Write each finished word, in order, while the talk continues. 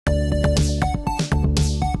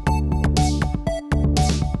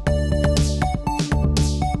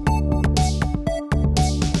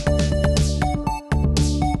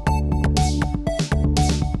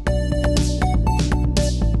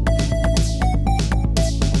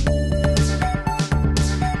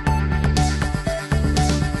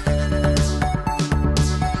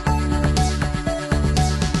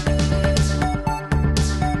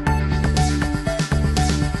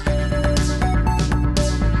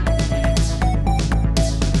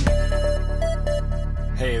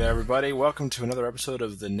everybody. Welcome to another episode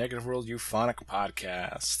of the Negative World Euphonic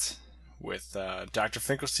Podcast with Dr.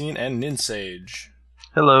 Finkelstein and Ninsage.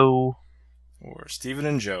 Hello. Or Stephen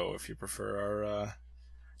and Joe, if you prefer our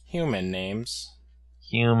human names.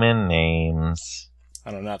 Human names.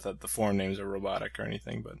 I don't know, not that the form names are robotic or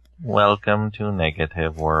anything, but... Welcome to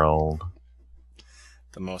Negative World.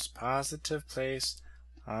 The most positive place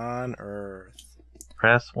on Earth.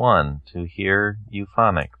 Press 1 to hear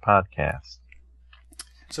Euphonic Podcast.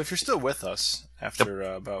 So if you're still with us after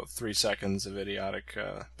about 3 seconds of idiotic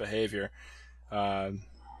behavior, then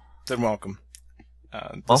welcome.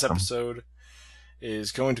 This episode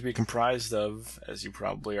is going to be comprised of, as you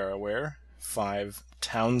probably are aware, 5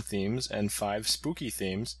 town themes and 5 spooky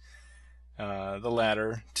themes. The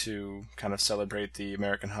latter to kind of celebrate the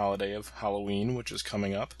American holiday of Halloween, which is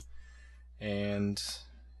coming up. And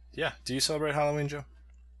yeah, do you celebrate Halloween, Joe?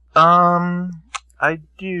 I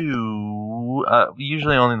do,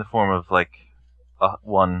 usually only in the form of,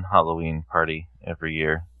 one Halloween party every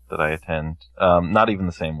year that I attend. Not even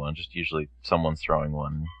the same one, just usually someone's throwing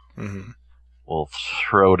one. Mm-hmm. We'll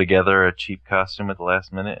throw together a cheap costume at the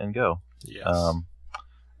last minute and go. Yes.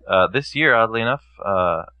 This year, oddly enough,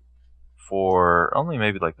 for only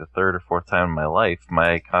maybe the third or fourth time in my life,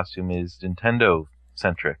 my costume is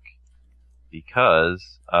Nintendo-centric.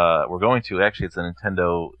 Because, we're going to, actually, it's a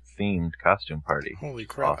Nintendo-themed costume party. Holy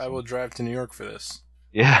crap, Awesome. I will drive to New York for this.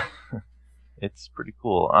 Yeah, it's pretty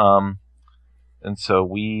cool. And so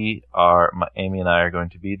Amy and I are going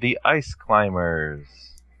to be the Ice Climbers.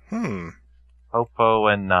 Popo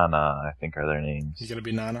and Nana, I think are their names. You gonna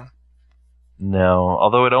be Nana? No,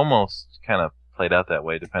 although it almost kind of played out that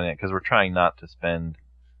way, depending, because we're trying not to spend,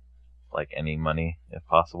 any money, if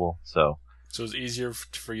possible, so... So it's easier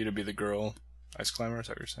for you to be the girl ice climber, is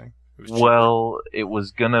that what you're saying? It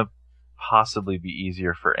was gonna possibly be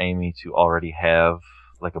easier for Amy to already have,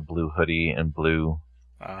 a blue hoodie and blue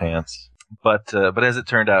pants. But as it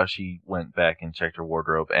turned out, she went back and checked her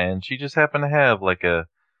wardrobe, and she just happened to have,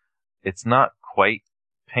 it's not quite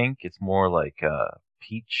pink, it's more like a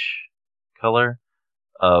peach color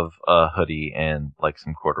of a hoodie and,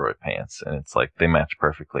 some corduroy pants, and it's they match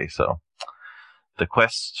perfectly, so... The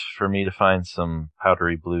quest for me to find some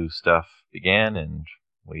powdery blue stuff began, and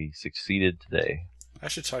we succeeded today. I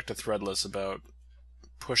should talk to Threadless about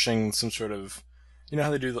pushing some sort of... You know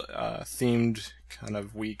how they do themed kind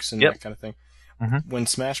of weeks and that kind of thing? Mm-hmm. When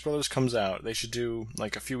Smash Brothers comes out, they should do, a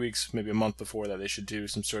few weeks, maybe a month before that, they should do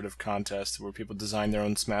some sort of contest where people design their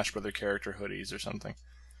own Smash Brother character hoodies or something.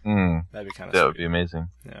 That'd be kind of That sweet. would be amazing.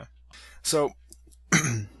 Yeah. So,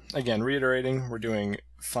 again, reiterating, we're doing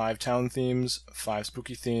 5 town themes, 5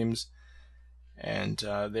 spooky themes, and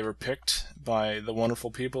they were picked by the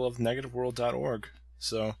wonderful people of negativeworld.org.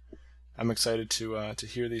 So I'm excited to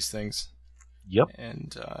hear these things. Yep.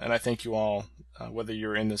 And I thank you all, whether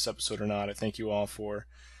you're in this episode or not. I thank you all for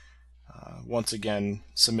once again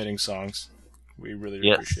submitting songs. We really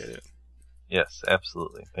appreciate it. Yes,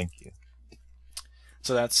 absolutely. Thank you.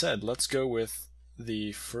 So that said, let's go with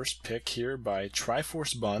the first pick here by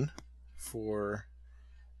Triforce Bun for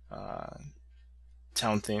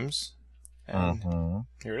town themes. And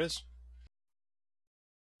here it is.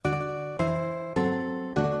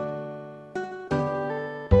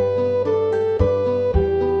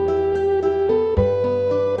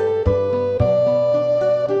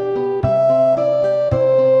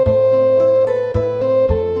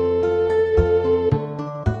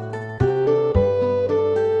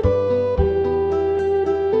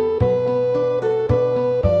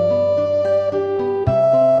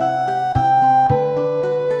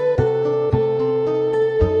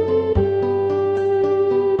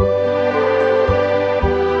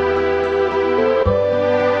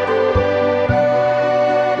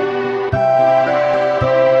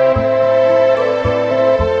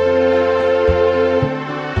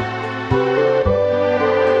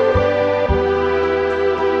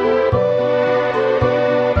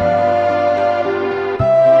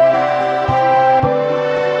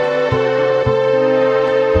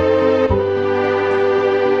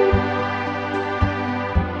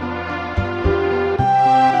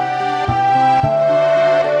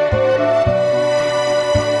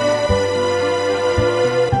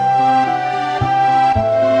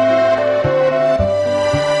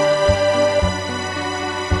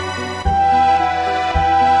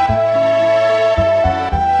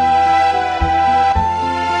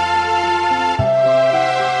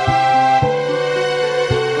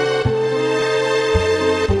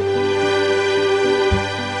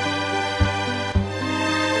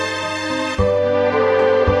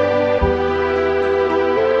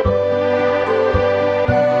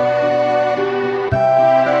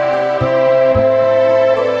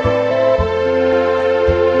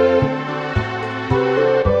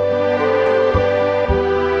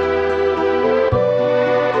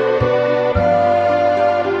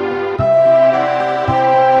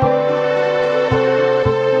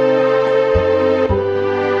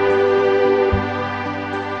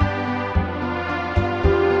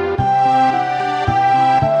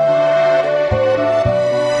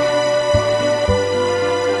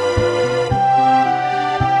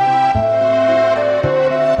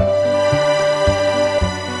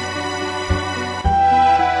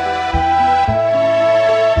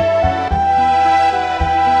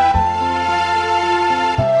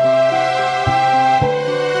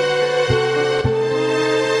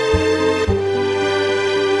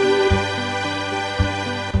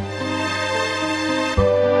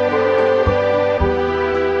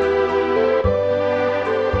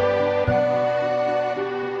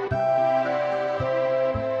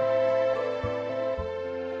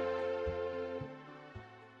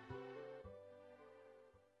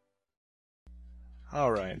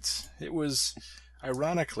 right. It was,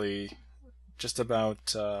 ironically, just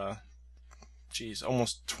about,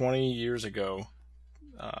 almost 20 years ago,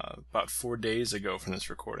 about 4 days ago from this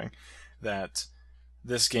recording, that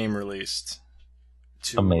this game released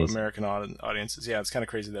to Amazing. American audiences. Yeah, it's kind of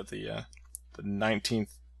crazy that the 19th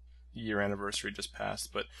year anniversary just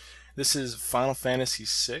passed, but this is Final Fantasy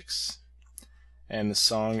VI, and the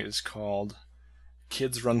song is called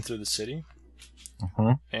Kids Run Through the City.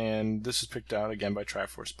 Mm-hmm. And this was picked out again by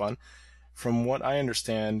Triforce Spun. From what I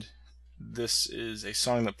understand, this is a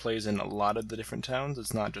song that plays in a lot of the different towns.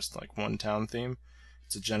 It's not just like one town theme.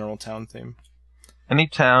 It's a general town theme. Any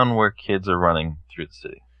town where kids are running through the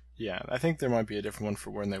city. Yeah, I think there might be a different one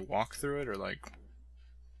for when they walk through it, or like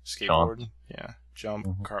skateboard. Jump. Yeah,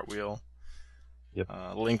 jump, cartwheel. Yep.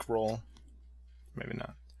 Link roll. Maybe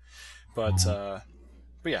not. But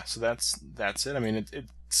yeah, so that's it. I mean, it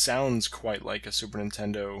sounds quite like a Super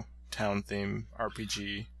Nintendo town theme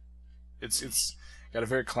RPG. It's got a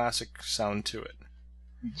very classic sound to it.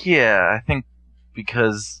 Yeah, I think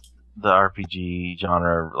because the RPG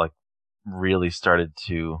genre like really started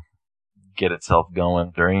to get itself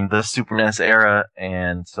going during the Super NES era,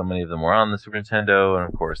 and so many of them were on the Super Nintendo, and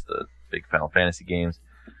of course the big Final Fantasy games.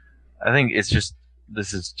 I think this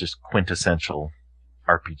is just quintessential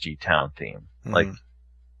RPG town theme. Mm-hmm. Like,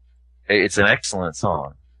 it's an excellent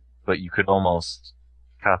song, but you could almost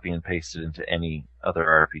copy and paste it into any other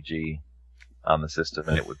RPG on the system,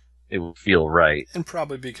 and it would feel right. And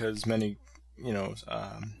probably because many,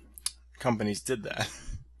 companies did that.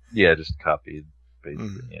 Yeah, just copied, basically.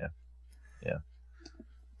 Mm-hmm. Yeah.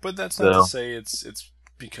 But that's not to say it's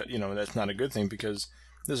because that's not a good thing, because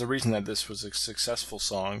there's a reason that this was a successful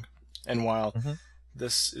song, and while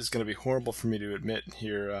this is going to be horrible for me to admit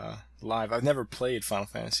here live, I've never played Final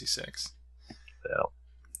Fantasy VI. Yeah.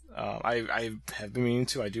 I have been meaning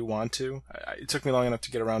to. I do want to. It took me long enough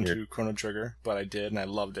to get around to Chrono Trigger, but I did, and I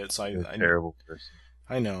loved it. So You're a terrible person.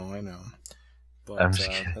 I know. But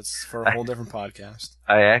that's for a whole different podcast.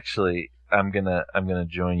 I'm gonna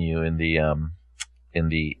join you in the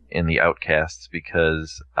outcasts,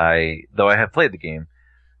 because though I have played the game,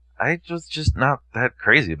 I was just not that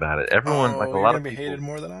crazy about it. Everyone, like a lot of people, be hated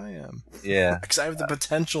more than I am. Yeah, because I have the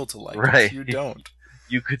potential to like right. it. You don't.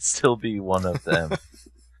 You could still be one of them.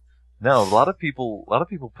 No, a lot of people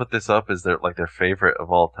put this up as their favorite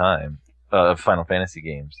of all time of Final Fantasy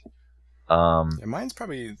games. Yeah, mine's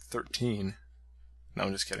probably 13. No,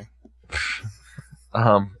 I'm just kidding.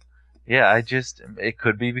 Yeah, it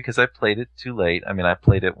could be because I played it too late. I mean, I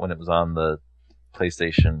played it when it was on the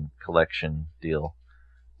PlayStation Collection deal.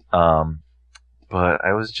 But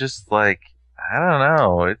I was just like, I don't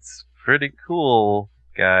know, it's pretty cool,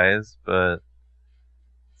 guys, but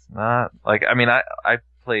it's not, like, I mean, I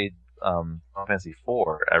played, Final Fantasy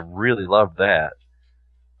IV. I really loved that.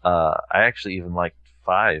 I actually even liked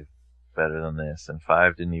 5 better than this, and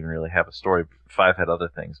 5 didn't even really have a story. 5 had other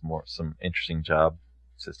things, some interesting job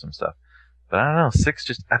system stuff. But I don't know,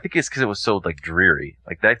 6 I think it's because it was so, like, dreary.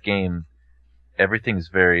 Like, that game, everything's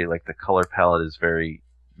very, like, the color palette is very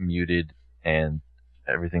muted, and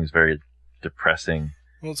everything's very depressing.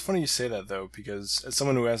 Well, it's funny you say that, though, because as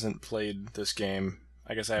someone who hasn't played this game,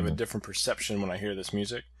 I guess I have a different perception when I hear this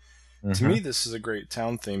music. Mm-hmm. To me, this is a great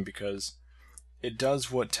town theme because it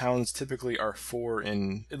does what towns typically are for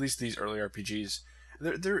in at least these early RPGs.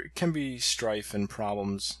 There can be strife and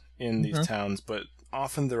problems in these towns, but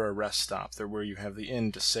often they're a rest stop. They're where you have the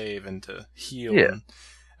inn to save and to heal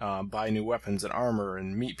and buy new weapons and armor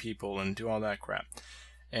and meet people and do all that crap.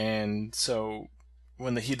 And so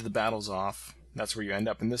when the heat of the battle's off, that's where you end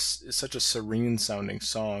up. And this is such a serene-sounding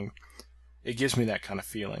song. It gives me that kind of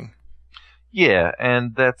feeling. Yeah,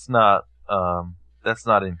 and that's not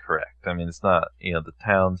incorrect. I mean, it's not, the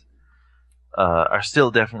towns are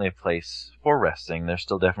still definitely a place for resting. They're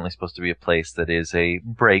still definitely supposed to be a place that is a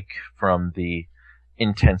break from the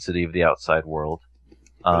intensity of the outside world.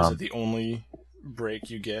 But is it the only break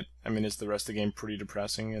you get? I mean, is the rest of the game pretty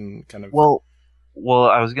depressing and kind of... Well,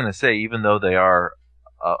 I was going to say, even though they are,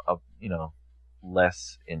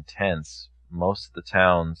 less intense, most of the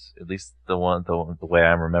towns, at least the way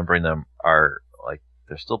I'm remembering them, are like,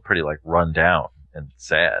 they're still pretty like run down and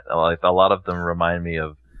sad. Like, a lot of them remind me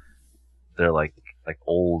of, they're like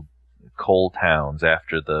old coal towns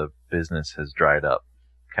after the business has dried up,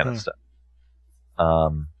 kind of stuff.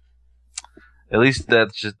 At least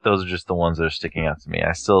those are just the ones that are sticking out to me.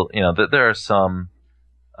 I still, there are some.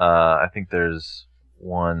 I think there's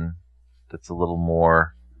one that's a little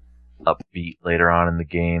more upbeat later on in the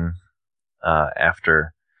game,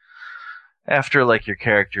 after like your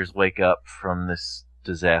characters wake up from this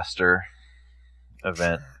disaster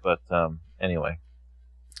event. But anyway,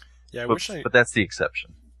 Yeah, but that's the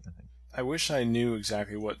exception. I wish I knew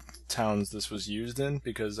exactly what towns this was used in,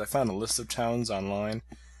 because I found a list of towns online,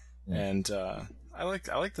 and I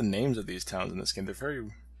like the names of these towns in this game. They're very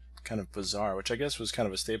kind of bizarre, which I guess was kind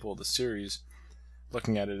of a staple of the series.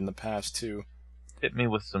 Looking at it in the past too. Hit me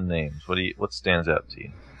with some names. What stands out to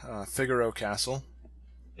you? Figaro Castle.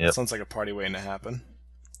 Yep. That sounds like a party waiting to happen.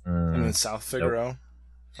 And then South Figaro. Nope.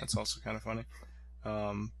 That's also kind of funny.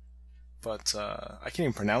 But I can't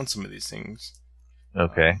even pronounce some of these things.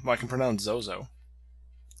 Okay. Well, I can pronounce Zozo.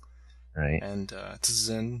 Right. And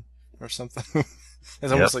Tzin or something.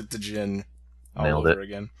 It's almost like the Djinn all Nailed over it.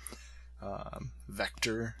 again.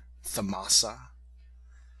 Vector, Thamasa.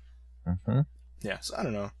 Mm-hmm. Yeah, so I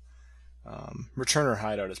don't know. Returner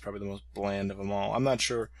Hideout is probably the most bland of them all. I'm not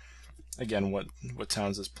sure, again, what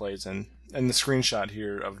towns this plays in. And the screenshot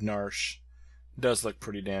here of Narshe does look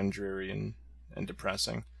pretty damn dreary and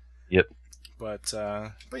depressing. Yep. But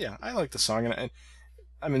yeah, I like the song, and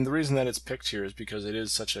I mean the reason that it's picked here is because it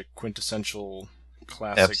is such a quintessential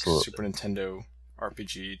classic Super Nintendo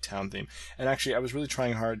RPG town theme. And actually, I was really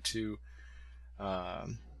trying hard to, for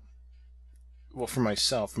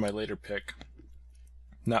myself, for my later pick,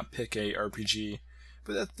 not pick a RPG,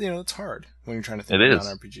 but that, it's hard when you're trying to think of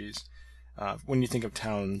non-RPGs. When you think of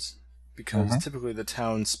towns, because typically the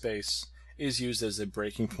town space is used as a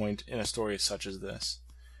breaking point in a story such as this.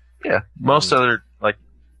 Yeah, most other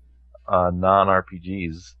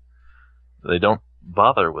non-RPGs, they don't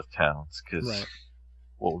bother with towns because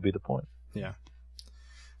what would be the point? Yeah.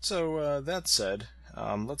 So that said,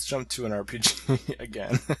 let's jump to an RPG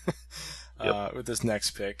again with this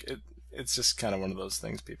next pick. It's just kind of one of those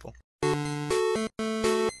things, people.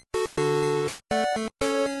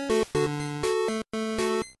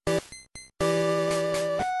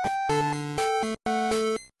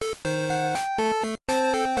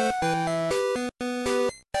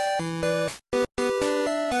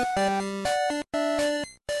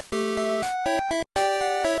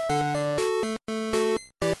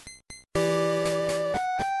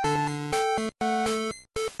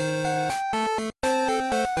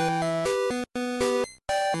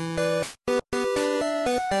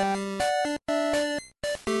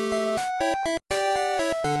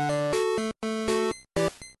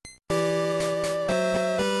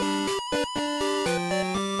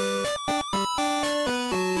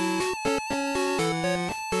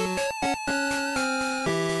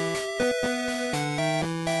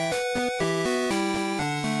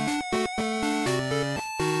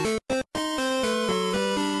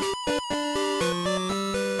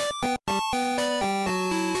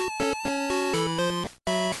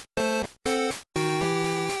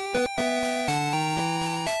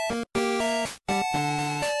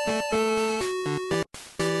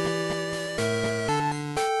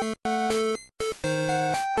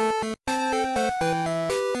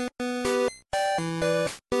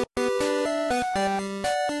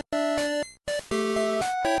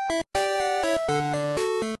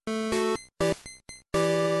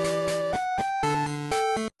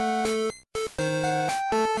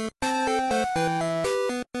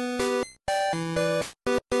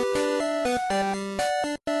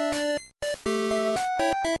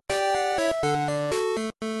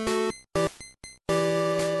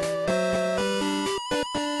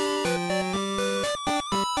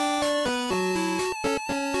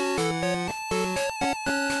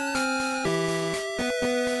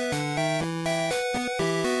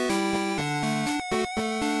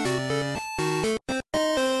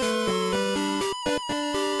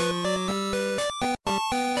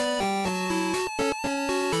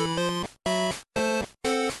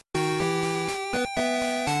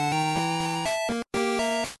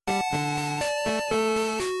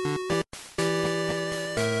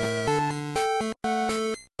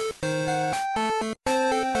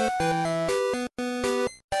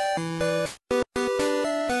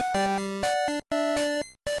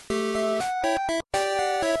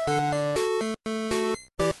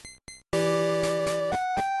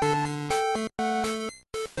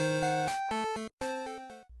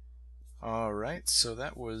 Alright, so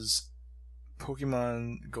that was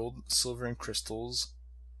Pokemon Gold, Silver, and Crystal's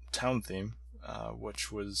town theme,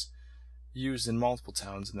 which was used in multiple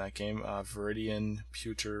towns in that game. Viridian,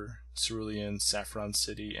 Pewter, Cerulean, Saffron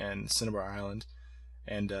City, and Cinnabar Island.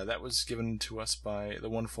 And that was given to us by the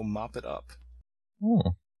wonderful Mop It Up.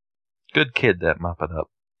 Good kid, that Mop It Up.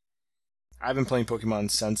 I've been playing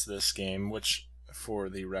Pokemon since this game, which, for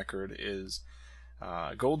the record, is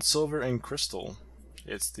Gold, Silver, and Crystal.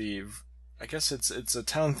 It's I guess it's a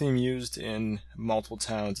town theme used in multiple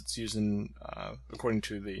towns. It's used in, according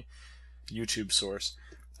to the YouTube source,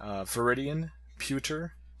 Viridian,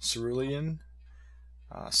 Pewter, Cerulean,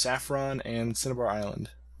 Saffron, and Cinnabar Island.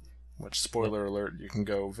 Which, spoiler alert, you can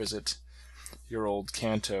go visit your old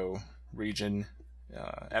Kanto region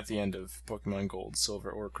at the end of Pokemon Gold, Silver,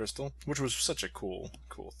 or Crystal, which was such a cool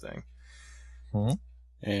thing. Mm-hmm.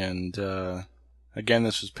 And again,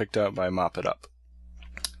 this was picked out by Mop It Up.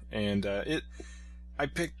 And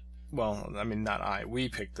we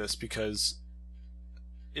picked this because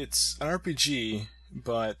it's an RPG,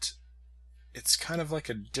 but it's kind of like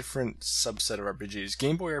a different subset of RPGs.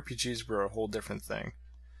 Game Boy RPGs were a whole different thing.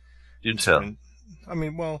 You tell. I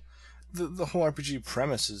mean, well, the whole RPG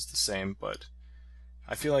premise is the same, but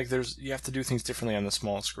I feel like you have to do things differently on the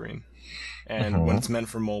small screen, and when it's meant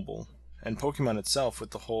for mobile. And Pokemon itself, with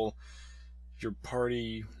the whole, your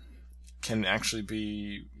party can actually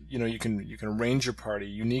be, you can arrange your party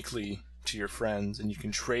uniquely to your friends, and you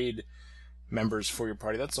can trade members for your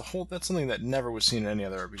party. That's something that never was seen in any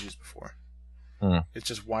other RPGs before. It's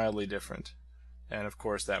just wildly different. And of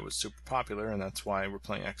course, that was super popular, and that's why we're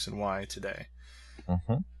playing X and Y today.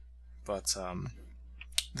 But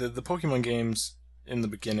the Pokemon games in the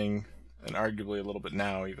beginning, and arguably a little bit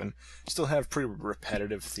now even, still have pretty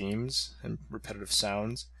repetitive themes and repetitive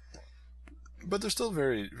sounds. But they're still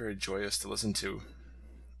very, very joyous to listen to.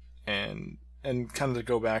 And kind of to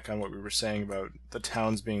go back on what we were saying about the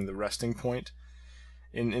towns being the resting point,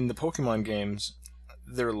 in the Pokemon games,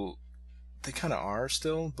 they kind of are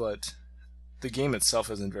still, but the game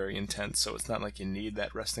itself isn't very intense, so it's not like you need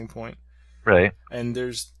that resting point. Right. And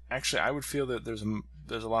I would feel that there's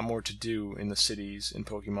a lot more to do in the cities in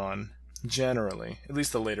Pokemon, generally. At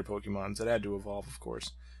least the later Pokemons. That had to evolve, of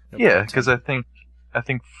course. Yeah, because I think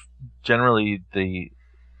generally the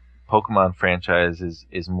Pokemon franchise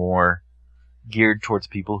is more geared towards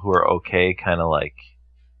people who are okay kind of like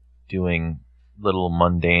doing little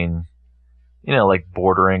mundane, like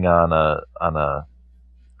bordering on a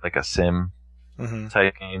like a sim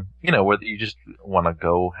type game, where you just want to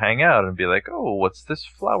go hang out and be like, oh, what's this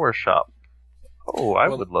flower shop? Oh, I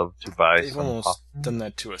would love to buy they've some. They've almost done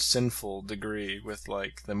that to a sinful degree with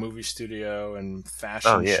like the movie studio and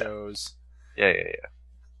fashion shows. Yeah.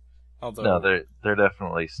 Although no, they're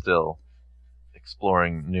definitely still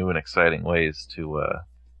exploring new and exciting ways to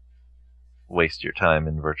waste your time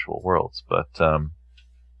in virtual worlds, but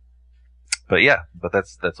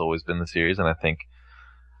that's always been the series, and I think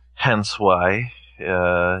hence why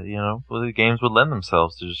the games would lend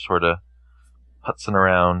themselves to just sort of putzing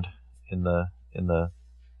around in the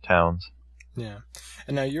towns. Yeah,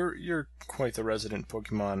 and now you're quite the resident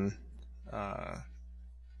Pokemon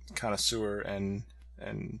connoisseur and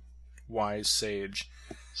wise sage.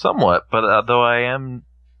 Somewhat, but though I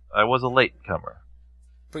was a latecomer.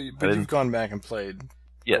 But you've gone back and played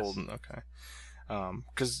Yes. Golden, okay.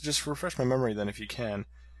 Because just refresh my memory then, if you can.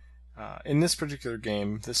 In this particular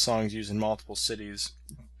game, this song is used in multiple cities.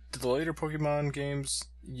 Did the later Pokemon games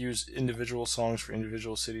use individual songs for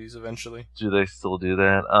individual cities eventually? Do they still do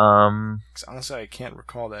that? 'Cause honestly, I can't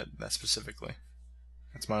recall that specifically.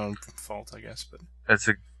 That's my own fault, I guess. But that's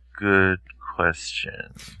a good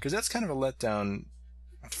question. Because that's kind of a letdown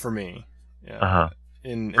for me.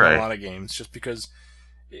 In right. a lot of games, just because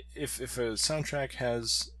if a soundtrack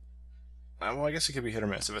has, well, I guess it could be hit or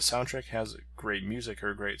miss. If a soundtrack has great music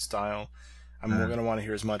or great style, I'm going to want to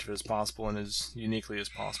hear as much of it as possible and as uniquely as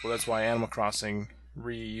possible. That's why Animal Crossing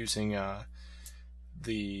reusing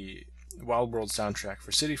the Wild World soundtrack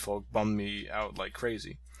for City Folk bummed me out like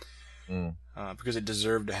crazy. Because it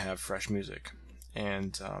deserved to have fresh music.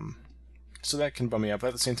 And so that can bum me out. But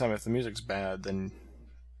at the same time, if the music's bad, then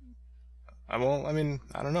I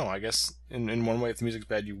don't know. I guess in one way, if the music's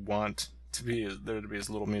bad, you want there to be as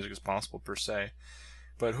little music as possible, per se.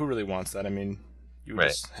 But who really wants that? I mean, you would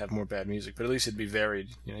just have more bad music, but at least it'd be varied.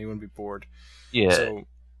 You wouldn't be bored. Yeah. So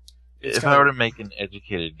if I were to make an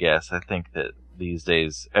educated guess, I think that these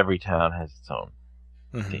days every town has its own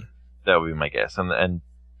theme. That would be my guess, and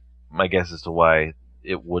my guess as to why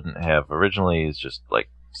it wouldn't have originally is just like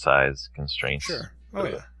size constraints. Sure. Oh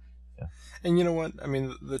yeah. And you know what? I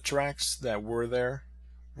mean, the tracks that were there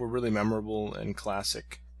were really memorable and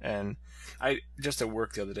classic. And I just at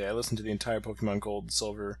work the other day, I listened to the entire Pokemon Gold and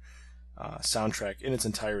Silver soundtrack in its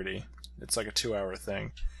entirety. It's like a 2-hour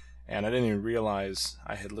thing, and I didn't even realize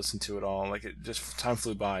I had listened to it all. Like, it just, time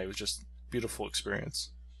flew by. It was just a beautiful experience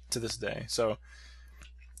to this day. So,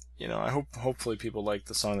 hopefully people like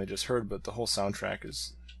the song they just heard, but the whole soundtrack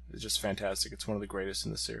is just fantastic. It's one of the greatest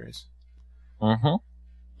in the series.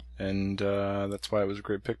 And that's why it was a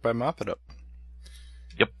great pick by Mop It Up.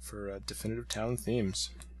 Yep. For definitive town themes.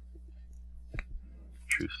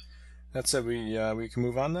 Truth. That said, we can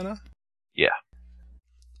move on then, huh? Yeah.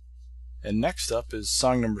 And next up is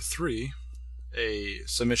song number 3, a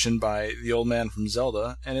submission by the Old Man from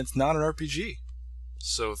Zelda, and it's not an RPG.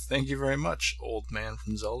 So thank you very much, Old Man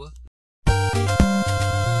from Zelda.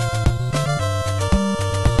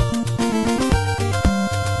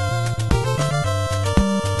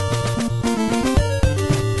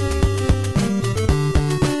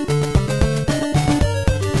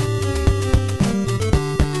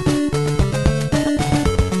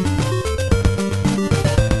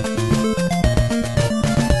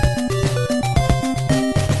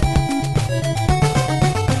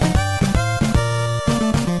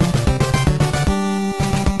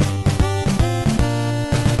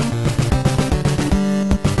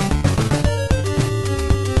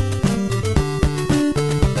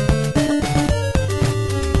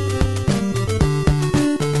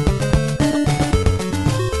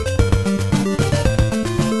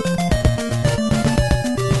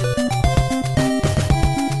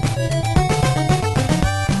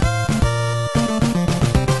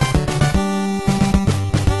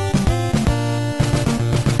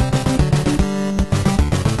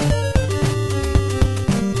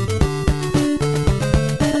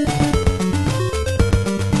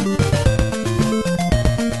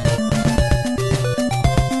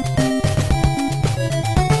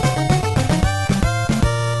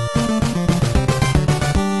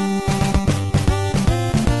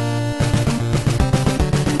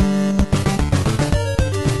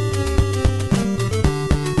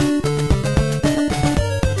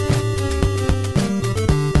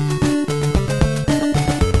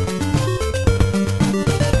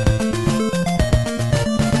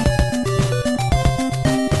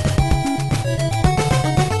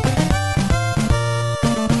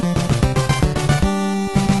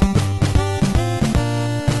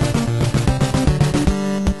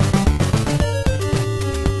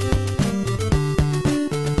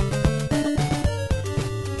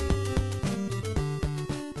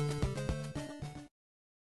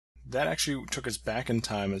 That actually took us back in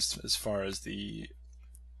time as far as the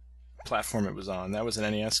platform it was on. That was an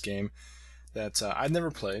NES game that I'd never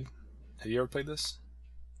played. Have you ever played this?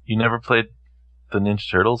 You never played the Ninja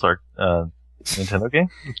Turtles or Nintendo game?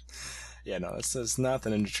 Yeah, no, that's not the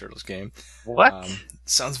Ninja Turtles game. What?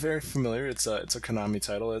 Sounds very familiar. It's a Konami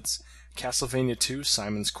title. It's Castlevania 2: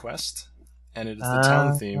 Simon's Quest, and it is the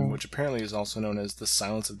town theme, which apparently is also known as the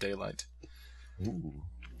Silence of Daylight. Ooh.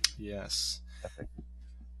 Yes. Epic.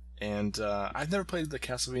 And I've never played the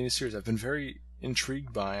Castlevania series. I've been very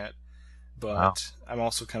intrigued by it, but I'm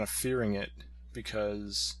also kind of fearing it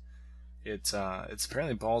because it's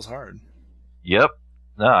apparently balls hard. Yep.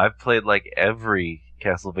 No, I've played like every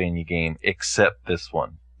Castlevania game except this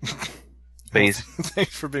one. Thanks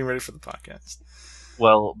for being ready for the podcast.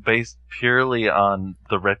 Well, based purely on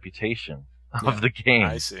the reputation of the game.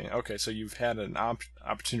 I see. Okay, so you've had an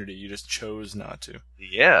opportunity, you just chose not to.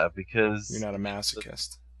 Yeah, because you're not a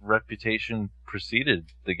masochist. Reputation preceded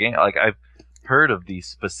the game. Like, I've heard of the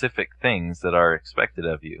specific things that are expected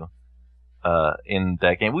of you in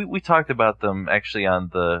that game. We talked about them actually on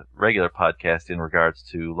the regular podcast in regards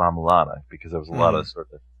to La Mulana, because there was a lot of sort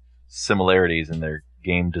of similarities in their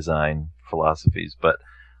game design philosophies. But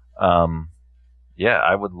yeah,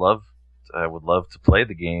 I would love to play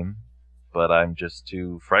the game, but I'm just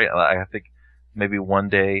too frightened. I think maybe one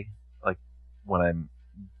day, like when I'm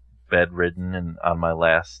bedridden and on my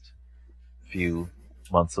last few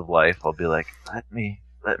months of life, I'll be like, let me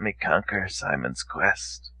conquer Simon's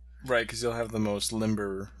Quest. Right, because you'll have the most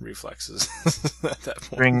limber reflexes at that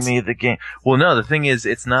point. Bring me the game. Well, no, the thing is,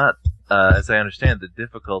 it's not, as I understand, the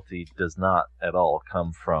difficulty does not at all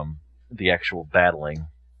come from the actual battling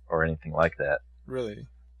or anything like that. Really?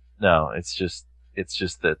 No, it's just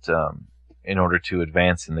that in order to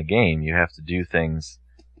advance in the game, you have to do things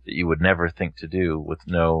that you would never think to do with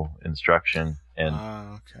no instruction. And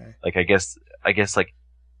okay. Like I guess like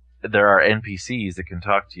there are NPCs that can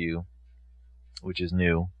talk to you, which is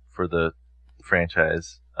new for the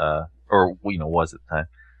franchise, or was at the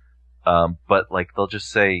time. But like they'll just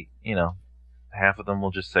say, half of them will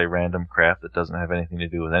just say random crap that doesn't have anything to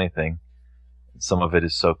do with anything. Some of it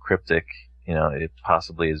is so cryptic, it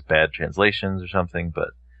possibly is bad translations or something. But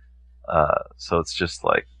so it's just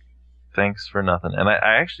like, thanks for nothing. And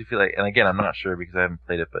I actually feel like, and again, I'm not sure because I haven't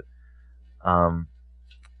played it, but I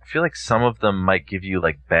feel like some of them might give you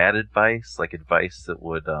like bad advice, like advice that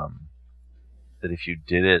would that if you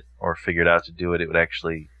did it or figured out to do it, it would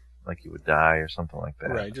actually, like, you would die or something like that.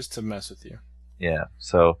 Right, just to mess with you. Yeah,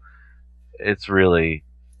 so it's really,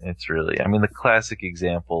 I mean, the classic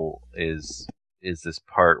example is this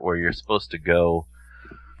part where you're supposed to go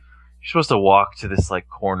supposed to walk to this like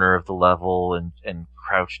corner of the level and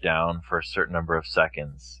crouch down for a certain number of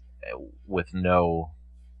seconds with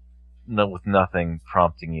with nothing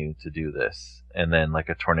prompting you to do this, and then like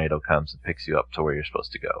a tornado comes and picks you up to where you're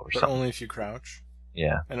supposed to go, or but something. Only if you crouch.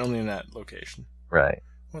 Yeah. And only in that location. Right.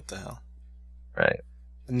 What the hell? Right.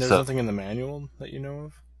 And there's nothing in the manual that you know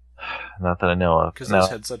of? Not that I know of. Because those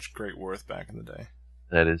had such great worth back in the day.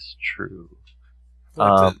 That is true.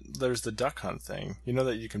 Like there's the Duck Hunt thing. You know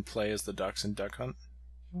that you can play as the ducks in Duck Hunt?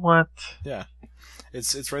 What? Yeah.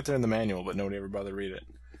 It's right there in the manual, but nobody ever bothered to read it.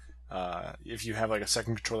 If you have like a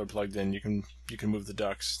second controller plugged in, you can move the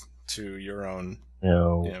ducks to your own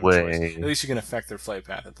way. Choice. At least you can affect their flight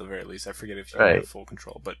path at the very least. I forget if you have full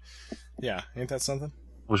control, but yeah, ain't that something?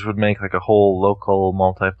 Which would make like a whole local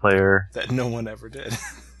multiplayer that no one ever did.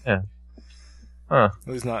 Yeah. Huh.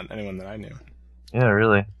 At least not anyone that I knew. Yeah,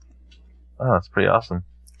 really. Oh, that's pretty awesome.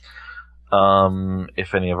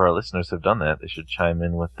 If any of our listeners have done that, they should chime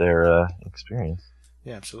in with their experience.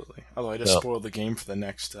 Yeah, absolutely. Although I just spoiled the game for the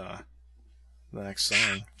next song.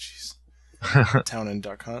 Jeez. Town and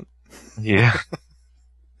Duck Hunt. Yeah.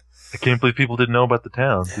 I can't believe people didn't know about the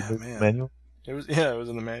town. Yeah, man. Manual? It was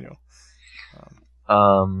in the manual.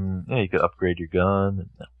 Yeah, you could upgrade your gun.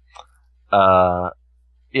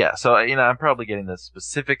 Yeah, so I'm probably getting the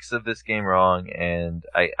specifics of this game wrong, and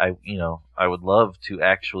I would love to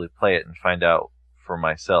actually play it and find out for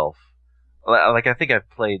myself. Like I think I've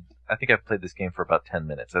played this game for about 10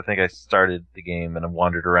 minutes. I think I started the game and I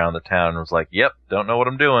wandered around the town and was like, "Yep, don't know what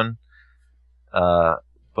I'm doing." Yeah,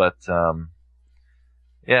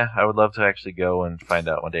 I would love to actually go and find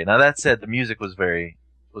out one day. Now that said, the music was very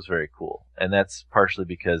cool, and that's partially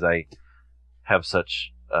because I have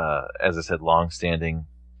such, as I said, long-standing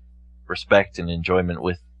respect and enjoyment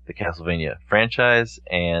with the Castlevania franchise,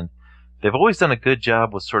 and they've always done a good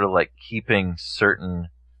job with sort of like keeping certain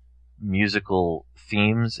musical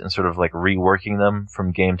themes and sort of like reworking them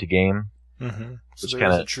from game to game. Mm-hmm. So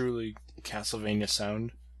there's a truly Castlevania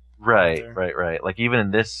sound. Right. Like even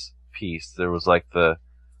in this piece, there was like the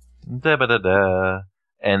da ba da da,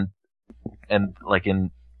 and like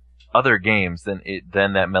in other games, then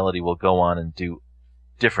that melody will go on and do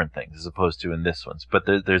different things as opposed to in this one's. But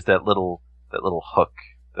there's that little hook,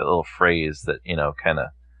 that little phrase that kind of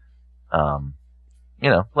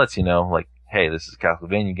lets you know like, hey, this is a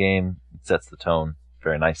Castlevania game. It sets the tone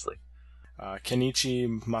very nicely. Kenichi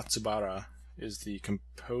Matsubara is the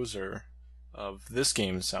composer of this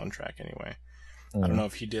game's soundtrack anyway. I don't know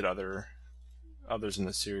if he did others in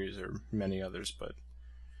the series or many others, but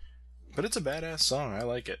it's a badass song. I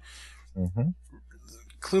like it. Mm-hmm.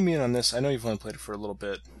 Clue me in on this. I know you've only played it for a little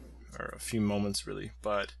bit, or a few moments really,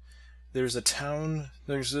 but there's a town.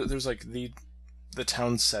 There's like the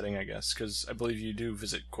town setting, I guess, because I believe you do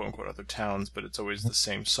visit quote unquote other towns, but it's always the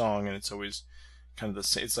same song, and it's always kind of the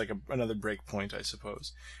same. It's like another break point, I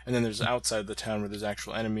suppose. And then there's outside the town where there's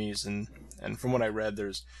actual enemies, and from what I read,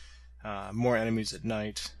 there's more enemies at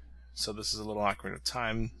night. So this is a little Ocarina of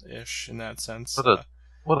Time-ish in that sense.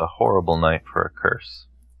 What a horrible night for a curse.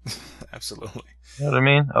 Absolutely. You know what I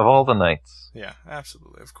mean? Of all the nights. Yeah,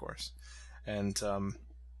 absolutely, of course. And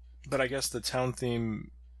but I guess the town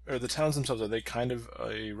theme, or the towns themselves, are they kind of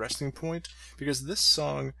a resting point? Because this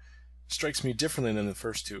song strikes me differently than the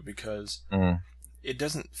first two, because it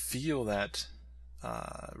doesn't feel that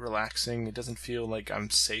relaxing. It doesn't feel like I'm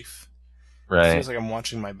safe. Right. It feels like I'm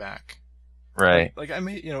watching my back. Right. Like I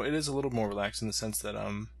may, it is a little more relaxed in the sense that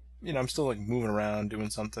I'm still like moving around doing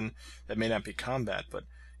something that may not be combat, but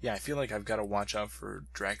yeah, I feel like I've got to watch out for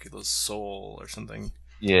Dracula's soul or something.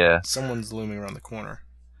 Yeah. Someone's looming around the corner.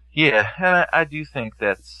 Yeah, and I do think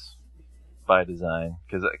that's by design,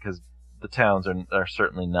 because the towns are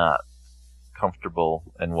certainly not comfortable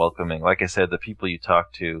and welcoming. Like I said, the people you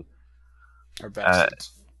talk to are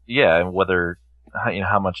bastards. Yeah, and whether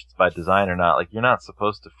how much it's by design or not, like you're not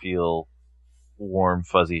supposed to feel warm,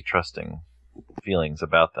 fuzzy, trusting feelings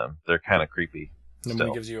about them. They're kind of creepy.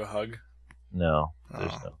 Nobody gives you a hug? No,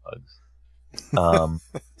 there's no hugs.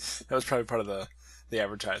 That was probably part of the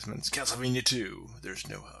advertisements. Castlevania 2, there's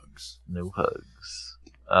no hugs. No hugs.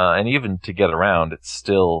 And even to get around, it's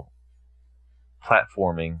still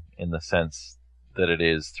platforming in the sense that it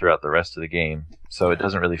is throughout the rest of the game. So it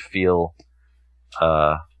doesn't really feel,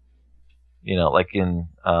 like in,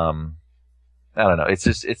 I don't know. It's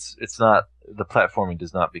just, it's not, the platforming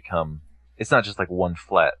does not become, it's not just like one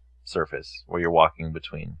flat surface where you're walking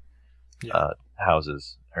between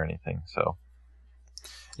houses or anything. So,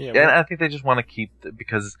 and I think they just want to keep,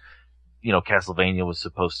 because, Castlevania was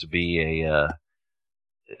supposed to be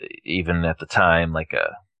even at the time, like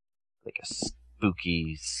a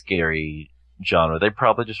spooky, scary, genre. They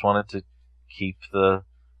probably just wanted to keep the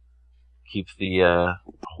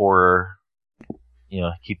horror,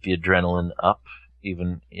 keep the adrenaline up,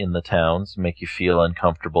 even in the towns, make you feel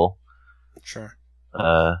uncomfortable. Sure.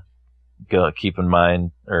 Keep in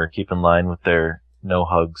line with their no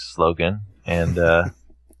hugs slogan, and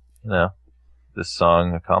this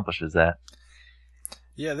song accomplishes that.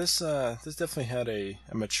 Yeah, this definitely had a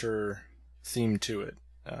mature theme to it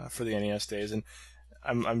for the NES days, and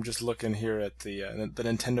I'm just looking here at the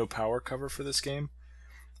Nintendo Power cover for this game.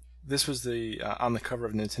 This was the on the cover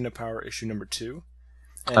of Nintendo Power issue number 2.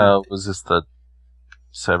 Was this the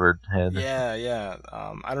severed head? Yeah.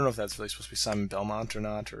 I don't know if that's really supposed to be Simon Belmont or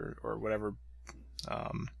not, or whatever.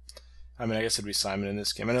 I mean, I guess it'd be Simon in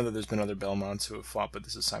this game. I know that there's been other Belmonts who have fought, but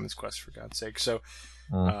this is Simon's Quest, for God's sake. So,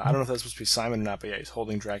 I don't know if that's supposed to be Simon or not, but yeah, he's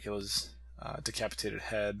holding Dracula's decapitated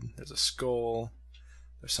head. There's a skull.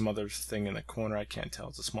 There's some other thing in the corner. I can't tell.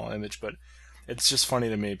 It's a small image, but it's just funny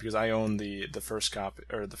to me because I own the first copy,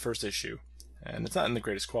 or the first issue, and it's not in the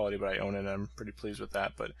greatest quality, but I own it, and I'm pretty pleased with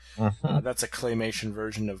that. But that's a claymation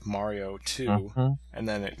version of Mario 2, and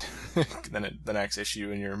then the next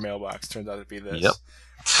issue in your mailbox turns out to be this. Yep.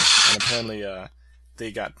 And apparently,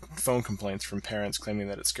 they got phone complaints from parents claiming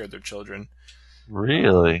that it scared their children.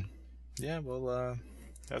 Really? Yeah. Well,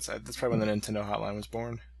 that's probably when the Nintendo hotline was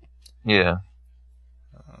born. Yeah.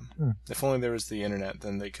 If only there was the internet,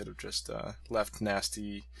 then they could have just left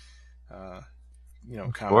nasty,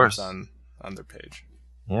 comments on their page.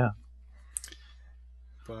 Yeah.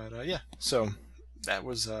 But yeah, so that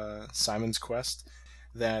was Simon's Quest.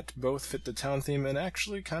 That both fit the town theme and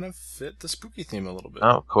actually kind of fit the spooky theme a little bit.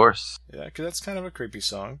 Oh, of course. Yeah, because that's kind of a creepy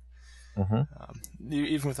song. Mm-hmm.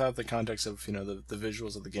 Even without the context of the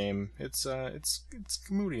visuals of the game, it's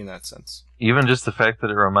moody in that sense. Even just the fact that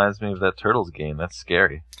it reminds me of that Turtles game, that's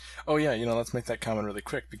scary. Oh yeah, let's make that comment really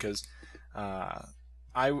quick because I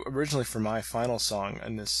originally, for my final song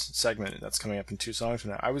in this segment that's coming up in 2 songs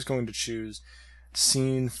from now, I was going to choose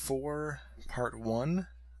Scene 4, Part 1.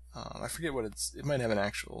 I forget what it might have an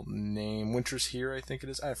actual name. Winter's Here, I think it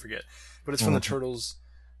is. I forget. But it's from the Turtles,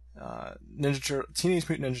 Teenage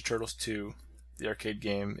Mutant Ninja Turtles 2, the arcade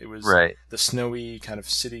game. It was the snowy kind of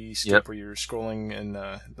cityscape where you're scrolling in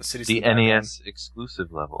the cities. The NES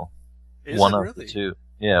exclusive level. Is One it of really? the 2.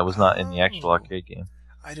 Yeah, it was not in the actual arcade game.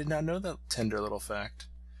 I did not know that tender little fact.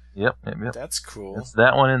 Yep. That's cool. It's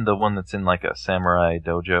that one and the one that's in like a samurai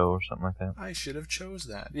dojo or something like that. I should have chose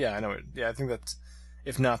that. Yeah, I know it. Yeah, I think that's,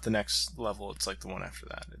 if not the next level, it's like the one after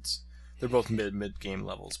that. They're both mid game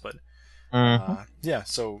levels, but yeah.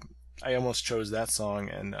 So I almost chose that song,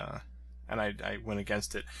 and I went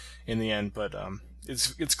against it in the end. But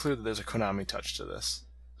it's clear that there's a Konami touch to this.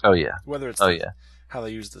 Oh yeah. Whether it's how they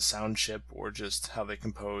use the sound chip or just how they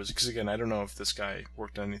compose. Because again, I don't know if this guy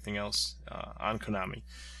worked on anything else on Konami.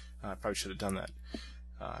 I probably should have done that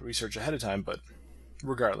research ahead of time, but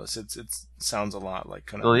regardless, it sounds a lot like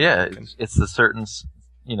Konami. Well, yeah, it's the certain,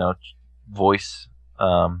 voice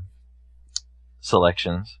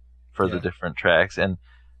selections for the different tracks, and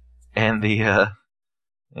the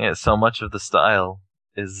so much of the style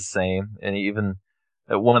is the same, and even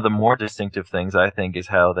one of the more distinctive things I think is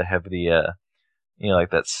how they have the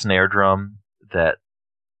like that snare drum, that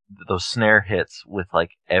those snare hits with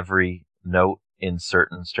like every note in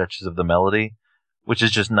certain stretches of the melody, which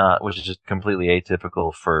is just completely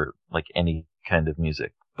atypical for like any kind of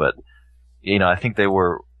music. But I think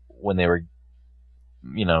when they were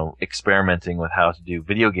experimenting with how to do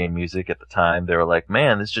video game music at the time, they were like,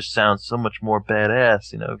 man, this just sounds so much more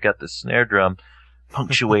badass. We've got this snare drum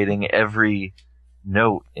punctuating every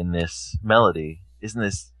note in this melody. Isn't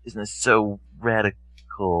this so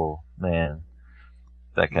radical, man?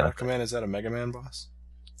 That kind of thing. Man, is that a Mega Man boss?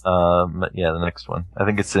 Yeah, the next one. I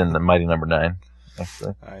think it's in the Mighty Number 9,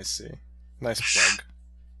 actually. I see. Nice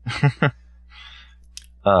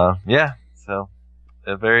plug. Yeah. So,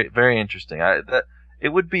 very, very interesting. It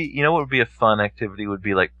would be, what would be a fun activity would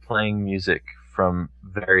be like playing music from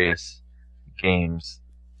various games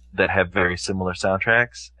that have very similar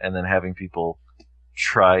soundtracks, and then having people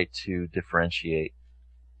try to differentiate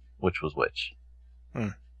which was which.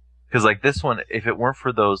 Because like this one, if it weren't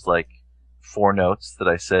for those like 4 notes that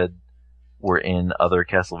I said were in other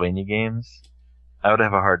Castlevania games, I would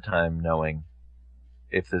have a hard time knowing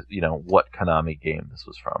if this, what Konami game this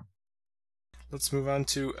was from. Let's move on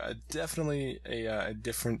to definitely a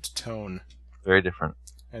different tone. Very different.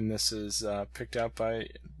 And this is picked out by,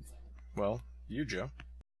 well, you, Joe.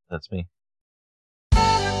 That's me.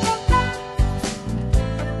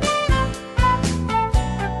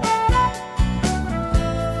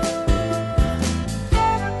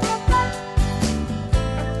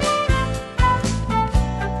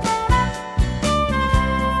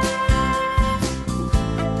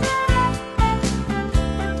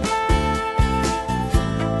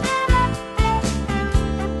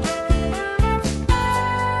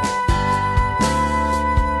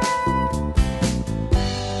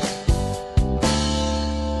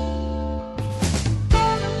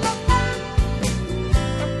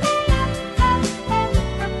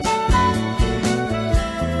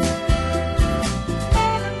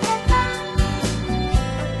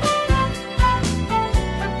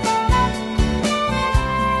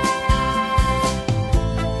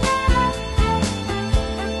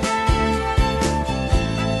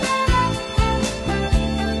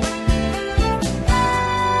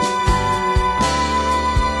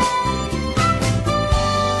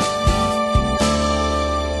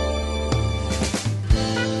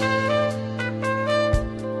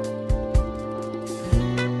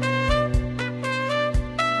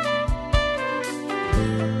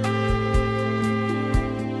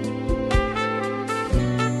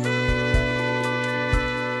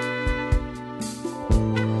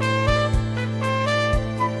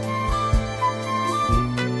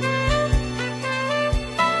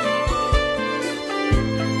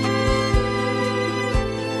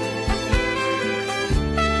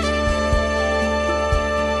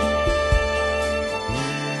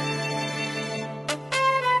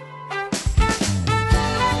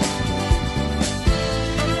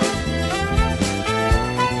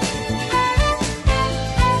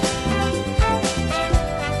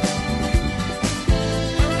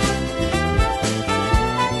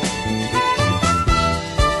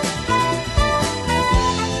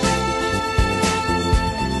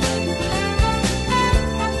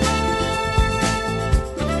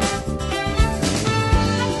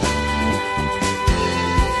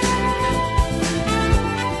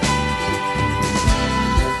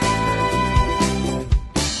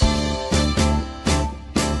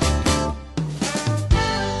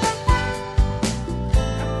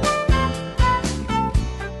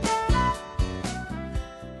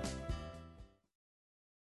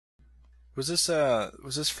 Was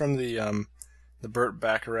this from the Burt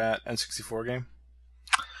Baccarat N64 game?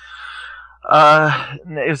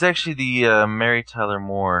 It was actually the Mary Tyler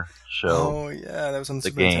Moore show. Oh yeah, that was on the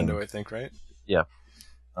Super game. Nintendo, I think, right? Yeah.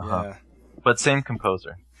 Yeah. But same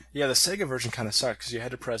composer. Yeah, the Sega version kind of sucked because you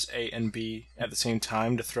had to press A and B at the same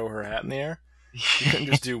time to throw her hat in the air. You couldn't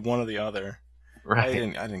just do one or the other. Right. I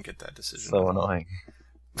didn't get that decision. So annoying.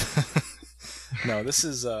 No, this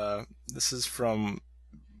is from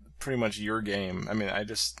pretty much your game. I mean,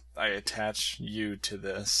 I attach you to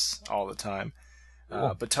this all the time.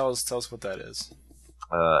 Cool. But tell us what that is.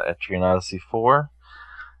 Etrian Odyssey 4.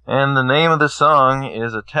 And the name of the song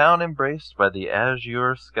is A Town Embraced by the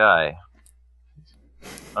Azure Sky.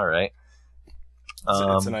 Alright.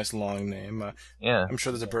 It's a nice long name. Yeah. I'm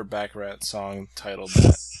sure there's a Burt Baccarat song titled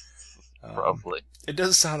that. Probably. It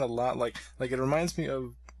does sound a lot like it reminds me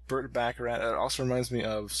of Burt Baccarat. It also reminds me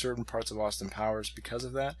of certain parts of Austin Powers because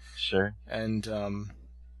of that. Sure. And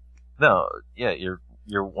no, yeah, you're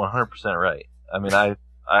 100% right. I mean, I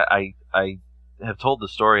have told the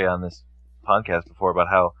story on this podcast before about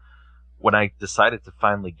how when I decided to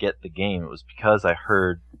finally get the game, it was because I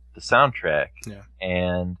heard the soundtrack. Yeah.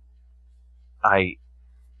 And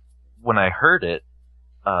when I heard it,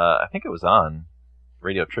 I think it was on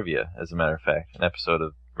Radio Trivia, as a matter of fact, an episode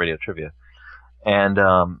of Radio Trivia. And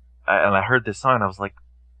I heard this song and I was like,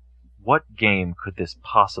 what game could this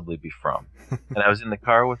possibly be from? And I was in the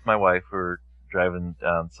car with my wife. We were driving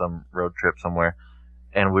down some road trip somewhere,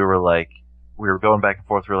 and we were going back and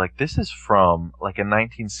forth. We were like, this is from like a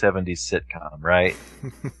 1970s sitcom, right?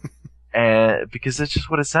 And because that's just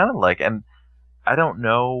what it sounded like. And I don't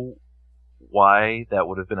know why that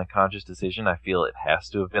would have been a conscious decision. I feel it has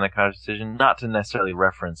to have been a conscious decision, not to necessarily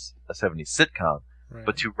reference a 70s sitcom, right.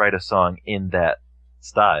 but to write a song in that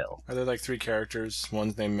style. Are there like three characters?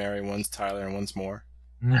 One's named Mary, one's Tyler, and one's Moore?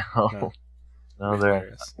 No,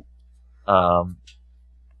 they're.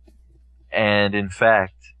 And in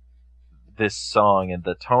fact, this song and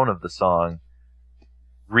the tone of the song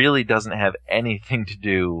really doesn't have anything to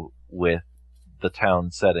do with the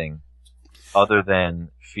town setting, other than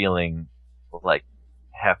feeling like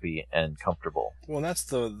happy and comfortable. Well, and that's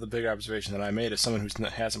the big observation that I made as someone who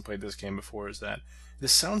hasn't played this game before, is that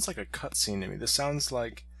this sounds like a cutscene to me. This sounds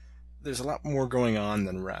like there's a lot more going on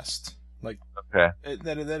than rest. Like, okay,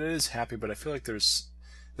 that it is happy, but I feel like there's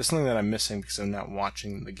something that I'm missing because I'm not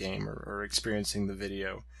watching the game or experiencing the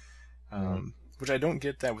video, which I don't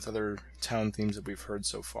get that with other town themes that we've heard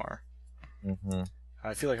so far. Mm-hmm.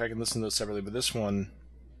 I feel like I can listen to those separately, but this one,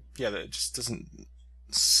 yeah, that just doesn't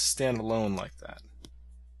stand alone like that.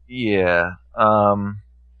 Yeah.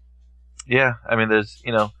 Yeah, I mean, there's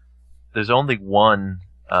only one,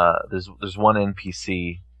 there's one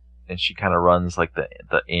NPC, and she kind of runs like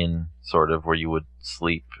the inn, sort of, where you would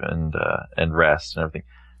sleep and rest and everything.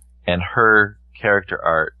 And her character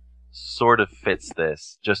art sort of fits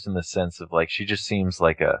this, just in the sense of, like, she just seems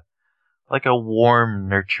like a warm,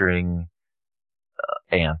 nurturing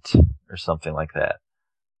aunt or something like that.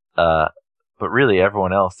 But really,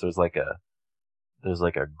 everyone else, there's like a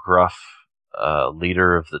gruff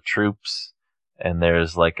leader of the troops, and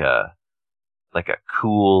there's like a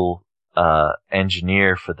cool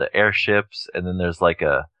engineer for the airships, and then there's like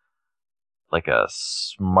a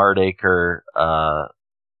smartaker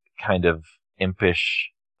kind of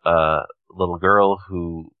impish little girl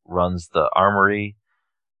who runs the armory,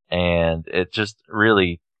 and it just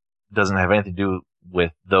really doesn't have anything to do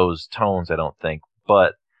with those tones, I don't think,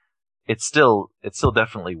 but it still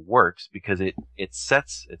definitely works because it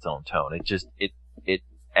sets its own tone. It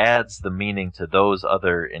adds the meaning to those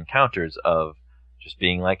other encounters of just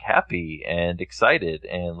being like happy and excited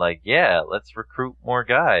and like, yeah, let's recruit more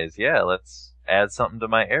guys. Yeah, let's add something to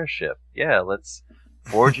my airship. Yeah, let's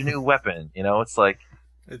forge a new weapon. It's like,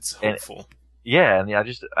 it's hopeful. And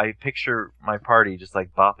I picture my party just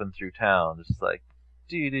like bopping through town, just like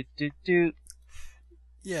do.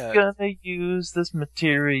 Yeah. Gonna use this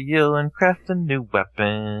material and craft a new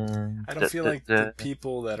weapon. I don't feel like the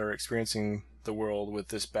people that are experiencing the world with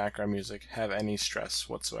this background music have any stress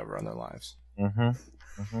whatsoever on their lives. Mm-hmm.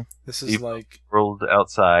 Mm-hmm. This is like... The world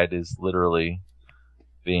outside is literally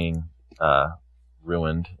being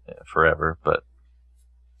ruined forever, but...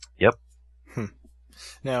 Yep.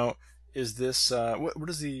 Now, is this... what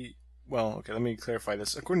is the... Well, okay, let me clarify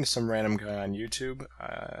this. According to some random guy on YouTube,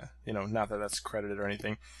 not that that's credited or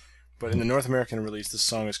anything, but in the North American release, this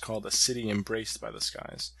song is called A City Embraced by the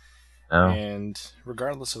Skies. Oh. And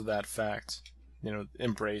regardless of that fact,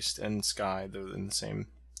 embraced and sky, they're in the same,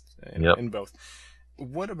 in both.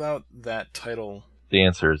 What about that title? The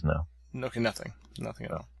answer is no. Okay, nothing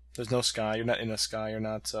at all. There's no sky. You're not in a sky. You're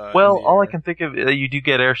not. Well, all I can think of, you do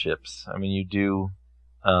get airships. I mean, you do.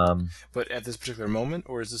 But at this particular moment,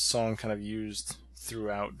 or is this song kind of used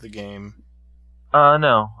throughout the game?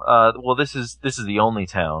 No. Well, this is the only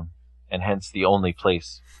town, and hence the only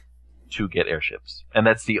place to get airships, and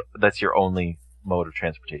that's your only mode of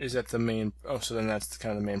transportation. Is that the main? Oh, so then that's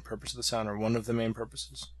kind of the main purpose of the sound, or one of the main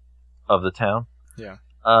purposes of the town? Yeah.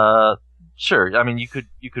 Sure. I mean, you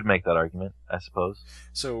could make that argument, I suppose.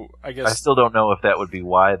 So I guess I still don't know if that would be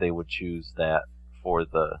why they would choose that for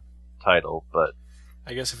the title, but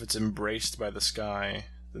I guess if it's embraced by the sky,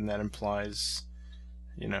 then that implies,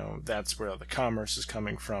 that's where the commerce is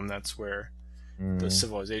coming from. That's where the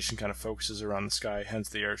civilization kind of focuses around the sky. Hence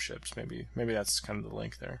the airships. Maybe that's kind of the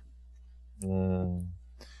link there. Or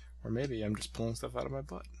maybe I'm just pulling stuff out of my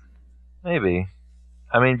butt. Maybe.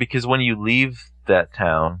 I mean, because when you leave that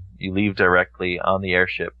town, you leave directly on the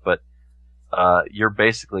airship, but you're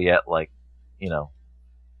basically at what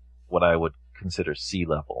I would consider sea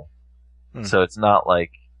level. So it's not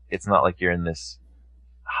like you're in this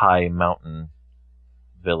high mountain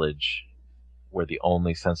village where the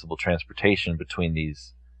only sensible transportation between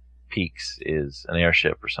these peaks is an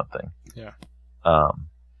airship or something. Yeah.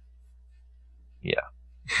 Yeah.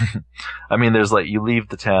 I mean, there's you leave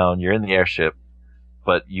the town, you're in the airship,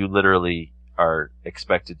 but you literally are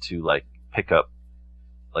expected to pick up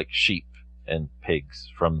sheep and pigs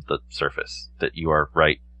from the surface that you are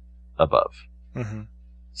right above. Mm-hmm.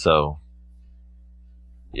 So,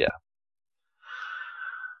 yeah.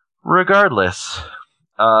 Regardless,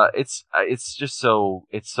 it's just so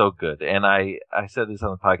good, and I said this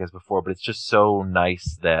on the podcast before, but it's just so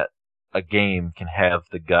nice that a game can have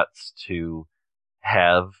the guts to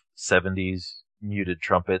have 70s muted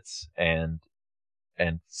trumpets and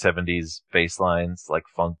 70s bass lines,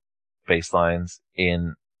 funk bass lines,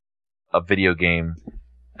 in a video game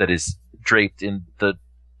that is draped in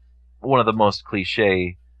one of the most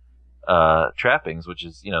cliche trappings, which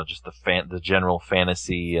is just the general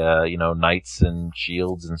fantasy, knights and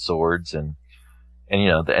shields and swords, and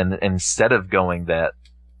instead of going that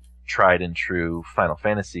tried and true Final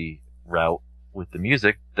Fantasy route with the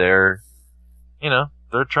music, they're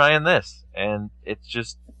trying this, and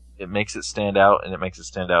it makes it stand out, and it makes it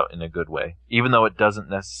stand out in a good way, even though it doesn't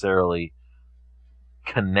necessarily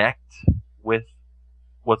connect with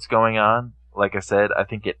what's going on. Like I said, I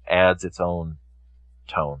think it adds its own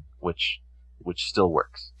tone, which still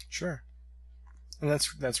works. Sure. And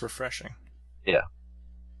that's refreshing. Yeah.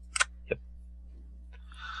 Yep.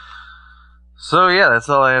 So yeah, that's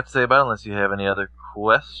all I have to say about it. Unless you have any other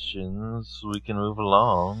questions, we can move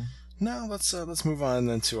along. No, let's move on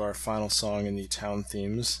then to our final song in the town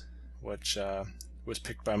themes, which was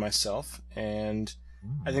picked by myself, and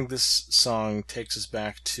I think this song takes us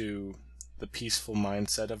back to the peaceful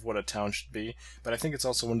mindset of what a town should be, but I think it's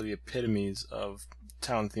also one of the epitomes of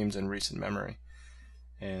town themes in recent memory,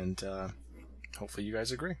 and hopefully you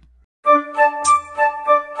guys agree.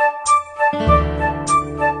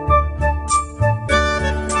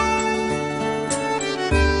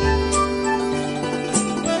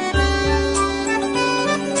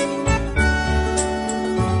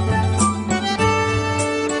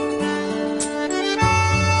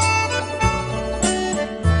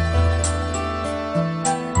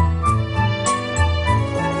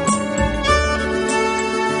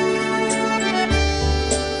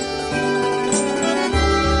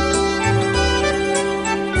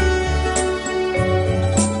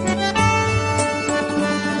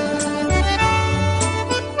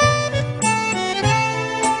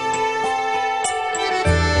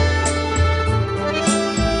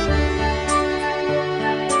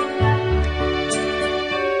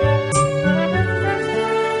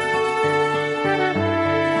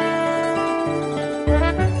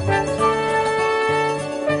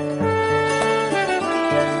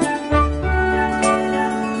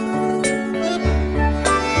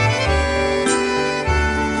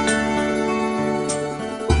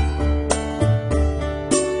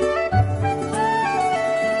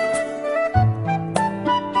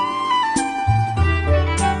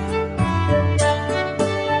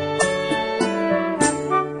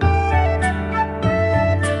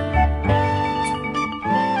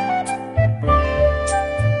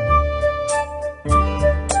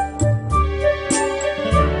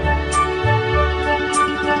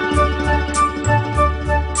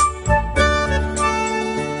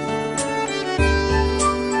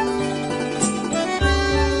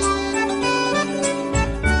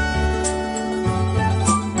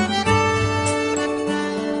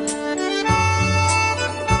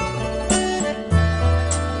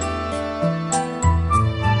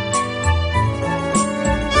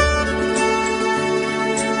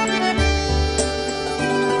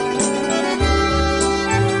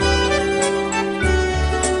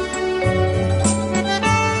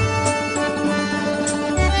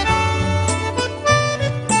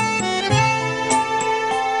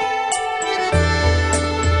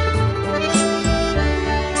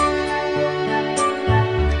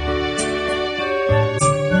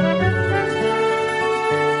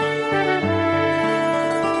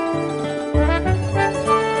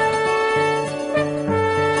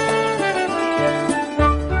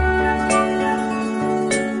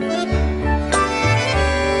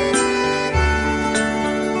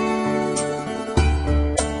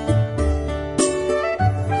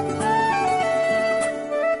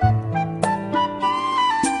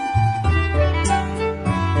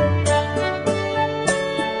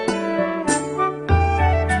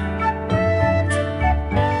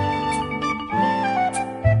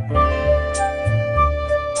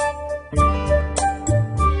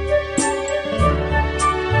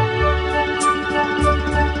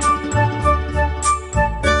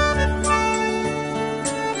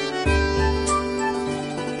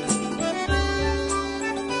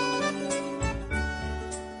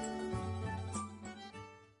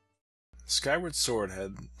 Skyward Sword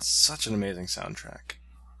had such an amazing soundtrack.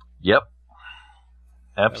 Yep.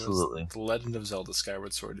 Absolutely. The Legend of Zelda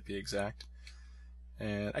Skyward Sword, to be exact.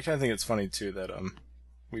 And I kind of think it's funny, too, that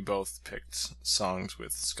we both picked songs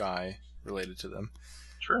with Sky related to them.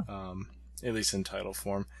 Sure. At least in title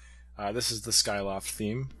form. This is the Skyloft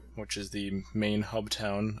theme, which is the main hub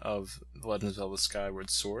town of The Legend of Zelda Skyward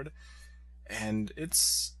Sword. And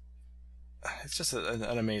it's just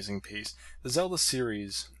an amazing piece. The Zelda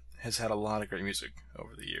series has had a lot of great music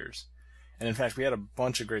over the years. And in fact, we had a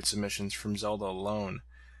bunch of great submissions from Zelda alone.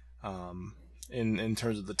 In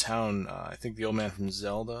terms of the town, I think the old man from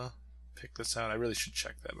Zelda picked this out. I really should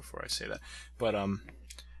check that before I say that. But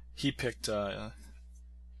he picked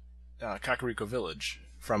Kakariko Village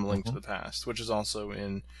from Link to the Past, which is also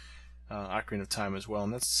in Ocarina of Time as well.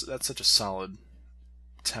 And that's such a solid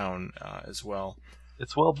town as well.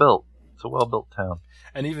 It's well built. It's a well-built town.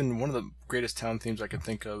 And even one of the greatest town themes I could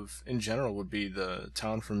think of in general would be the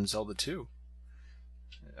town from Zelda 2.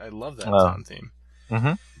 I love that town theme.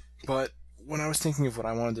 Mm-hmm. But when I was thinking of what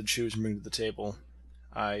I wanted to choose and bring to the table,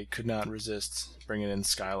 I could not resist bringing in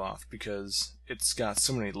Skyloft because it's got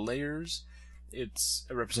so many layers. It's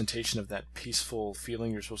a representation of that peaceful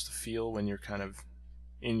feeling you're supposed to feel when you're kind of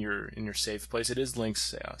in your safe place. It is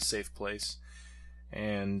Link's safe place,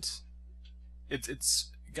 and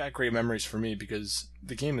it's got great memories for me because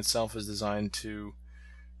the game itself is designed to,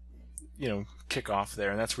 kick off there,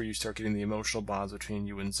 and that's where you start getting the emotional bonds between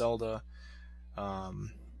you and Zelda.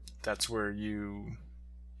 That's where you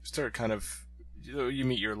start kind of, you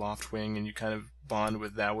meet your Loftwing and you kind of bond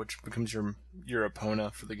with that, which becomes your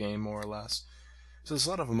Epona for the game, more or less. So there's a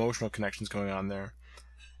lot of emotional connections going on there,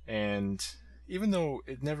 and even though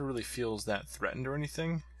it never really feels that threatened or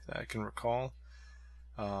anything that I can recall,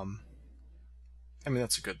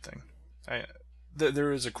 that's a good thing.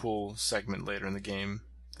 There is a cool segment later in the game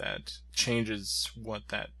that changes what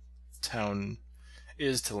that town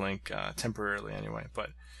is to Link, temporarily anyway.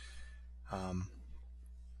 But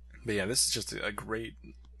yeah, this is just a great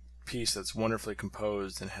piece that's wonderfully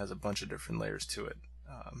composed and has a bunch of different layers to it.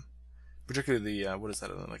 Particularly the, what is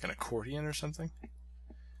that, like an accordion or something?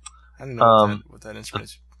 I don't know what that instrument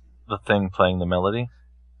is. The thing playing the melody?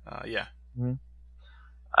 Yeah. Mm-hmm.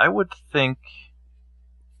 I would think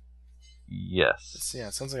yes.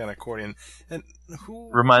 It sounds like an accordion. And who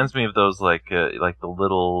reminds me of those like the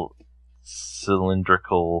little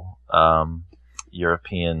cylindrical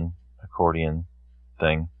European accordion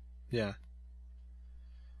thing. Yeah.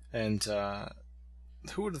 And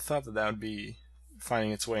who would have thought that would be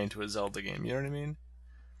finding its way into a Zelda game? You know what I mean?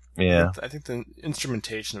 Yeah. I think the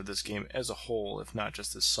instrumentation of this game as a whole, if not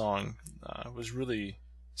just this song, was really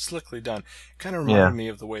slickly done. Kind of reminded me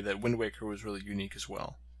of the way that Wind Waker was really unique as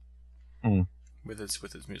well. With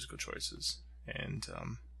its musical choices. And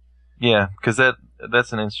yeah, because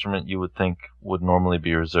that's an instrument you would think would normally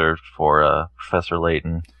be reserved for Professor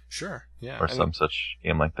Layton. Sure, yeah. Or some such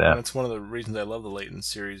game like that. And that's one of the reasons I love the Layton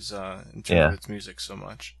series in terms of its music so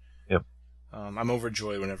much. Yep. I'm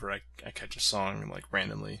overjoyed whenever I catch a song like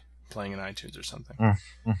randomly playing in iTunes or something.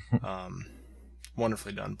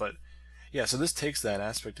 Wonderfully done. But yeah, so this takes that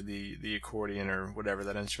aspect of the accordion or whatever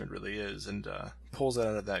that instrument really is and pulls it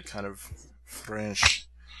out of that kind of French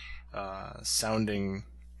sounding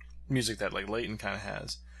music that like Layton kind of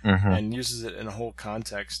has, and uses it in a whole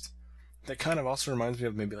context that kind of also reminds me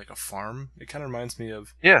of maybe like a farm. It kind of reminds me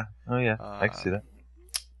of I can see that.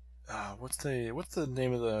 What's the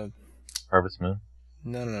name of the Harvest Moon?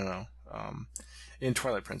 No. In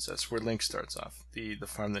Twilight Princess, where Link starts off, the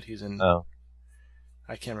farm that he's in. Oh,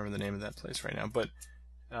 I can't remember the name of that place right now, but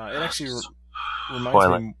it actually reminds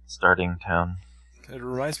Twilight me. Starting Town. It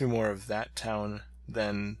reminds me more of that town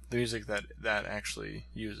than the music that actually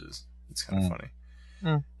uses. It's kind of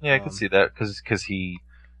funny. Yeah, I could see that because he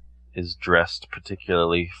is dressed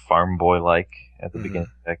particularly farm boy like at the beginning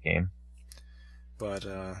of that game. But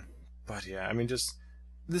yeah, just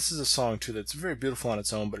this is a song too that's very beautiful on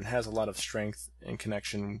its own, but it has a lot of strength and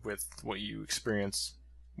connection with what you experience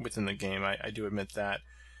within the game. I do admit that.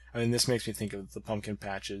 This makes me think of the pumpkin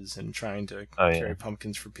patches and trying to carry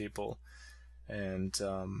pumpkins for people, and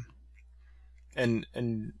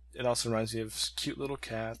it also reminds me of cute little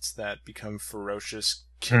cats that become ferocious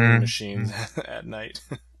killing machines at night.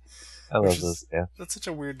 I love those cats. That's such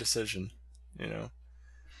a weird decision, And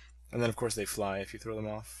then of course they fly if you throw them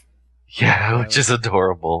off. Yeah, which is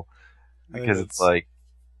adorable. Because it's like,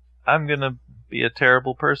 I'm gonna be a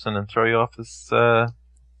terrible person and throw you off this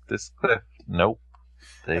cliff. Nope.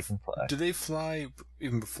 They can fly. Do they fly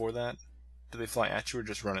even before that? Do they fly at you or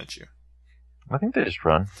just run at you? I think they just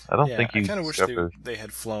run. I don't think you. I kind of wish they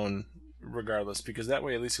had flown regardless, because that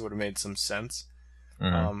way at least it would have made some sense.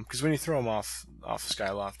 Mm. Because when you throw him off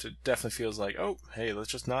Skyloft, it definitely feels like, oh, hey, let's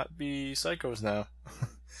just not be psychos now.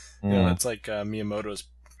 It's like Miyamoto's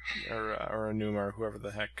or Onuma or whoever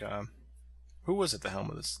the heck. Who was at the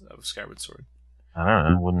helm of Skyward Sword? I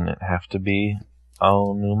don't know. Wouldn't it have to be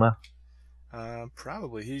Onuma?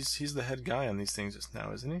 Probably. He's the head guy on these things just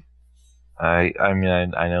now, isn't he? I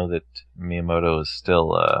know that Miyamoto is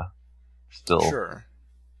still sure.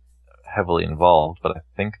 heavily involved, but I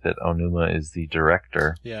think that Onuma is the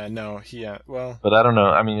director. Yeah, no, well... But I don't know.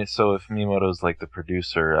 I mean, so if Miyamoto's like the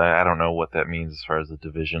producer, I don't know what that means as far as the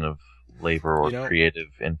division of labor or creative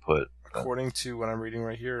input. According to what I'm reading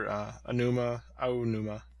right here, Aonuma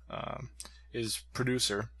is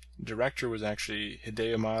producer. Director was actually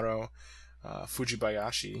Hideo Amaro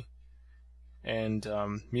Fujibayashi, and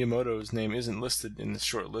Miyamoto's name isn't listed in the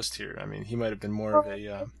short list here. I mean, he might have been more of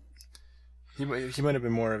a he might have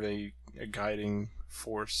been more of a guiding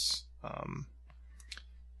force,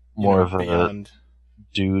 more of beyond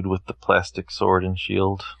a dude with the plastic sword and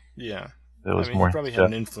shield. Yeah, that was he probably had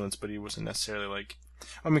an influence, but he wasn't necessarily like.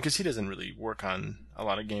 I mean, because he doesn't really work on a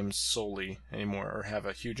lot of games solely anymore or have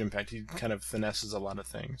a huge impact. He kind of finesses a lot of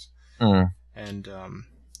things. Mm. And,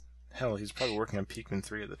 hell, he's probably working on Pikmin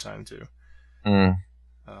 3 at the time, too. Mm.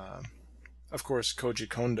 Of course, Koji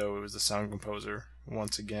Kondo was the sound composer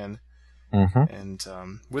once again. Mm-hmm. And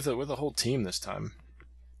with a whole team this time.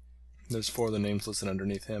 There's 4 of the names listed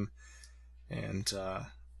underneath him. And,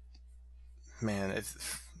 man,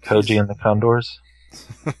 Koji and the Condors?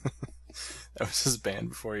 That was his band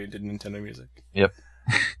before he did Nintendo music. Yep.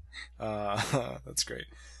 That's great.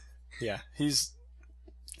 Yeah, he's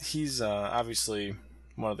obviously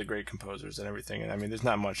one of the great composers and everything. And I mean, there's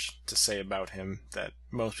not much to say about him that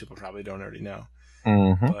most people probably don't already know.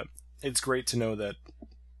 Mm-hmm. But it's great to know that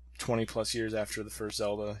 20 plus years after the first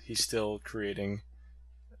Zelda, he's still creating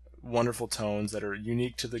wonderful tones that are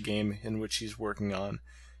unique to the game in which he's working on.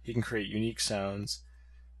 He can create unique sounds.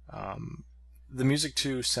 The music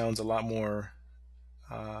too sounds a lot more.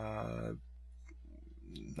 I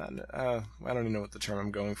don't even know what the term I'm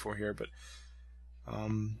going for here, but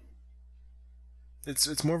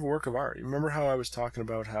it's more of a work of art. Remember how I was talking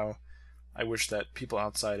about how I wish that people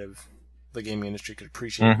outside of the gaming industry could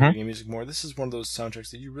appreciate video game music more? This is one of those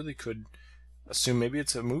soundtracks that you really could assume maybe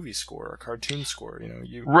it's a movie score or a cartoon score.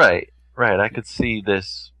 Right. I could see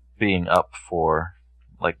this being up for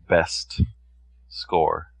like best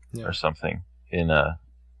score or something in a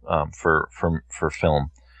for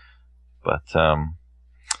film, but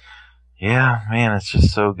yeah, man, it's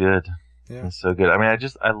just so good. Yeah. It's so good. I mean,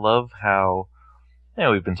 I love how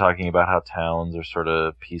we've been talking about how towns are sort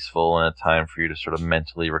of peaceful and a time for you to sort of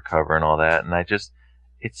mentally recover and all that, and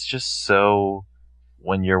it's just so,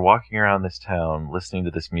 when you're walking around this town listening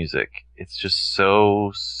to this music, it's just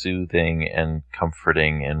so soothing and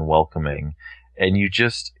comforting and welcoming, and it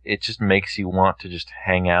just makes you want to just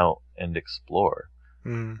hang out and explore.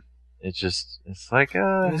 Mm. It's like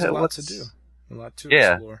there's a lot to do, a lot to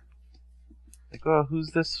explore. Like, oh,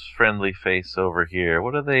 who's this friendly face over here?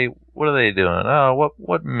 What are they doing? Oh,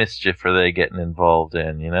 what mischief are they getting involved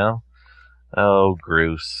in? Oh,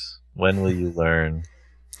 Groose, when will you learn?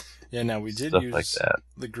 Yeah, now we did Stuff use like that.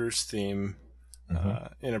 The Groose theme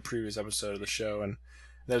in a previous episode of the show, and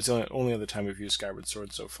that was the only other time we've used Skyward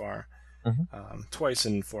Sword so far. Mm-hmm. Twice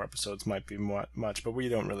in 4 episodes might be much, but we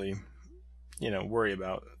don't really, worry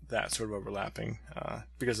about that sort of overlapping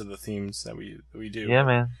because of the themes that we do. Yeah,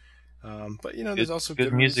 man. But there's also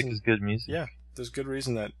good music is good music. Yeah, there's good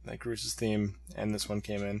reason that Groose's theme and this one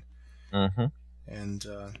came in. Mm-hmm. And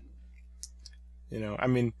I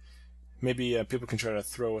mean, maybe people can try to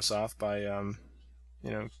throw us off by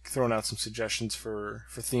throwing out some suggestions for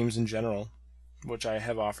themes in general, which I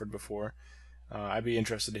have offered before. I'd be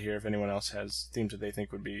interested to hear if anyone else has themes that they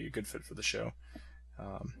think would be a good fit for the show.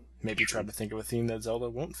 Maybe try to think of a theme that Zelda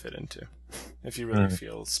won't fit into, if you really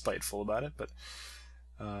feel spiteful about it. But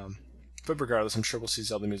regardless, I'm sure we'll see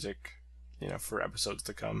Zelda music, for episodes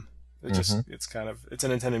to come. It's a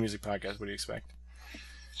Nintendo music podcast. What do you expect?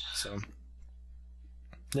 So,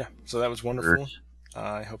 yeah. So that was wonderful.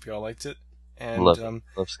 I hope you all liked it. And love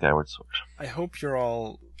Skyward Sword. I hope you're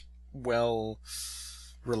all well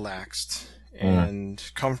relaxed and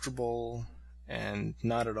comfortable and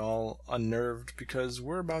not at all unnerved, because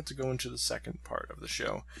we're about to go into the second part of the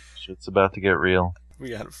show. Shit's about to get real. We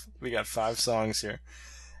got 5 songs here,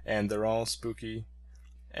 and they're all spooky,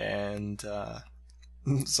 and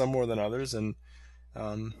some more than others, and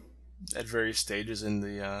at various stages in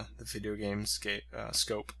the video game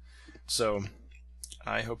scope. So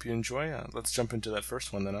I hope you enjoy. Let's jump into that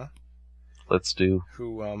first one then, huh? let's do.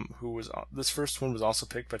 Who was this first one was also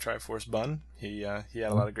picked by Triforce Bun. He had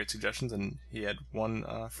a lot of great suggestions, and he had one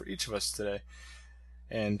for each of us today.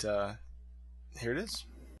 And here it is.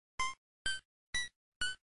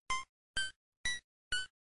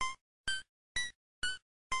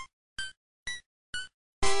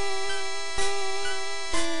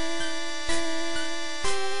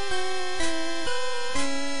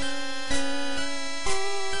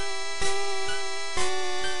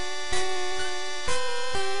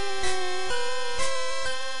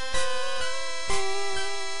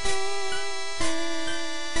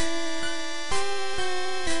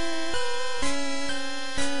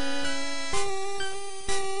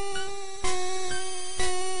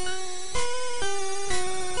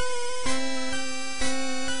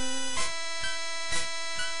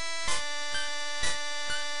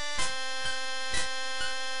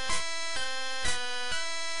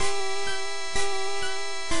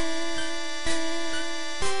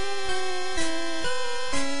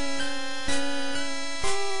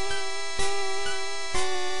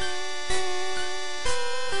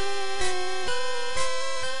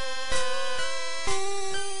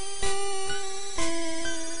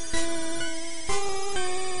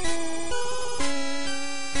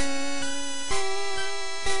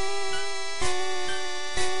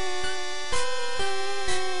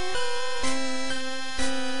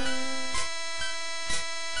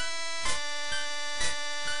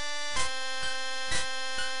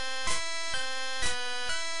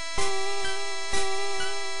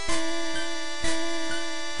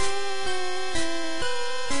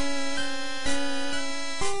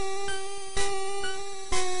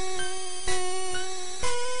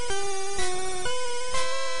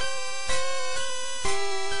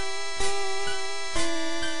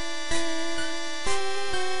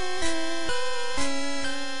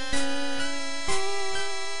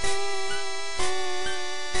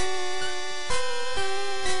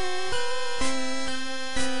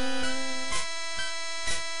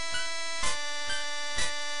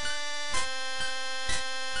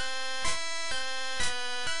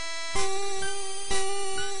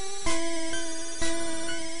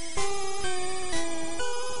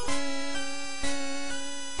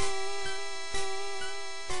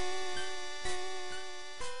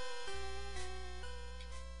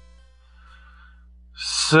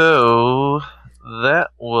 So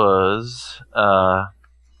that was the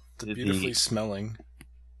beautifully smelling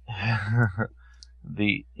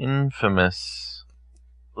the infamous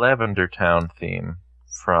Lavender Town theme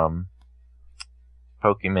from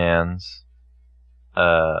Pokemon's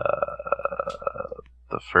the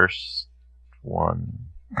first one.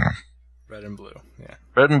 Red and Blue, yeah.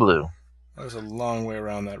 Red and Blue. That was a long way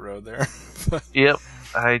around that road there. Yep,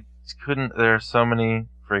 I couldn't. There are so many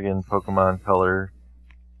friggin' Pokemon Color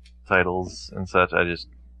titles and such. I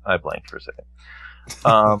blanked for a second.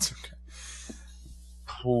 That's okay.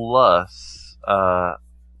 Plus, well,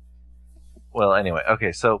 anyway,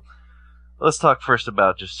 okay. So let's talk first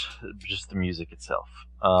about just the music itself.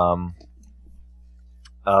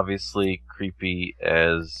 Obviously, creepy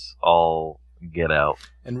as all get out,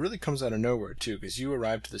 and really comes out of nowhere too, because you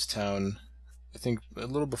arrived to this town, I think, a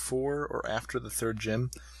little before or after the third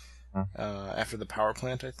gym, after the power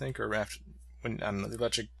plant, I think, or after when I don't know the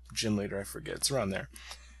electric gym leader, I forget. It's around there,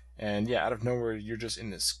 and yeah, out of nowhere, you're just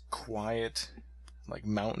in this quiet, like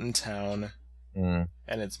mountain town, and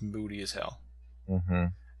it's moody as hell. Mm-hmm.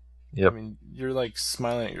 Yep. I mean, you're like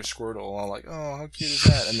smiling at your Squirtle, all like, "Oh, how cute is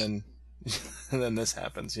that?" And then this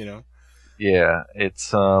happens, you know? Yeah,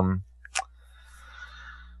 it's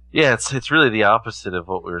it's really the opposite of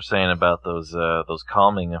what we were saying about those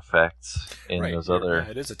calming effects in those other.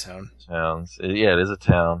 Yeah, it is a town. Towns. It is a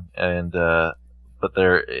town, and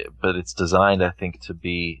but it's designed, I think, to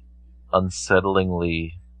be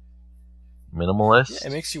unsettlingly minimalist. Yeah,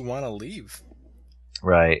 it makes you want to leave.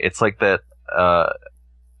 Right. It's like that.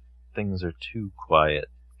 Things are too quiet,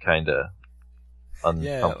 kind of.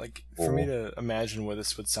 Yeah, like for me to imagine what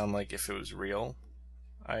this would sound like if it was real,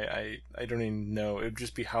 I don't even know. It would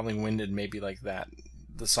just be howling wind and maybe like that.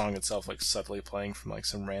 The song itself, like subtly playing from like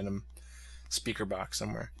some random speaker box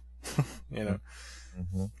somewhere. You know,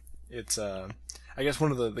 it's I guess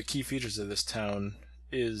one of the key features of this town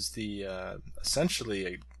is the essentially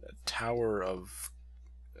a tower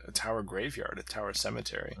graveyard, a tower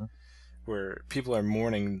cemetery, where people are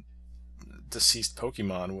mourning deceased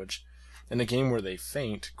Pokemon, which in a game where they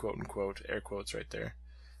faint, quote unquote, air quotes right there,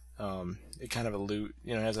 it kind of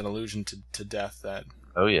has an allusion to death that.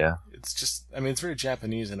 Oh yeah. It's just, I mean, it's very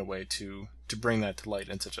Japanese in a way to bring that to light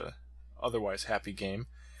in such a otherwise happy game.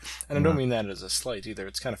 And I don't mean that as a slight either.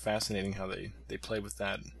 It's kind of fascinating how they play with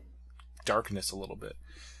that darkness a little bit.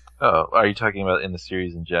 Oh, are you talking about in the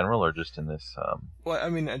series in general, or just in this? Well, I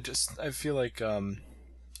mean, I feel like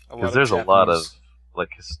because there's a lot of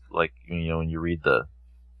like when you read the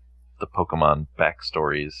Pokemon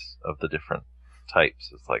backstories of the different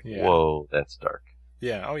types, it's like, whoa, that's dark.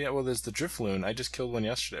 Yeah. Oh, yeah. Well, there's the Drifloon. I just killed one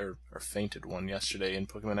yesterday, or fainted one yesterday in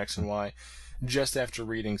Pokemon X and Y, just after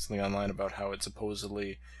reading something online about how it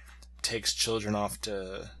supposedly takes children off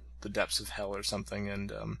to the depths of hell or something,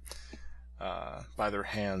 and by their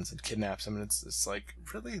hands and kidnaps them. And it's like,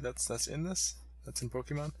 really? That's in this? That's in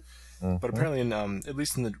Pokemon? Mm-hmm. But apparently, at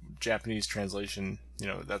least in the Japanese translation,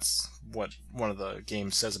 that's what one of the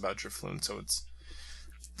games says about Drifloon. So it's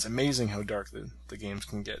amazing how dark the games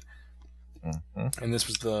can get. Mm-hmm. And this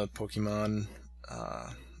was the Pokemon's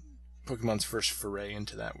first foray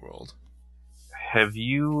into that world. Have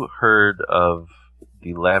you heard of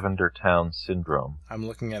the Lavender Town Syndrome? I'm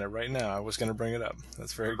looking at it right now. I was going to bring it up.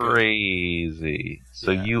 That's very crazy. So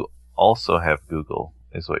you also have Google,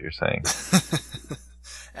 is what you're saying.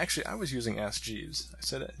 Actually, I was using Ask Jeeves. I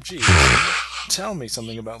said, Jeeves, tell me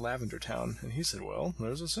something about Lavender Town. And he said, well,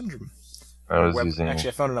 there's a syndrome. Actually,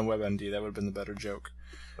 I found it on WebMD. That would have been the better joke.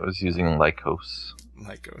 I was using Lycos.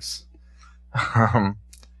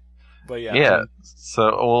 But yeah. Yeah.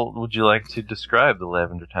 So, would you like to describe the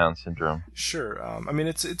Lavender Town Syndrome? Sure. I mean,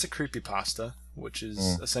 it's a creepypasta, which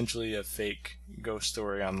is essentially a fake ghost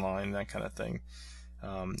story online, that kind of thing.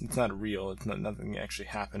 It's not real. Nothing actually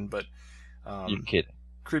happened, but you're kidding.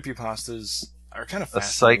 Creepypastas are kind of A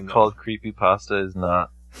fascinating. site called Creepypasta is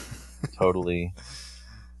not totally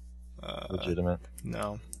legitimate.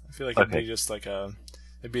 No, I feel like it'd be just like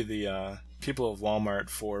it'd be the people of Walmart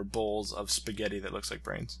for bowls of spaghetti that looks like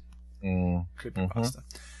brains. Creepypasta.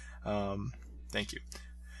 Thank you.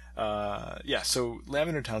 So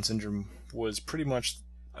Lavender Town Syndrome was pretty much,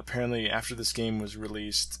 apparently after this game was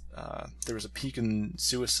released, there was a peak in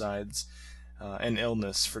suicides and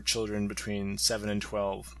illness for children between 7 and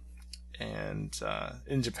 12, and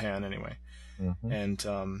in Japan anyway. Mm-hmm.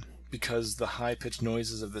 And because the high-pitched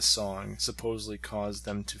noises of this song supposedly caused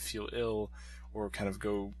them to feel ill or kind of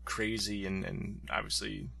go crazy and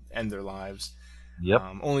obviously end their lives. Yep.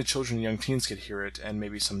 Only children and young teens could hear it, and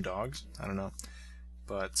maybe some dogs. I don't know.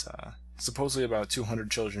 But supposedly about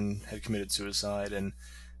 200 children had committed suicide and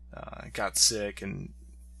got sick. And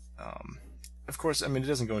of course, I mean, it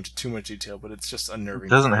doesn't go into too much detail, but it's just unnerving.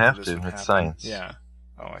 It doesn't have to. It's science. Yeah.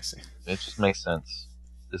 Oh, I see. It just makes sense.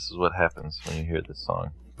 This is what happens when you hear this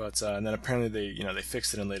song. But and then apparently they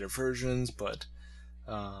fixed it in later versions. But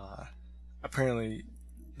apparently,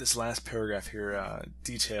 this last paragraph here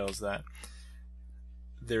details that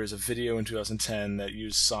there is a video in 2010 that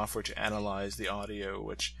used software to analyze the audio,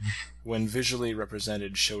 which, when visually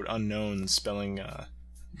represented, showed unknowns spelling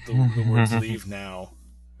the words "leave now,"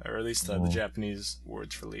 or at least the Japanese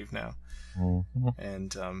words for "leave now." Mm-hmm.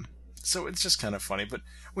 And so it's just kind of funny. But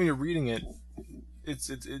when you're reading it, it's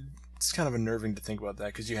kind of unnerving to think about that,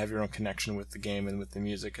 because you have your own connection with the game and with the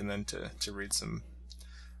music, and then to read some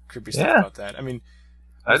creepy stuff about that. I mean,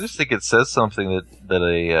 I just think it says something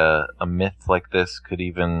that a myth like this could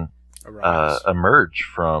even emerge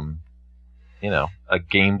from, a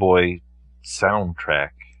Game Boy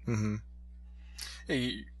soundtrack. Mm-hmm.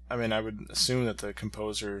 I mean, I would assume that the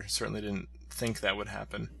composer certainly didn't think that would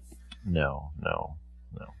happen. No.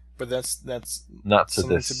 But that's not to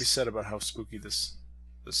something this. to be said about how spooky this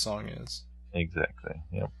song is. Exactly.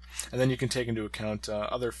 Yep. And then you can take into account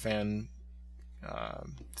other fan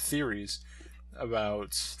theories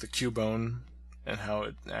about the Cubone and how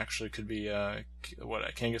it actually could be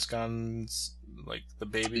Kangaskhan's, like, the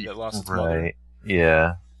baby that lost its mother. Right.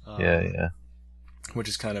 Yeah. Yeah. Which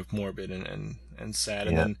is kind of morbid and sad.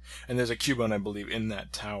 And there's a Cubone, I believe, in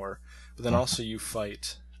that tower. But then also you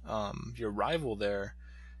fight your rival there,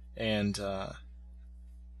 and I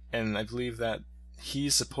believe that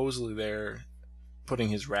he's supposedly there putting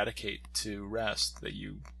his Raticate to rest that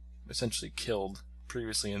you essentially killed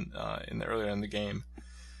previously earlier in the game.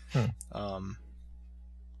 That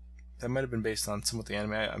might have been based on some of the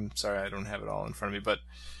anime. I'm sorry, I don't have it all in front of me, but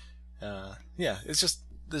it's just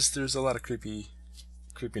there's a lot of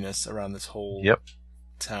creepiness around this whole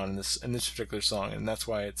town in this particular song, and that's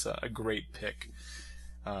why it's a great pick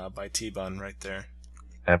by T-Bun right there.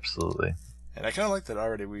 Absolutely. And I kind of like that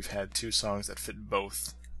already we've had two songs that fit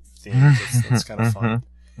both themes. That's kind of fun.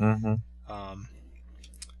 Mm-hmm.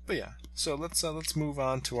 But yeah, so let's move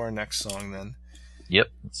on to our next song then. Yep,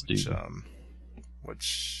 let's do it.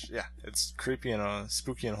 Which it's creepy and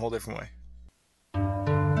spooky in a whole different way.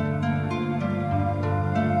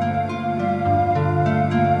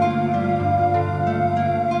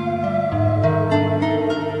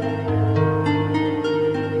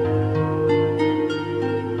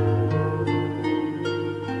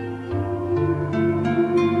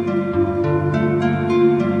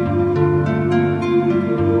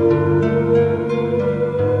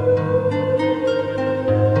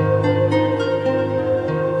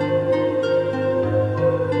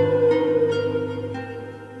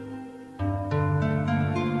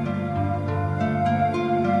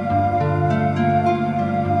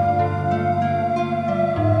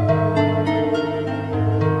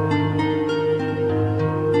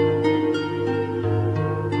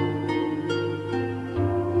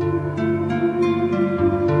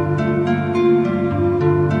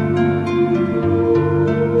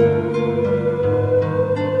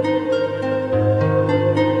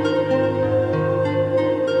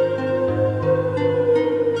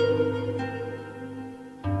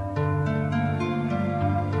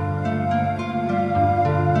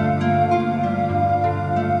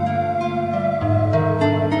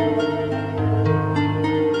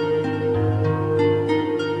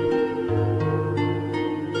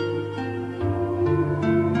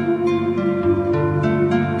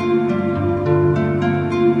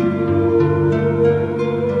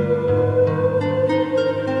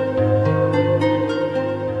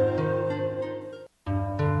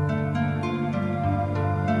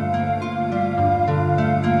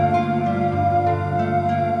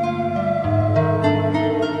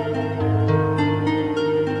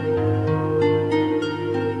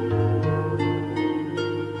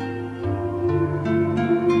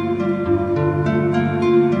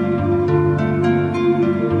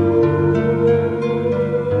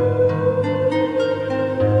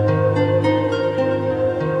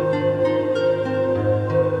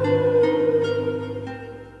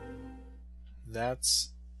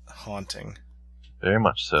 haunting. Very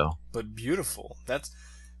much so. But beautiful. That's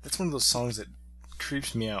one of those songs that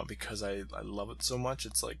creeps me out because I love it so much.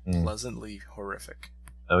 It's like pleasantly horrific.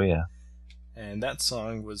 Oh yeah. And that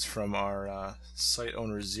song was from our site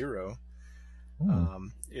owner Zero.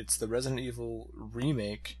 It's the Resident Evil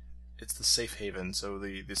remake. It's the safe haven, so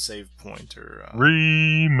the save point or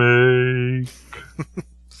remake.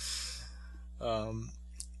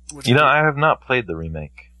 I have not played the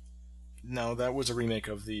remake. No, that was a remake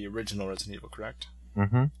of the original Resident Evil, correct?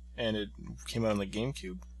 Mm-hmm. And it came out on the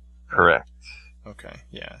GameCube? Correct. Okay,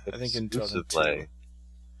 yeah. I think in 2002. Play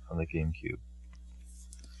on the GameCube.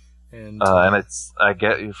 And I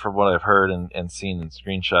get from what I've heard and seen in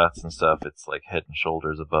screenshots and stuff, it's like head and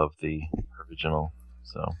shoulders above the original.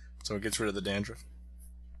 So it gets rid of the dandruff?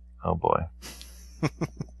 Oh boy.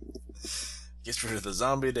 Gets rid of the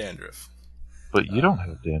zombie dandruff. But you don't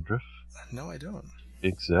have dandruff. No, I don't.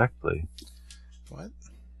 Exactly. What?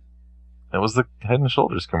 That was the Head and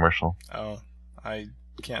Shoulders commercial. Oh, I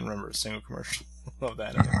can't remember a single commercial of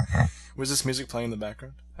that anymore. Was this music playing in the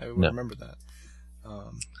background? I would remember that.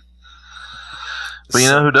 But you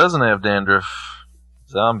know who doesn't have dandruff?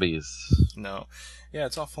 Zombies. No. Yeah,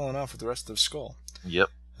 it's all falling off with the rest of the skull. Yep.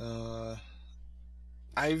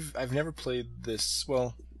 I've never played this.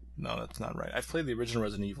 Well, no, that's not right. I've played the original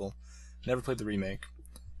Resident Evil. Never played the remake.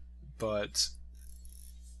 But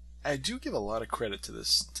I do give a lot of credit to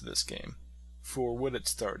this game for what it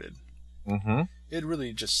started. Mm-hmm. It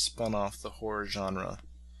really just spun off the horror genre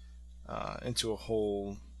into a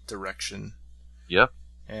whole direction. Yep.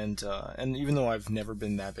 And even though I've never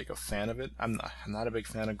been that big a fan of it, I'm not a big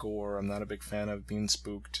fan of gore. I'm not a big fan of being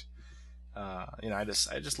spooked. I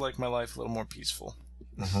just like my life a little more peaceful.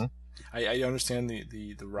 Mm-hmm. I understand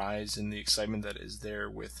the rise and the excitement that is there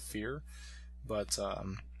with fear, but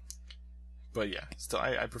yeah, still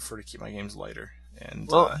I prefer to keep my games lighter. And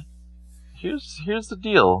here's the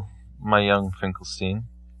deal, my young Finkelstein.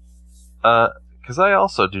 Because I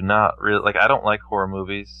also do not really I don't like horror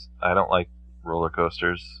movies. I don't like roller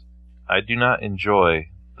coasters. I do not enjoy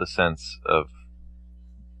the sense of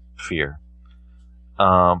fear.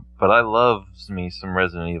 But I love me some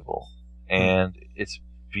Resident Evil, and it's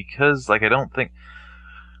because I don't think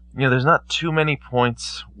there's not too many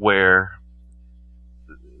points where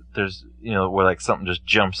there's where something just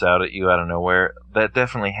jumps out at you out of nowhere. That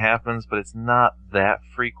definitely happens, but it's not that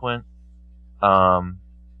frequent. And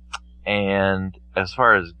as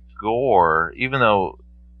far as gore, even though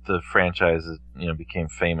the franchise became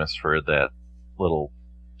famous for that little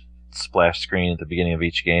splash screen at the beginning of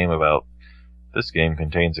each game about this game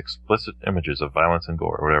contains explicit images of violence and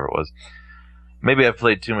gore, or whatever it was. Maybe I've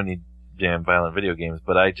played too many damn violent video games,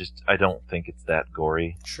 but I don't think it's that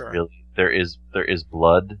gory. Sure. Really, there is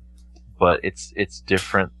blood, but it's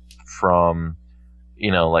different from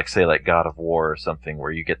say God of War or something,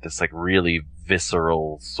 where you get this really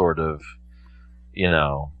visceral sort of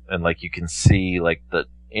and you can see the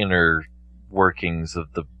inner workings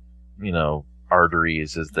of the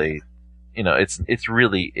arteries as they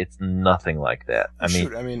it's nothing like that.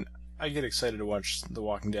 I get excited to watch The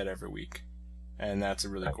Walking Dead every week, and that's a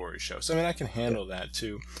really gory show. So I can handle that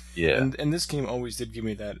too. Yeah. And this game always did give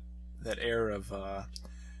me that air of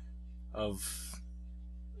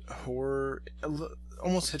horror,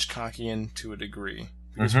 almost Hitchcockian to a degree.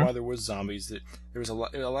 Because while there was zombies, there was a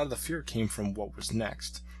lot of the fear came from what was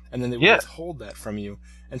next, and then they would withhold that from you,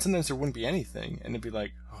 and sometimes there wouldn't be anything, and it'd be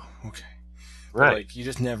like, oh, okay. Right. But, you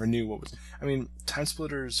just never knew what was... Time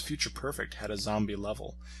Splitters Future Perfect had a zombie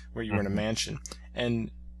level where you were in a mansion. And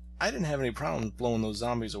I didn't have any problem blowing those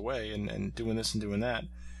zombies away and doing this and doing that.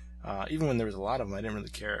 Even when there was a lot of them, I didn't really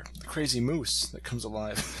care. The crazy moose that comes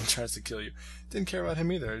alive and tries to kill you. Didn't care about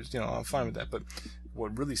him either. I'm fine with that. But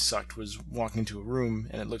what really sucked was walking into a room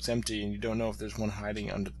and it looks empty and you don't know if there's one hiding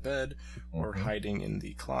under the bed or hiding in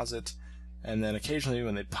the closet. And then occasionally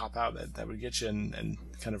when they'd pop out, that would get you and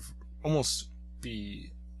kind of almost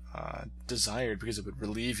be desired because it would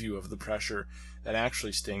relieve you of the pressure that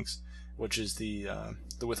actually stinks, which is the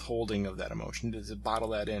withholding of that emotion, to bottle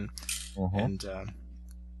that in. And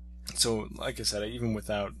so, like I said, even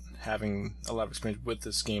without having a lot of experience with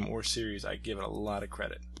this game or series, I give it a lot of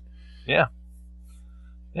credit. Yeah,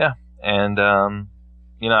 and I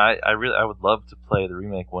would love to play the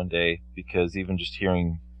remake one day, because even just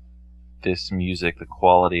hearing this music, the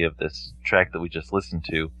quality of this track that we just listened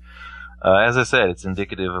to. As I said, it's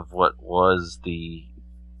indicative of what was the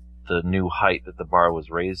new height that the bar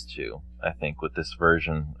was raised to, I think, with this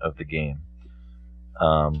version of the game.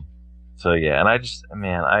 So yeah, and I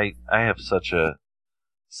have such a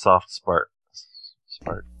soft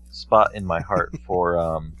spot in my heart for,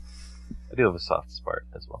 I do have a soft spot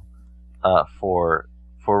as well, for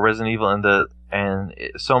Resident Evil, and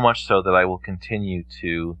so much so that I will continue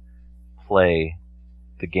to play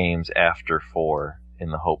the games after 4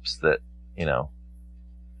 in the hopes that, you know,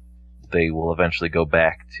 they will eventually go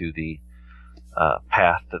back to the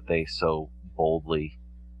path that they so boldly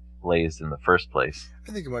blazed in the first place.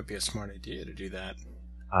 I think it might be a smart idea to do that.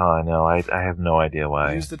 Oh, I know. I have no idea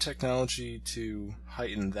why. Use the technology to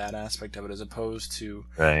heighten that aspect of it as opposed to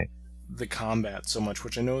the combat so much,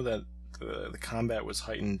 which I know that the combat was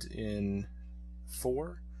heightened in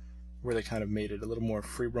 4, where they kind of made it a little more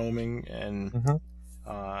free roaming and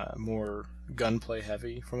more gunplay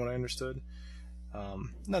heavy, from what I understood.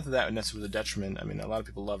 Not that necessarily was a detriment. I mean, a lot of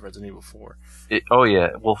people love Resident Evil 4. Oh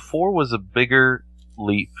yeah, well, 4 was a bigger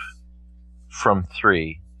leap from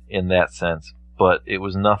 3 in that sense, but it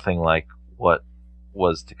was nothing like what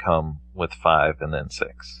was to come with 5 and then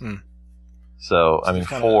 6. So I mean,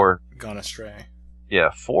 4 gone astray. Yeah,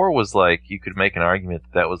 4 was like, you could make an argument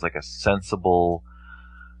that was like a sensible,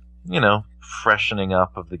 you know, freshening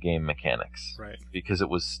up of the game mechanics. Right. Because it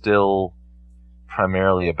was still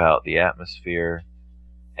primarily about the atmosphere,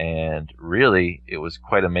 and really, it was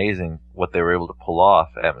quite amazing what they were able to pull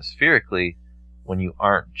off atmospherically when you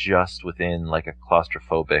aren't just within like a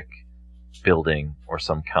claustrophobic building or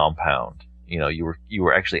some compound. You know, you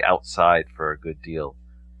were actually outside for a good deal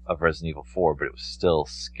of Resident Evil 4, but it was still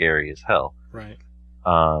scary as hell. Right.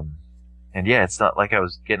 And yeah, it's not like I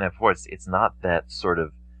was getting at before. It's not that sort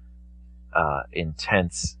of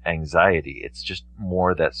intense anxiety. It's just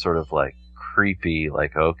more that sort of like creepy,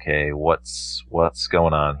 like, okay, what's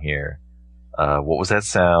going on here? What was that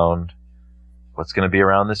sound? What's going to be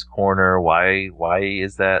around this corner? Why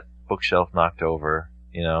is that bookshelf knocked over?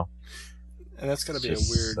 You know? And that's got to be a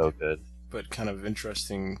weird, so good, but kind of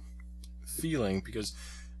interesting feeling, because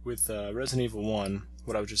with Resident Evil 1,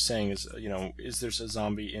 what I was just saying is, you know, is there a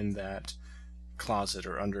zombie in that closet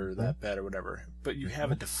or under that bed or whatever? But you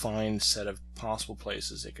have a defined set of possible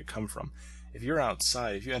places it could come from. If you're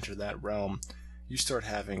outside, if you enter that realm, you start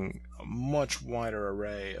having a much wider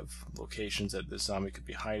array of locations that this zombie could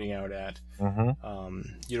be hiding out at.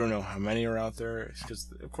 You don't know how many are out there,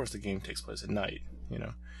 because, of course, the game takes place at night, you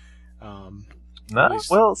know.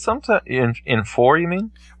 Well, sometimes in 4, you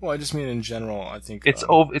mean? Well, I just mean in general. I think it's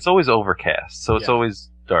always overcast, so it's always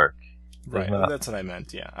dark. Right, that's what I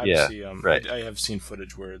meant. Yeah, obviously, I have seen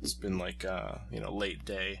footage where it's been like late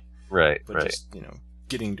day, but just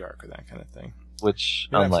getting dark or that kind of thing. Which,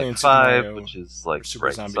 unlike 5, which is like Super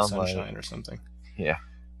bright Zombie sunlight. Sunshine or something. Yeah.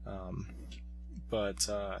 But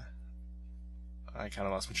I kind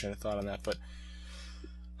of lost my train of thought on that. But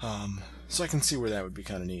so I can see where that would be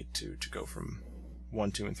kind of neat to go from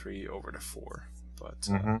 1, 2, and 3 over to 4. But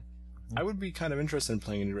I would be kind of interested in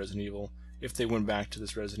playing a new Resident Evil if they went back to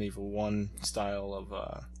this Resident Evil 1 style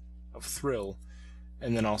of thrill,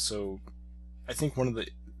 and then also, I think one of the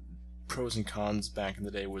pros and cons back in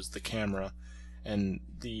the day was the camera, and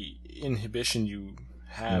the inhibition you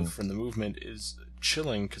have from the movement is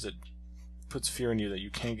chilling because it puts fear in you that you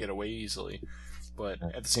can't get away easily, but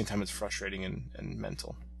at the same time it's frustrating and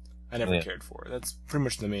mental. I never cared for it. That's pretty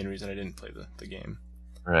much the main reason I didn't play the game.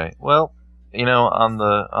 Right. Well, on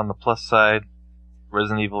the plus side,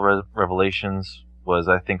 Resident Evil Revelations was,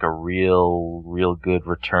 I think, a real good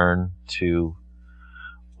return to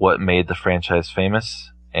what made the franchise famous,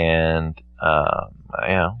 and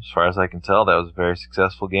as far as I can tell, that was a very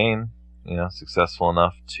successful game. Successful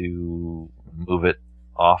enough to move it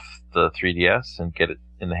off the 3DS and get it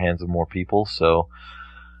in the hands of more people. So,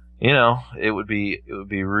 it would be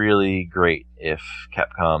really great if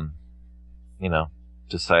Capcom,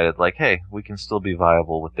 decided, like, hey, we can still be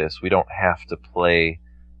viable with this. We don't have to play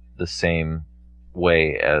the same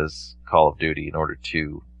way as Call of Duty in order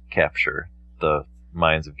to capture the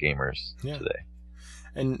minds of gamers today.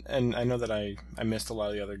 And I know that I missed a lot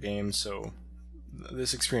of the other games, so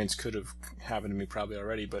this experience could have happened to me probably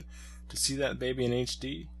already, but to see that baby in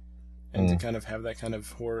HD and to kind of have that kind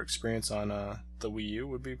of horror experience on the Wii U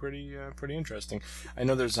would be pretty interesting. I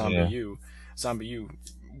know there's Zombie U. Zombie U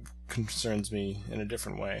concerns me in a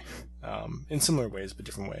different way, in similar ways, but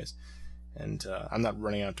different ways. And I'm not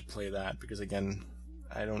running out to play that because, again,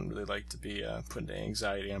 I don't really like to be put into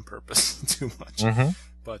anxiety on purpose too much.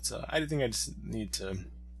 But I think I just need to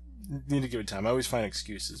give it time. I always find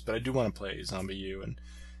excuses, but I do want to play Zombie U,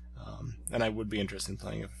 and I would be interested in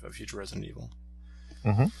playing a future Resident Evil.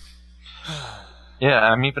 Yeah,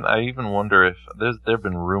 I even wonder if there've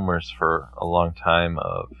been rumors for a long time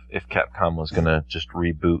of if Capcom was going to just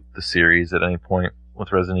reboot the series at any point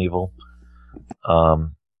with Resident Evil.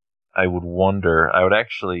 I would wonder. I would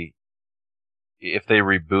actually, if they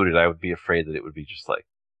rebooted, I would be afraid that it would be just like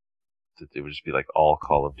that it would just be like all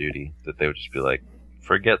Call of Duty. That they would just be like,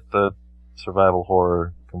 forget the survival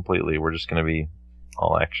horror completely. We're just going to be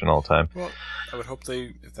all action all the time. Well, I would hope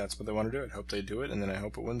if that's what they want to do, I'd hope they do it, and then I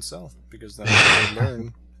hope it wouldn't sell, because then they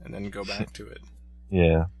learn and then go back to it.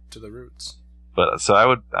 Yeah. To the roots. But so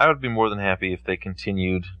I would be more than happy if they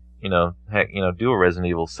continued, do a Resident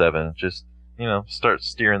Evil 7, just, start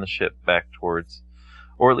steering the ship back towards,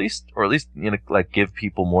 or at least, like give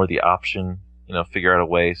people more the option, figure out a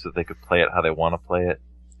way so that they could play it how they want to play it.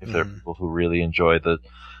 If there are people who really enjoy the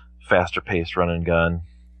faster paced run and gun,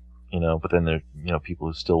 but then there are, people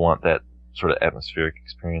who still want that sort of atmospheric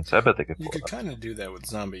experience. I bet they could pull it off. You could kind of do that with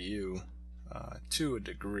Zombie U, to a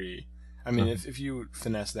degree. I mean, if you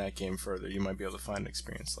finesse that game further, you might be able to find an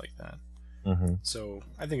experience like that. Mm-hmm. So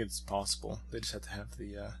I think it's possible. They just have to have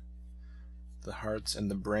the hearts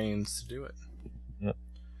and the brains to do it. Yep.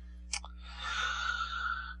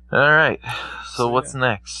 All right. So what's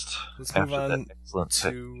next? Let's move on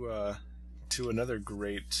to another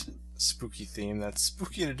great spooky theme that's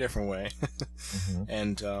spooky in a different way,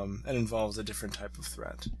 and it involves a different type of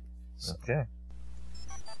threat. So. Okay.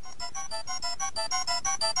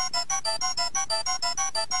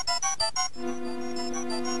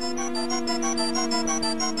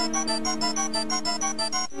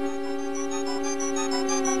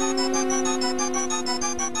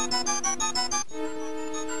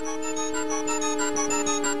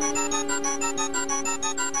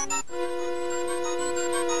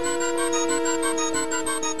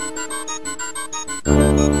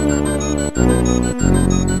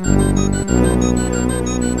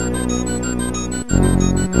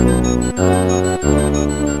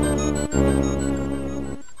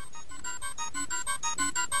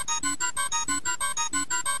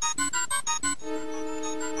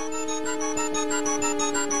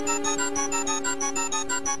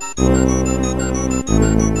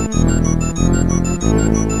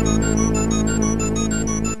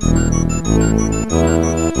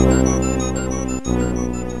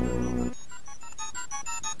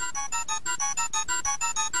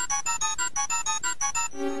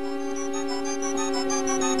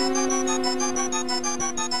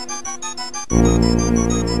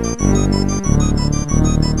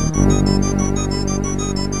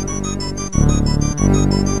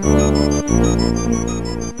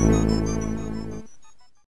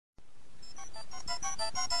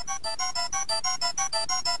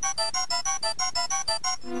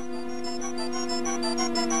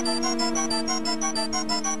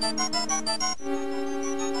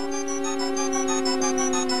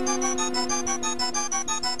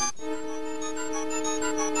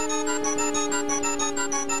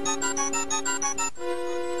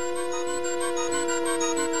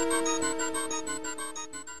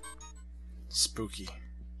 Spooky.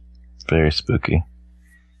 Very spooky.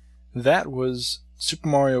 That was Super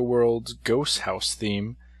Mario World's Ghost House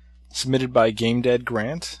theme, submitted by GameDead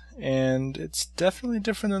Grant, and it's definitely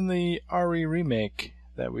different than the RE remake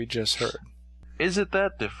that we just heard. Is it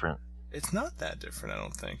that different? It's not that different, I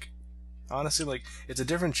don't think. Honestly, it's a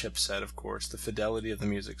different chipset, of course. The fidelity of the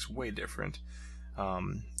music's way different.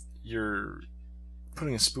 You're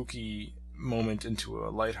putting a spooky moment into a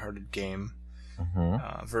lighthearted game,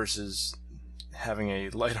 versus having a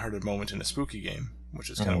lighthearted moment in a spooky game, which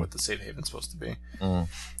is kind of what the Safe Haven's supposed to be.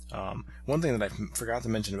 One thing that I forgot to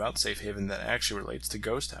mention about Safe Haven that actually relates to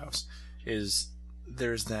Ghost House is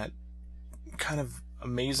there's that kind of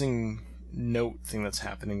amazing note thing that's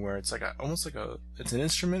happening where it's like it's an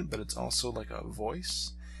instrument, but it's also like a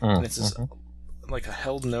voice, and it's this like a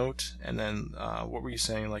held note, and then what were you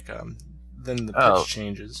saying? Then the pitch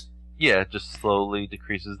changes. Yeah, it just slowly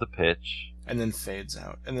decreases the pitch, and then fades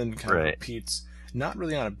out, and then kind of repeats. Not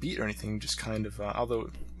really on a beat or anything, just kind of, although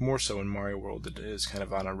more so in Mario World it is kind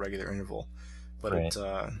of on a regular interval, but it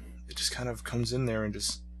just kind of comes in there and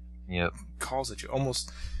just calls at you.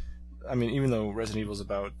 Almost, I mean, even though Resident Evil is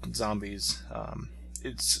about zombies,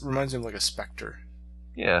 it reminds me of like a specter.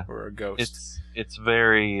 Yeah. Or a ghost. It's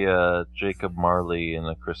very Jacob Marley in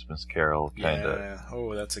A Christmas Carol, kind of. Yeah.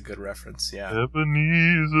 Oh, that's a good reference, yeah.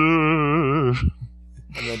 Ebenezer!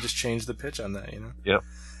 And then just change the pitch on that, Yep.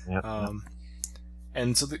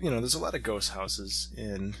 And so, there's a lot of ghost houses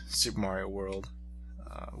in Super Mario World.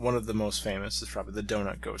 One of the most famous is probably the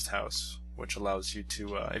Donut Ghost House, which allows you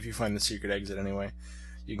to, if you find the secret exit anyway,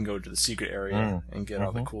 you can go to the secret area and get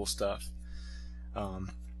all the cool stuff.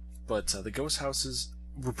 But the ghost houses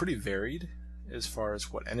were pretty varied as far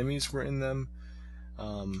as what enemies were in them,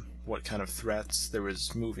 what kind of threats. There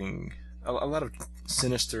was a lot of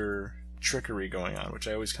sinister trickery going on, which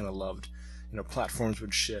I always kind of loved. Platforms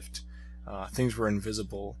would shift. Things were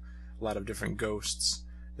invisible, a lot of different ghosts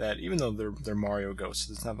that even though they're Mario ghosts,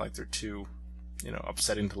 it's not like they're too,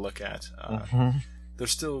 upsetting to look at. They're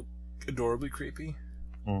still adorably creepy.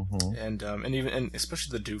 And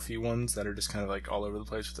especially the doofy ones that are just kind of like all over the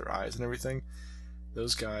place with their eyes and everything.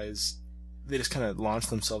 Those guys, they just kind of launch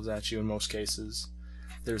themselves at you in most cases.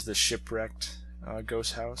 There's the shipwrecked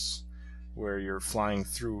ghost house where you're flying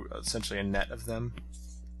through essentially a net of them,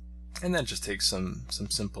 and that just takes some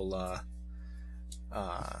simple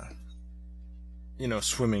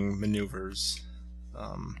swimming maneuvers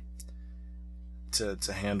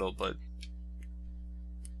to handle. But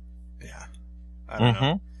yeah, I don't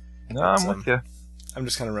know. No, I'm with you. I'm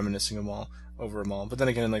just kind of reminiscing over them all. But then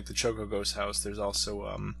again, in like the Choco Ghost house, there's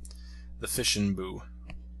also the Fishin' Boo,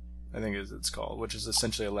 I think it's called, which is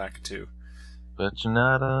essentially a Lakitu. But you're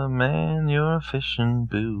not a man, you're a fishing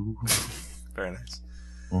boo. Very nice.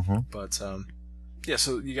 But so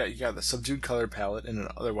you got the subdued color palette in an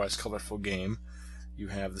otherwise colorful game. You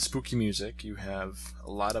have the spooky music. You have a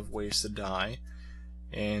lot of ways to die,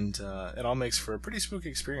 and it all makes for a pretty spooky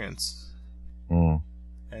experience. And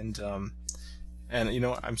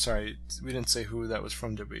I'm sorry, we didn't say who that was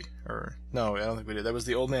from, did we? Or no, I don't think we did. That was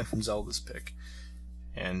the old man from Zelda's pick,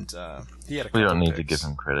 and he had a couple We don't need picks. to give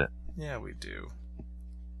him credit. Yeah, we do.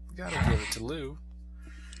 We gotta give it to Lou.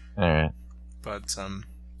 Alright. But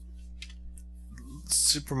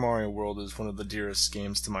Super Mario World is one of the dearest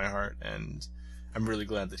games to my heart, and I'm really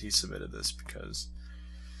glad that he submitted this because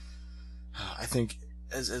I think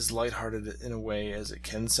as lighthearted in a way as it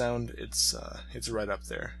can sound, it's right up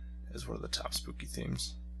there as one of the top spooky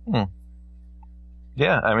themes.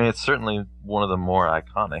 Yeah, I mean, it's certainly one of the more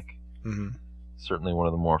iconic. Certainly one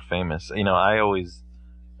of the more famous. I always,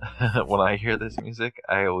 when I hear this music,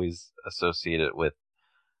 I always associate it with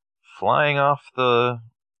flying off the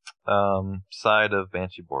side of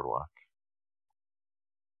Banshee Boardwalk.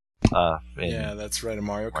 Yeah, that's right, in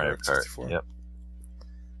Mario Kart 64. Yep.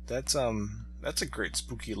 That's a great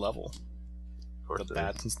spooky level. Of course, the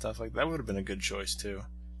bats and stuff like that would have been a good choice too.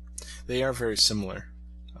 They are very similar,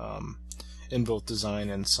 in both design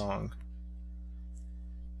and song.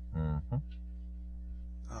 Oh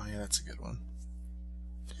yeah, that's a good one.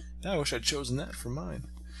 I wish I'd chosen that for mine.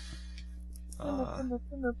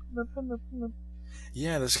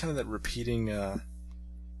 Yeah, there's kind of that repeating, the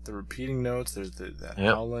repeating notes. There's that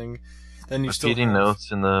howling. Then you repeating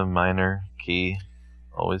notes in the minor key,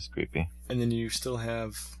 always creepy. And then you still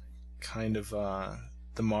have kind of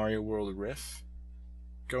the Mario World riff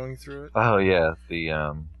going through it. Oh yeah, the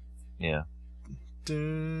yeah.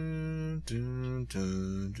 Dun, dun,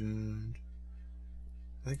 dun, dun.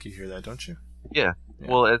 I think you hear that, don't you? Yeah.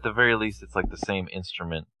 Well, at the very least, it's like the same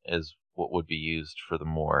instrument as what would be used for the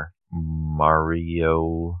more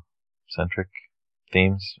Mario-centric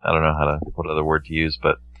themes. I don't know what other word to use,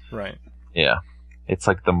 but right. Yeah, it's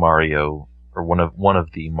like the Mario, or one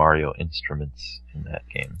of the Mario instruments in that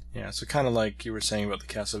game. Yeah, so kind of like you were saying about the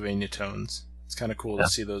Castlevania tones. It's kind of cool to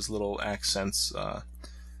see those little accents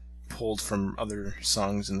pulled from other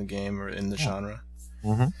songs in the game or in the genre.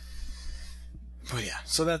 But yeah,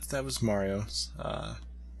 so that was Mario's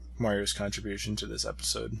contribution to this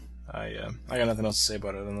episode. I got nothing else to say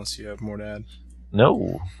about it unless you have more to add.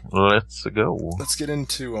 No, let's go. Let's get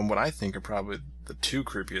into what I think are probably the two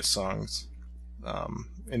creepiest songs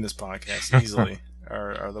in this podcast easily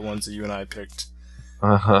are the ones that you and I picked.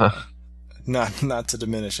 Not to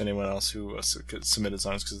diminish anyone else who submitted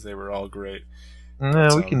songs because they were all great.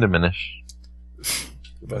 No, we can diminish.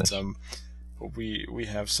 But we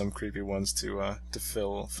have some creepy ones to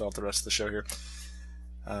fill out the rest of the show here.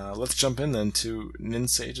 Let's jump in then to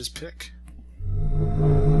Ninsage's pick.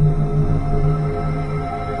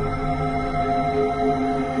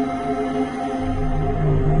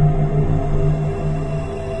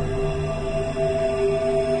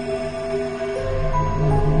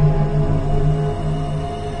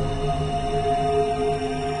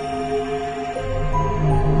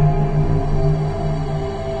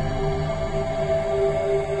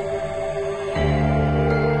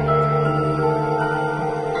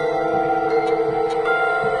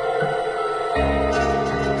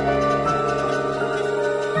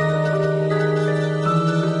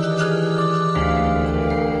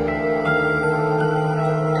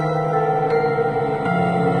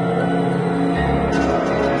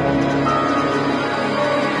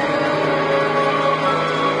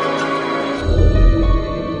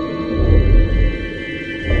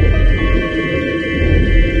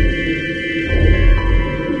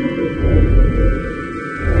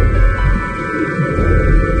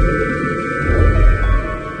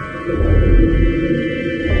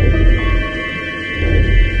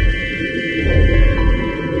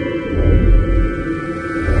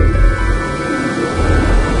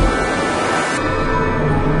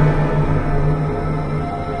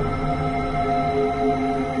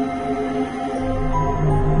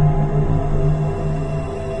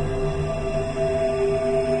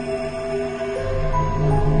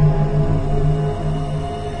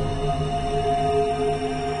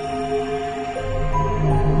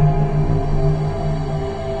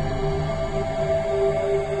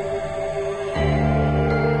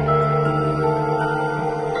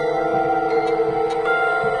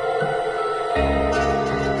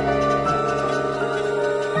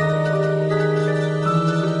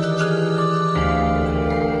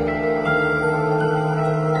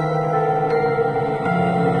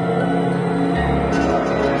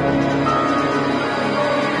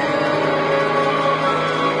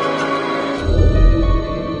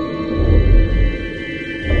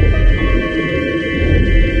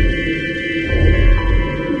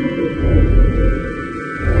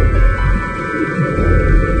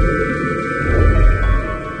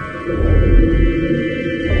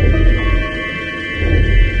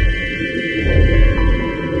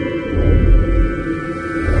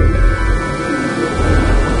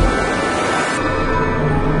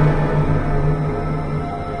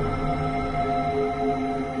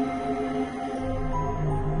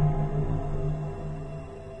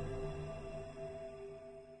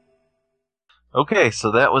 Okay,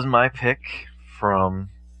 so that was my pick from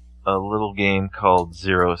a little game called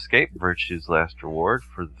Zero Escape, Virtue's Last Reward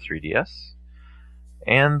for the 3DS.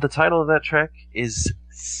 And the title of that track is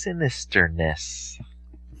Sinisterness.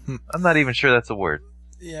 I'm not even sure that's a word.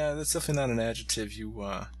 Yeah, that's definitely not an adjective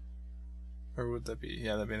or would that be?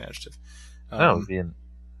 Yeah, that'd be an adjective. No, it would be a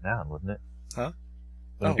noun, wouldn't it? Huh?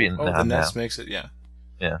 Wouldn't it be a noun the nest now? makes it, yeah.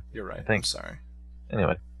 Yeah. You're right. I'm sorry.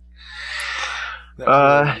 Anyway.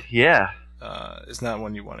 That yeah. It's not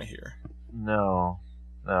one you want to hear. No.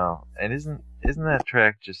 And isn't that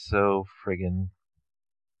track just so friggin'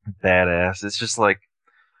 badass? It's just like,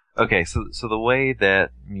 okay, so the way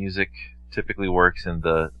that music typically works in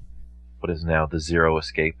what is now the Zero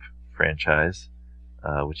Escape franchise,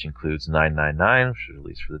 which includes 999, which was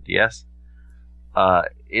released for the DS,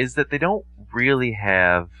 is that they don't really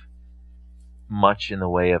have much in the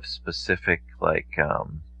way of specific,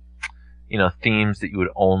 themes that you would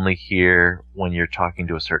only hear when you're talking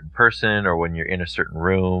to a certain person or when you're in a certain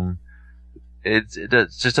room. It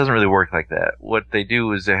just doesn't really work like that. What they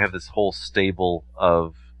do is they have this whole stable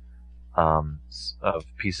of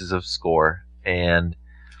pieces of score, and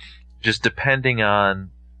just depending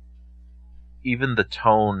on even the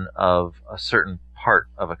tone of a certain part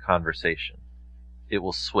of a conversation, it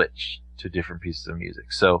will switch to different pieces of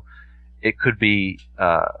music. So it could be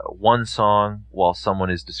one song while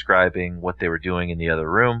someone is describing what they were doing in the other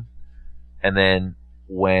room, and then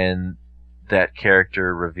when that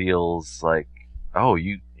character reveals, like, oh,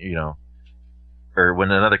 or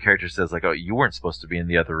when another character says, like, oh, you weren't supposed to be in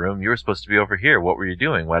the other room, you were supposed to be over here, what were you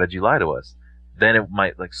doing, why did you lie to us? Then it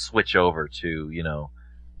might, like, switch over to,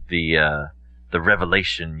 the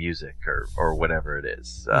revelation music or whatever it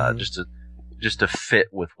is, just to fit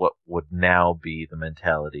with what would now be the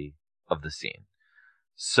mentality of the scene.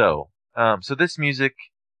 So this music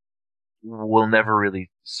will never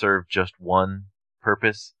really serve just one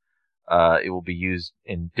purpose. It will be used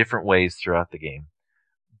in different ways throughout the game.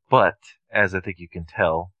 But, as I think you can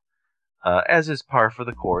tell, as is par for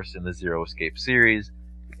the course in the Zero Escape series,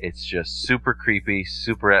 it's just super creepy,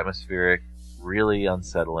 super atmospheric, really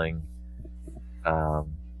unsettling. Now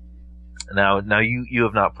you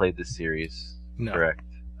have not played this series, no. Correct?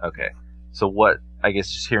 Okay. So I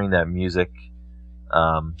guess just hearing that music,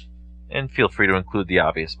 and feel free to include the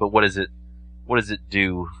obvious, but what does it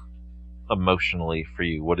do emotionally for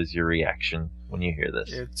you? What is your reaction when you hear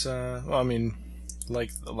this? It's,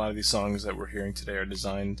 like a lot of these songs that we're hearing today are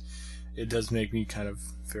designed, it does make me kind of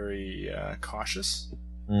very cautious.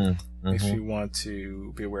 Makes me want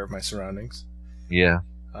to be aware of my surroundings. Yeah.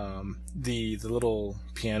 The little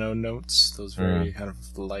piano notes, those very kind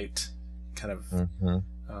of light, kind of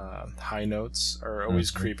high notes, are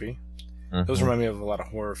always creepy. Those remind me of a lot of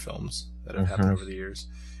horror films that have happened over the years.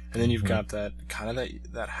 And then you've got that kind of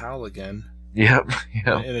that howl again. Yep.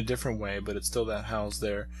 In a different way, but it's still that howl's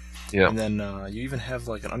there. Yep. And then you even have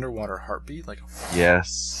like an underwater heartbeat, like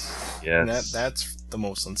yes. And that's the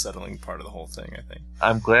most unsettling part of the whole thing, I think.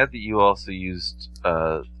 I'm glad that you also used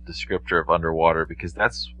the descriptor of underwater, because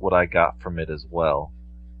that's what I got from it as well.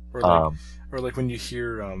 Or like when you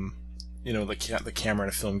hear the camera in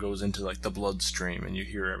a film goes into like the bloodstream and you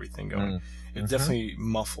hear everything going. It's definitely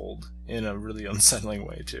muffled in a really unsettling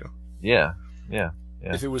way too. Yeah.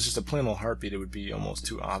 If it was just a plain old heartbeat, it would be almost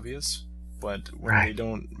too obvious. But when they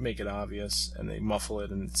don't make it obvious and they muffle it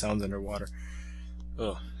and it sounds underwater,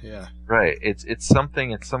 yeah. Right. It's some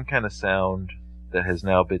kind of sound that has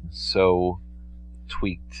now been so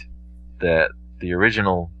tweaked that the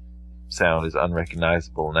original sound is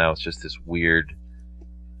unrecognizable. Now it's just this weird,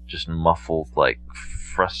 just muffled, like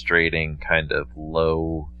frustrating kind of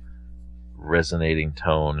low, resonating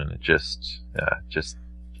tone, and it just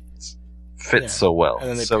fits so well. And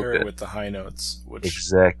then they so pair good. it with the high notes, which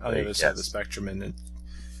exactly on the other side of the spectrum, and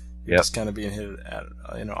you're just kind of being hit at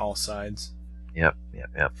all sides. Yep.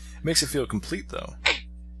 It makes it feel complete, though.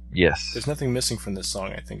 Yes. There's nothing missing from this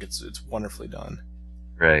song. I think it's wonderfully done.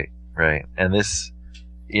 Right. And this,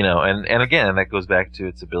 and again, that goes back to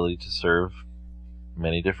its ability to serve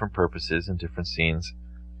many different purposes in different scenes,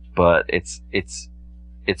 but it's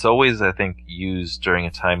always, I think, used during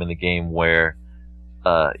a time in the game where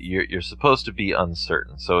you're supposed to be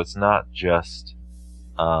uncertain. So it's not just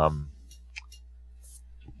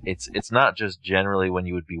it's not just generally when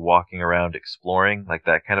you would be walking around exploring, like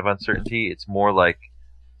that kind of uncertainty. It's more like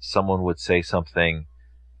someone would say something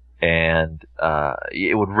and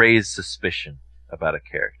it would raise suspicion about a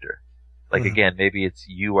character. Like, again, maybe it's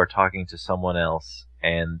you are talking to someone else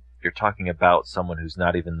and you're talking about someone who's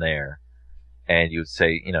not even there, and you would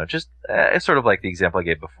say, just it's sort of like the example I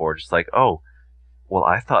gave before, just like, oh, well,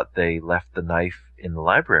 I thought they left the knife in the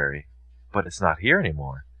library. but it's not here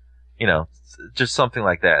anymore. You know, just something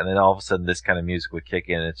like that. And then all of a sudden this kind of music would kick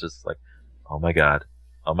in and it's just like, oh my god,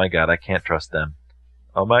 I can't trust them.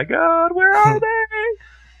 Oh my god, where are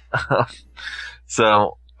they?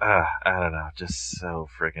 So, I don't know, just so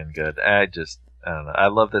freaking good. I don't know. I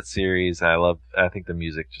love that series. I think the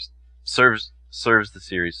music just serves the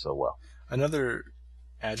series so well. Another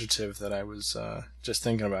adjective that I was just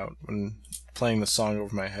thinking about when playing the song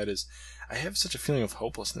over my head is I have such a feeling of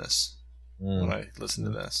hopelessness when I listen to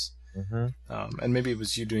this. Mm-hmm. And maybe it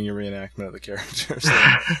was you doing your reenactment of the characters.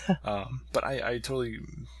 But I totally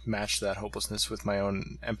matched that hopelessness with my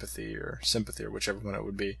own empathy or sympathy or whichever one it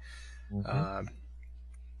would be. Mm-hmm.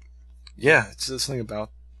 Yeah, it's just something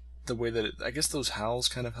about the way that I guess those howls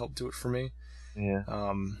kind of help do it for me.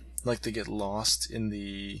 Yeah. Like they get lost in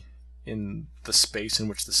the space in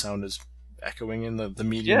which the sound is echoing in, the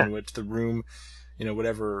medium in which the room,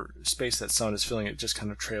 whatever space that sound is filling, it just kind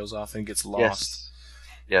of trails off and gets lost.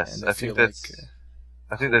 Yes, I think that's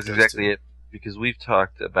exactly it, because we've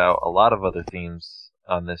talked about a lot of other themes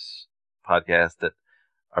on this podcast that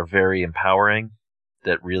are very empowering,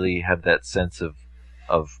 that really have that sense of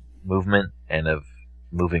movement and of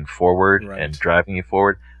moving forward and driving you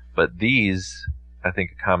forward. But these, I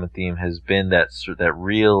think a common theme has been that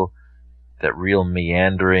real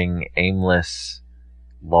meandering, aimless,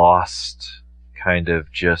 lost kind of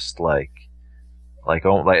just like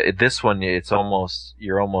this one. It's almost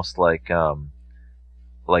you're almost like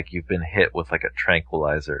you've been hit with like a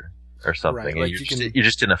tranquilizer or something, right, and you're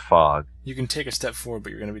just in a fog. You can take a step forward,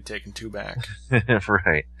 but you're going to be taking two back.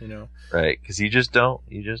 Right. Right, because you just don't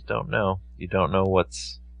know. You don't know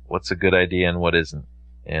what's a good idea and what isn't.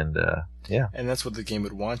 And and that's what the game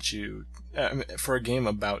would want you for a game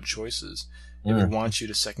about choices. It would want you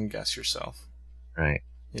to second guess yourself. Right.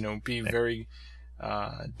 Be very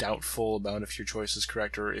doubtful about if your choice is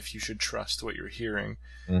correct or if you should trust what you're hearing.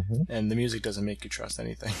 Mm-hmm. And the music doesn't make you trust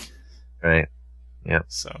anything. Right. Yep.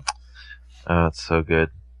 So. Oh, it's so good.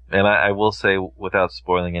 And I will say, without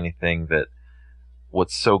spoiling anything, that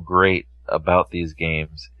what's so great about these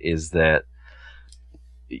games is that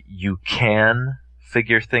you can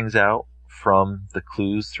figure things out from the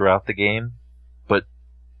clues throughout the game, but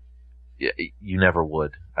you never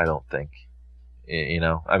would, I don't think.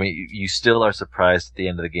 I mean, you still are surprised at the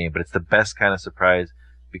end of the game, but it's the best kind of surprise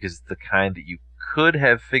because it's the kind that you could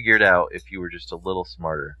have figured out if you were just a little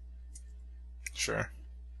smarter. Sure.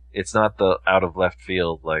 It's not the out of left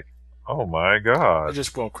field, like, oh my god. It's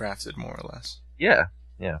just well crafted, more or less. Yeah.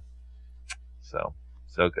 So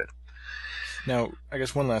good. Now, I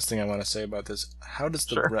guess one last thing I want to say about this: how does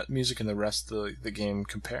the music in the rest of the game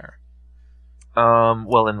compare?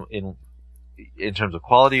 Well, in terms of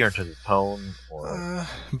quality or in terms of tone, or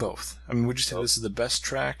both. I mean, would you say this is the best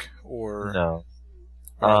track, or no?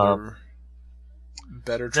 Are there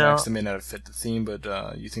better tracks that may not have fit the theme, but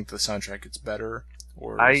you think the soundtrack gets better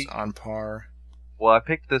or is on par? Well, I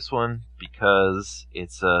picked this one because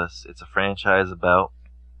it's a franchise about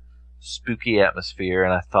spooky atmosphere,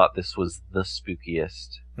 and I thought this was the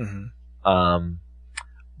spookiest. Mm-hmm.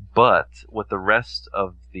 But what the rest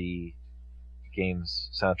of the game's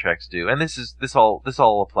soundtracks do, and this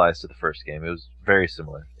all applies to the first game. It was very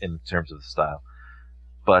similar in terms of the style.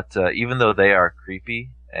 But even though they are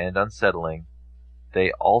creepy and unsettling,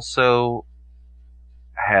 they also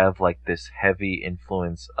have like this heavy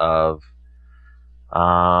influence of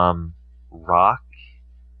rock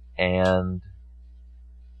and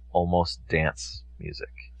almost dance music,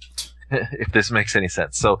 if this makes any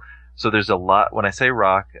sense. So there's a lot. When I say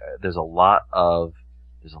rock, there's a lot of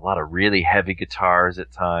really heavy guitars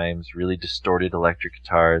at times, really distorted electric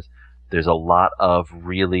guitars. There's a lot of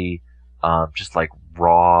really just like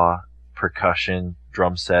raw percussion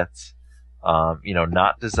drum sets.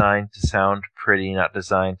 Not designed to sound pretty, not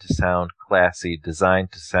designed to sound classy,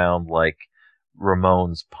 designed to sound like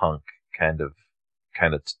Ramones punk kind of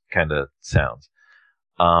sounds.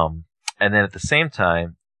 And then at the same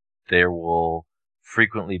time, there will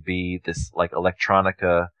frequently be this like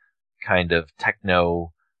electronica kind of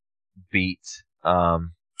techno beat.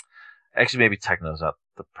 Actually, maybe techno is not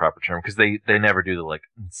the proper term because they never do the like.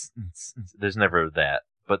 There's never that,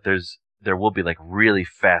 but there will be like really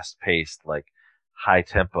fast paced, like high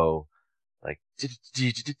tempo, like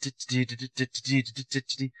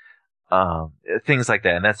things like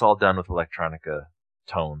that, and that's all done with electronica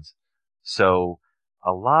tones. So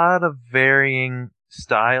a lot of varying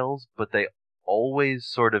styles, but they always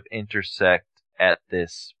sort of intersect at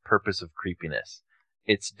this purpose of creepiness.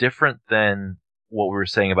 It's different than what we were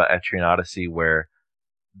saying about Etrian Odyssey, where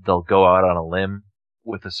they'll go out on a limb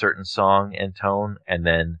with a certain song and tone, and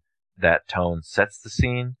then that tone sets the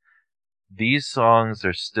scene. these songs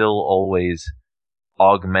are still always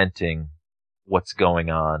augmenting what's going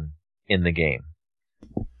on in the game.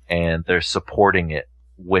 And they're supporting it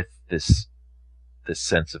with this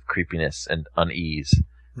sense of creepiness and unease.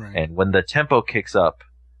 Right. And when the tempo kicks up,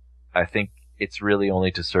 I think it's really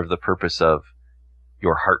only to serve the purpose of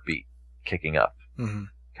your heartbeat kicking up, mm-hmm.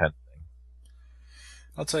 kind of thing.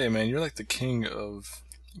 I'll tell you, man, you're like the king of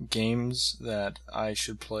games that I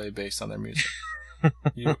should play based on their music.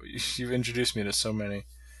 You've introduced me to so many.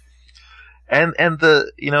 And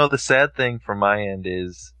the sad thing from my end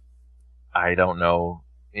is, I don't know,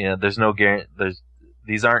 there's no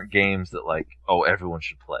these aren't games that like, oh, everyone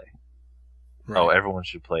should play. Right. Oh, everyone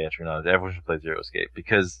should play Eternauts. Everyone should play Zero Escape,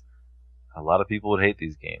 because a lot of people would hate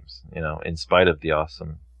these games, in spite of the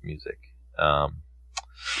awesome music.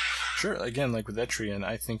 Sure. Again, like with Etrian,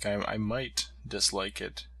 I think I might dislike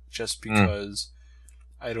it just because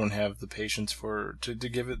I don't have the patience to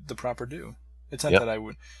give it the proper due. It's not that I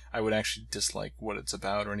would actually dislike what it's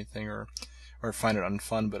about or anything, or find it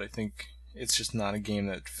unfun, but I think it's just not a game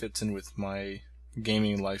that fits in with my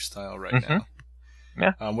gaming lifestyle right now.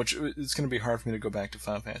 Yeah. Which it's going to be hard for me to go back to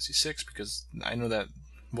Final Fantasy VI, because I know that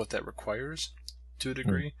what that requires to a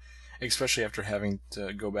degree, especially after having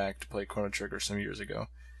to go back to play Chrono Trigger some years ago,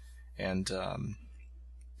 and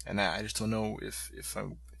I just don't know if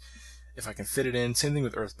I can fit it in. Same thing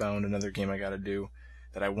with Earthbound, another game I got to do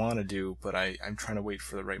that I want to do, but I'm trying to wait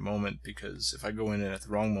for the right moment, because if I go in at the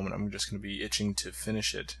wrong moment, I'm just going to be itching to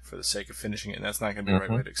finish it for the sake of finishing it, and that's not going to be the right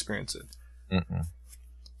way to experience it. Mm-mm.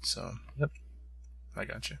 So, I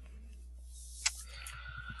got you.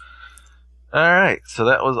 All right, so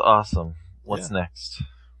that was awesome. What's next?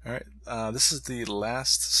 All right, this is the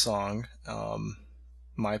last song,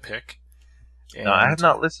 my pick. And no, I have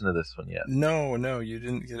not listened to this one yet. No, you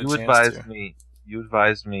didn't get a chance to. You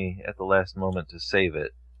advised me at the last moment to save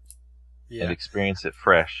it and experience it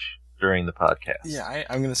fresh during the podcast. Yeah,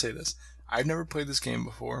 I'm going to say this. I've never played this game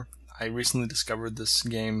before. I recently discovered this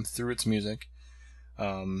game through its music.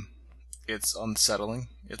 It's unsettling.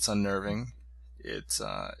 It's unnerving.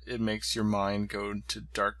 It makes your mind go to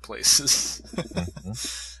dark places.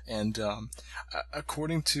 And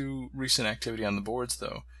according to recent activity on the boards,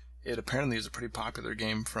 though, it apparently is a pretty popular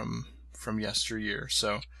game from yesteryear.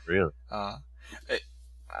 So really, I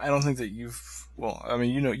don't think that you've. Well, I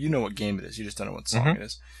mean, you know what game it is. You just don't know what song it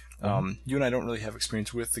is. You and I don't really have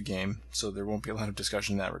experience with the game, so there won't be a lot of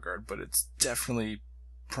discussion in that regard. But it's definitely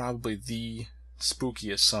probably the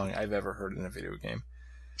spookiest song I've ever heard in a video game.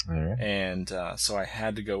 All right. And so I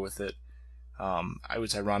had to go with it. It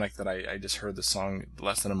was ironic that I just heard the song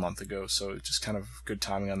less than a month ago, so it's just kind of good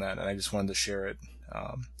timing on that, and I just wanted to share it.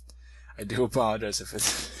 I do apologize if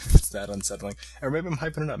it's that unsettling, or maybe I'm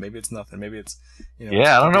hyping it up. Maybe it's nothing. Maybe it's I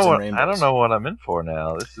don't know what I'm in for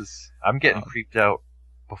now. I'm getting creeped out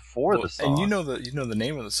before the song, and you know the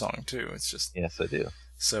name of the song too. It's just yes, I do.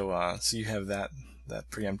 So you have that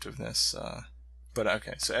preemptiveness. But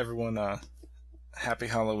okay, so everyone, happy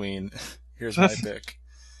Halloween. Here's my pick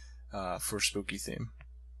for spooky theme.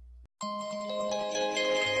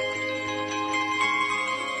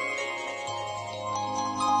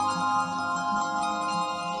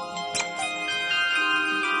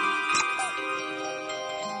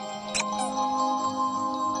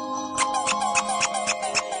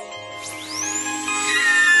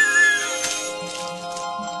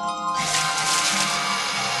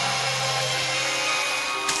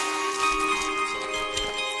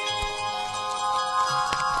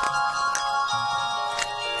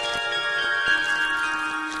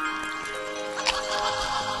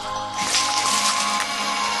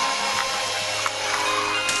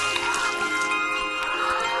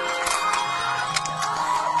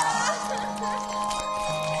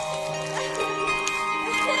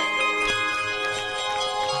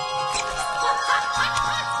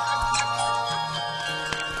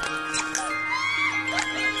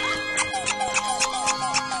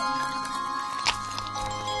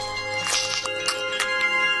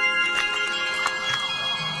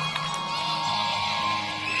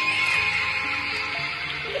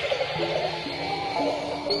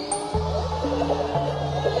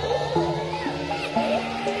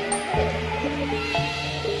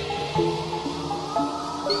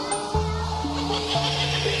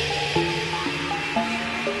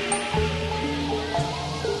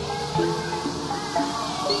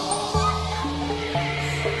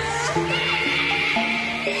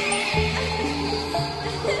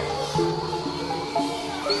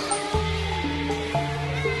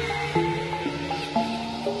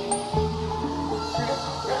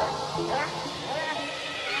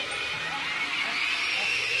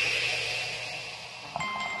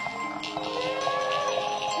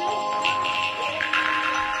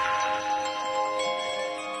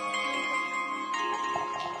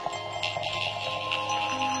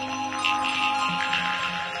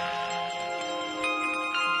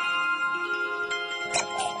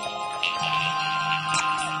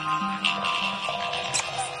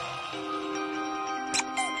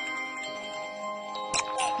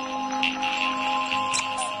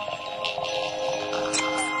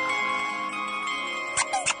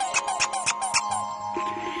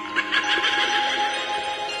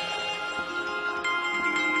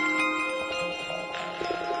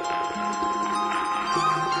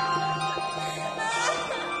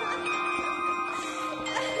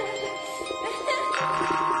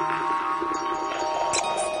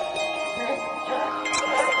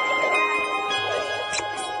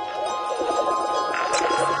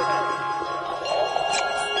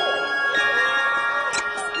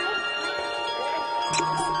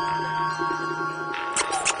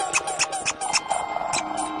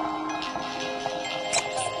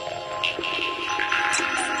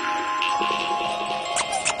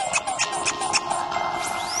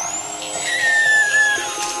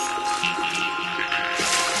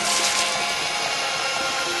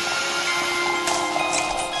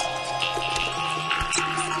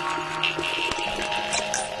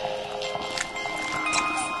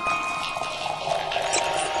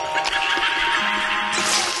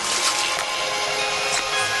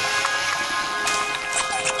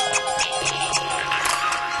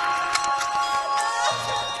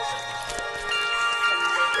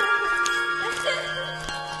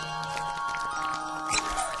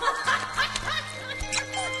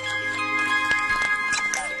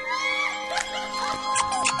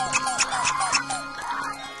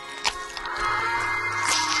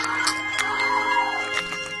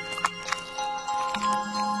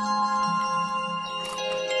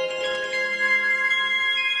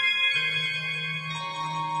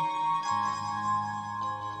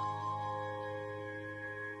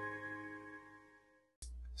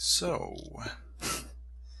 So,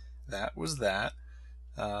 that was that.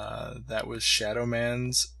 That was Shadow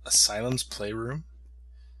Man's Asylum's Playroom.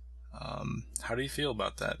 How do you feel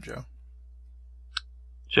about that, Joe?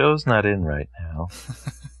 Joe's not in right now.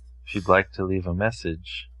 If you'd like to leave a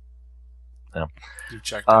message. No. You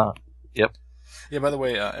checked out? Yep. Yeah, by the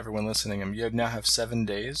way, everyone listening, you now have 7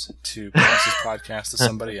 days to pass this podcast to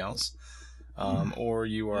somebody else. Or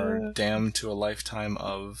you are damned to a lifetime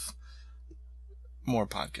of more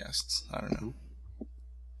podcasts. I don't know.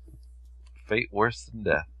 Fate worse than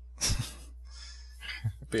death.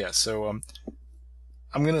 But yeah, so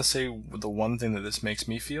I'm going to say the one thing that this makes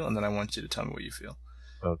me feel, and then I want you to tell me what you feel.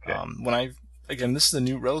 Okay. Again, this is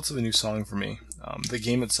a relatively new song for me. The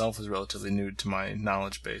game itself is relatively new to my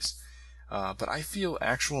knowledge base. But I feel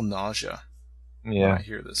actual nausea when I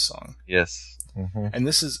hear this song. Yes. Mm-hmm. And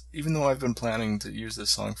this is, even though I've been planning to use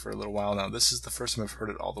this song for a little while now, this is the first time I've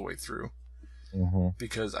heard it all the way through. Mm-hmm.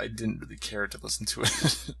 Because I didn't really care to listen to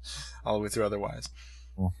it all the way through otherwise.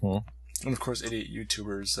 Mm-hmm. And of course, idiot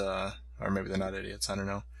YouTubers, or maybe they're not idiots, I don't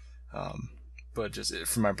know. But just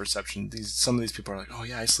from my perception, some of these people are like, "Oh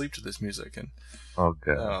yeah, I sleep to this music," and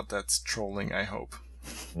that's trolling. I hope.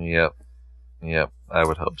 Yep, I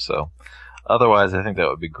would hope so. Otherwise, I think that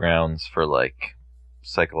would be grounds for like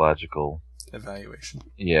psychological evaluation.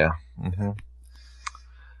 Yeah. Mm-hmm.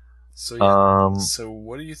 So so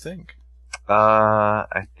what do you think?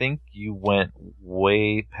 I think you went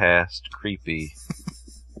way past creepy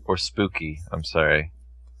or spooky. I'm sorry.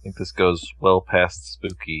 I think this goes well past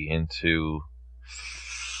spooky into,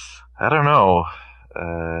 I don't know.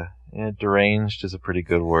 Deranged is a pretty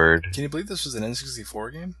good word. Can you believe this was an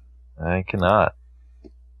N64 game? I cannot.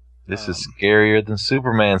 This is scarier than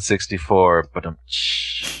Superman 64, but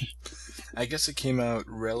I guess it came out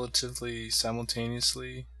relatively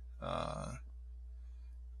simultaneously,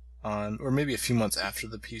 or maybe a few months after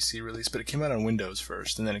the PC release, but it came out on Windows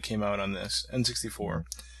first, and then it came out on this N64,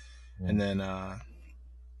 and then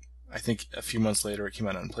I think a few months later it came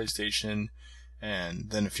out on PlayStation, and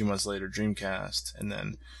then a few months later Dreamcast, and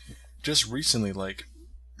then just recently, like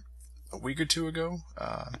a week or two ago,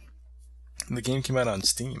 the game came out on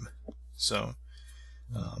Steam. So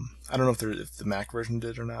I don't know if the Mac version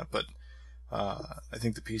did or not, but I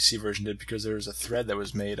think the PC version did, because there was a thread that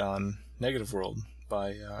was made on Negative World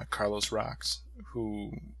by Carlos Rocks,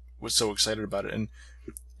 who was so excited about it. And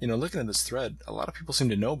looking at this thread, a lot of people seem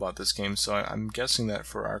to know about this game, so I'm guessing that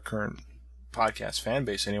for our current podcast fan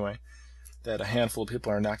base anyway, that a handful of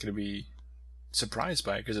people are not going to be surprised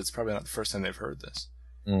by it, because it's probably not the first time they've heard this.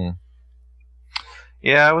 Mm.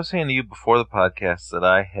 Yeah, I was saying to you before the podcast that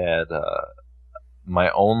I had my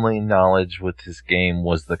only knowledge with this game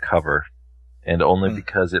was the cover, and only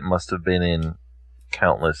because it must have been in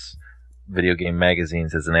countless video game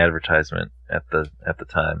magazines as an advertisement at the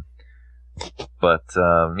time. But so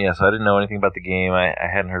I didn't know anything about the game. I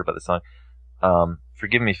hadn't heard about the song.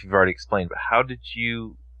 Forgive me if you've already explained, but how did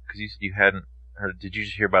you? Because you hadn't heard. Did you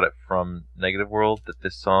just hear about it from Negative World that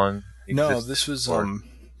this song exists? No,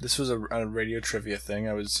 this was a radio trivia thing.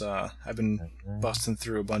 I've been busting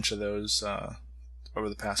through a bunch of those over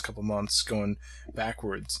the past couple months, going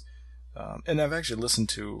backwards, and I've actually listened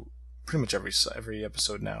to pretty much every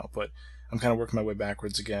episode now, but I'm kind of working my way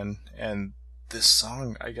backwards again. And this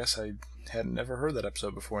song, I guess I hadn't never heard that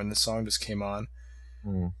episode before, and this song just came on,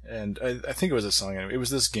 and I think it was a song. Anyway. It was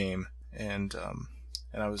this game, and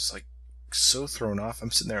I was like so thrown off. I'm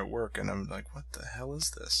sitting there at work, and I'm like, "What the hell is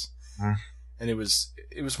this?" And it was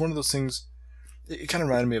one of those things. It kind of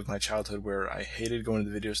reminded me of my childhood, where I hated going to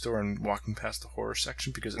the video store and walking past the horror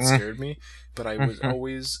section because it scared me. But I was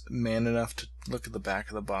always man enough to look at the back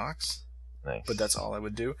of the box. Nice. But that's all I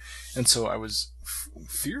would do. And so I was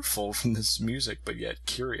fearful from this music, but yet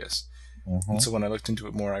curious. And so when I looked into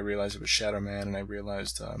it more, I realized it was Shadow Man, and I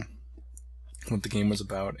realized what the game was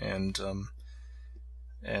about. And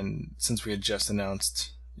since we had just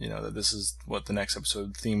announced, that this is what the next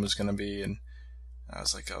episode theme was going to be, and I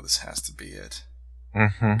was like, oh, this has to be it.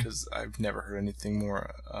 Because I've never heard anything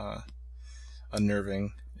more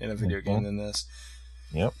unnerving in a video game than this.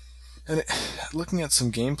 Yep. And looking at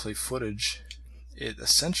some gameplay footage, it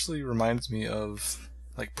essentially reminds me of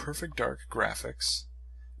like Perfect Dark graphics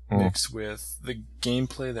mixed with the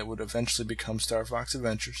gameplay that would eventually become Star Fox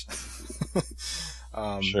Adventures.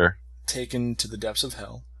 Sure. Taken to the depths of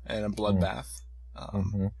hell and a bloodbath.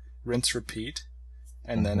 Rinse, repeat,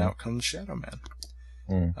 and then out comes Shadow Man.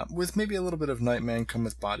 With maybe a little bit of Nightman come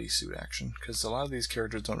with bodysuit action, because a lot of these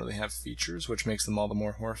characters don't really have features, which makes them all the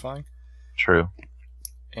more horrifying. True.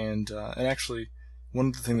 And actually, one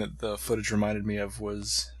of the things that the footage reminded me of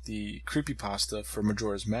was the creepypasta for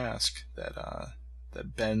Majora's Mask that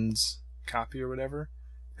that Ben's copy or whatever.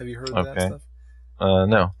 Have you heard of that stuff?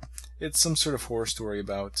 No. It's some sort of horror story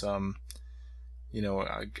about a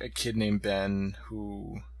kid named Ben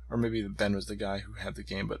who, or maybe Ben was the guy who had the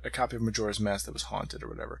game, but a copy of Majora's Mask that was haunted or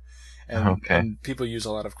whatever. And people use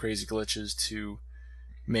a lot of crazy glitches to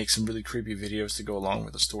make some really creepy videos to go along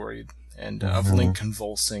with the story, and of Link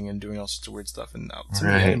convulsing and doing all sorts of weird stuff. And some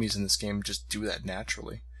of the enemies in this game just do that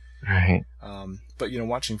naturally. Right. But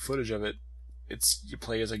watching footage of it, you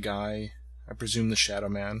play as a guy, I presume the Shadow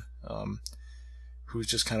Man, who's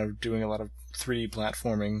just kind of doing a lot of 3D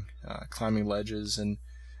platforming, climbing ledges and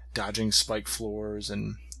dodging spike floors,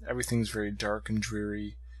 and everything's very dark and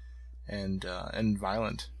dreary and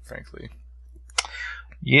violent, frankly.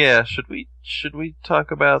 Yeah, should we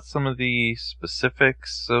talk about some of the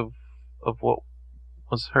specifics of what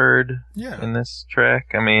was heard in this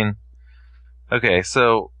track? I mean, okay,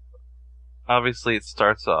 so obviously it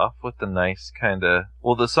starts off with the nice kind of,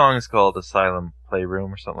 well, the song is called Asylum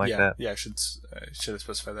Playroom or something like that. Yeah, I should have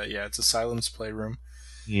specified that. Yeah, it's Asylum's Playroom.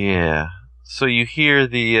 Yeah. So you hear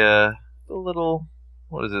the little,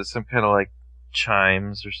 what is it, some kind of like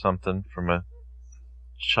chimes or something from a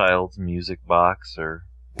child's music box or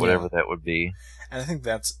whatever that would be. And I think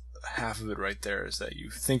that's half of it right there, is that you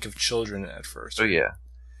think of children at first. Oh, yeah.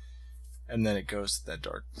 And then it goes to that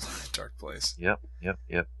dark place. Yep.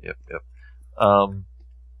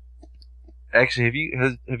 Actually,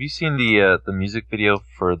 have you seen the music video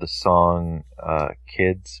for the song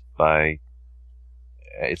 "Kids" by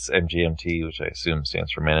it's MGMT, which I assume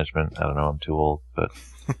stands for management. I don't know. I'm too old, but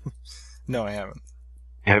no, I haven't.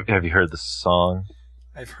 Have you heard the song?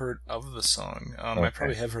 I've heard of the song. I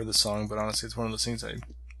probably have heard the song, but honestly, it's one of those things anyway,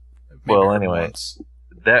 once.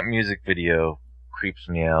 That music video creeps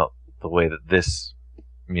me out the way that this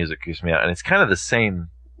music creeps me out, and it's kind of the same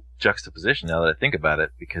juxtaposition now that I think about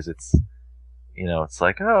it, because it's, it's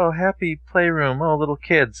like, oh, happy playroom, oh, little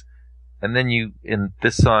kids, and then in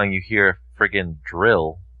this song you hear a friggin'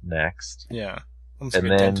 drill next. Yeah, almost like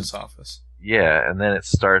a dentist's office. Yeah, and then it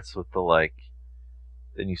starts with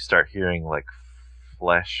then you start hearing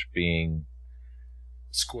flesh being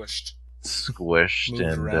squished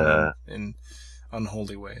and in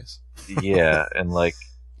unholy ways. Yeah, and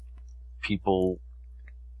people,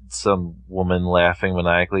 some woman laughing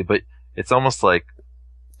maniacally, but it's almost like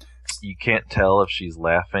you can't tell if she's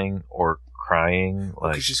laughing or crying.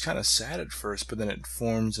 Because she's kind of sad at first, but then it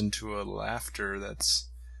forms into a laughter that's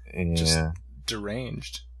just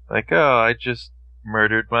deranged. Like, oh, I just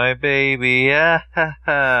murdered my baby. Ah, ha,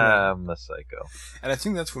 ha. I'm a psycho. And I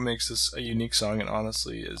think that's what makes this a unique song, and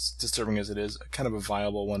honestly, as disturbing as it is, kind of a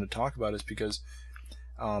viable one to talk about, is because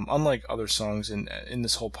unlike other songs in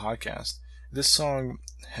this whole podcast, this song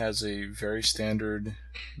has a very standard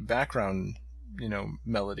background,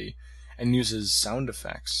 melody, and uses sound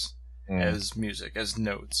effects as music, as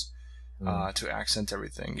notes, to accent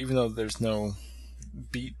everything. Even though there's no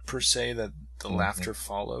beat per se that the laughter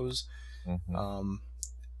follows,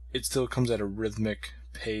 it still comes at a rhythmic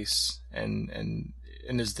pace and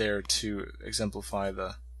is there to exemplify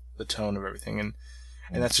the tone of everything, and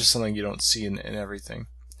that's just something you don't see in everything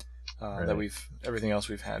everything else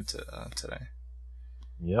we've had today.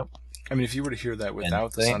 Yep. I mean, if you were to hear that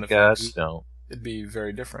without the sound effects, it'd be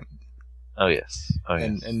very different. Oh yes.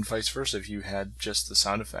 And vice versa, if you had just the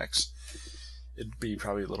sound effects, it'd be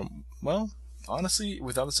probably a little, well, honestly,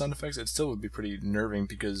 without the sound effects, it still would be pretty nerving,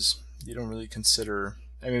 because you don't really consider,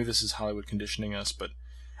 I mean, this is Hollywood conditioning us, but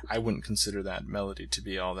I wouldn't consider that melody to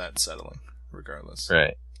be all that settling, regardless.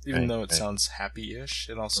 Right. Even though it sounds happy-ish,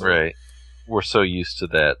 it also... Right. We're so used to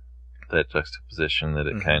that juxtaposition that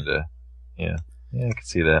it kind of... Yeah, I can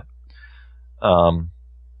see that.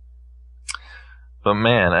 But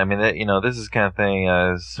man, I mean, that, this is the kind of thing,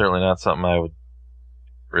 certainly not something I would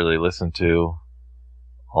really listen to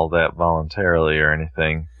all that voluntarily or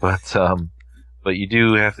anything. But you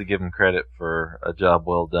do have to give them credit for a job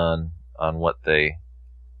well done on what they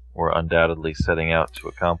were undoubtedly setting out to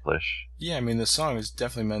accomplish. Yeah, I mean, the song is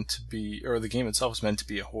definitely meant to be, or the game itself is meant to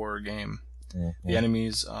be a horror game. The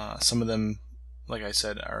enemies, some of them, like I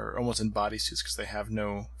said, are almost in bodysuits because they have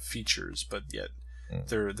no features, but yet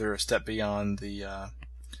they're a step beyond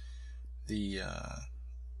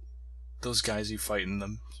those guys you fight in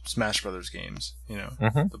the Smash Brothers games,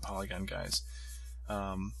 the Polygon guys.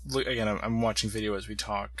 Look again, I'm watching video as we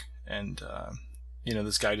talk, and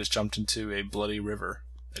this guy just jumped into a bloody river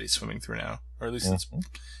that he's swimming through now, or at least it's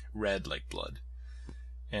red like blood.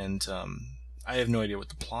 And I have no idea what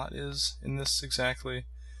the plot is in this exactly.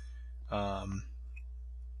 I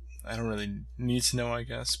don't really need to know, I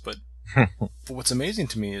guess, but what's amazing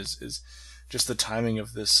to me is just the timing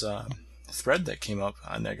of this thread that came up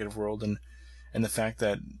on Negative World, and the fact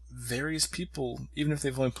that various people, even if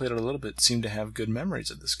they've only played it a little bit, seem to have good memories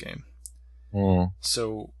of this game.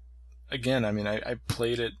 So, again, I mean, I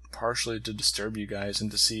played it partially to disturb you guys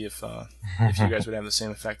and to see if you guys would have the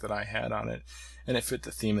same effect that I had on it, and it fit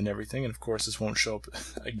the theme and everything. And of course, this won't show up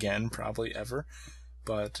again, probably ever,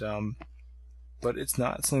 but it's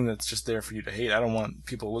not something that's just there for you to hate. I don't want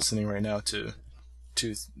people listening right now to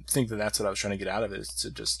think that that's what I was trying to get out of it. Is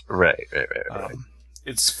to just right.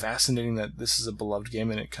 It's fascinating that this is a beloved game,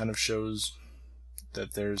 and it kind of shows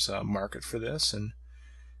that there's a market for this, and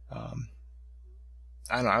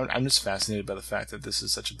I don't know. I'm just fascinated by the fact that this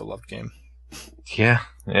is such a beloved game. Yeah.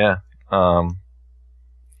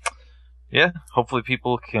 Hopefully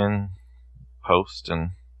people can post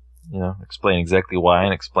and explain exactly why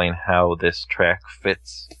and explain how this track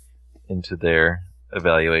fits into their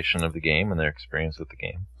evaluation of the game and their experience with the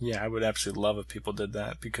game. Yeah, I would absolutely love if people did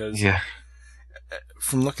that, because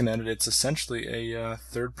from looking at it, it's essentially a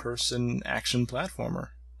third-person action platformer,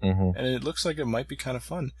 and it looks like it might be kind of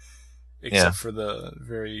fun. Except for the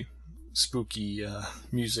very spooky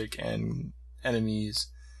music and enemies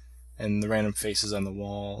and the random faces on the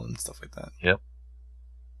wall and stuff like that. Yep.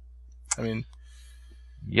 I mean...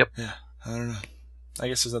 Yep. Yeah, I don't know. I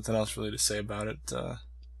guess there's nothing else really to say about it.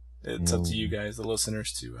 It's up to you guys, the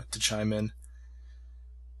listeners, to chime in.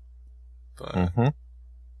 But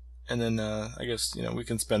and then I guess we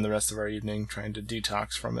can spend the rest of our evening trying to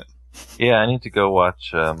detox from it. Yeah, I need to go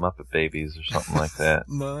watch Muppet Babies or something like that.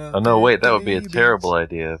 Oh no, wait, that would be a terrible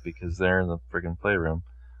idea because they're in the friggin' playroom.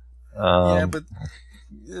 Yeah, but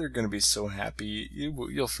they're gonna be so happy.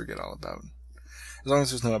 You'll forget all about it. As long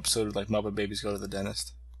as there's no episode of like Muppet Babies go to the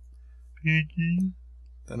dentist. Piggy.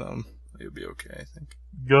 Then you'll be okay, I think.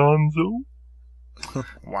 Gonzo.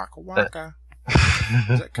 Waka waka.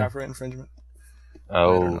 Is that copyright infringement?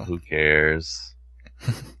 Oh, who cares?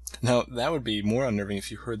 Now, that would be more unnerving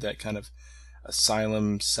if you heard that kind of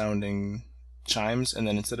asylum-sounding chimes, and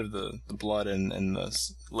then instead of the blood and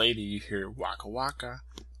the lady, you hear waka waka,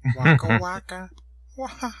 waka waka,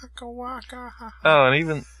 waka waka. Oh,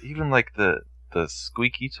 and even like the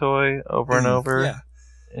squeaky toy over and over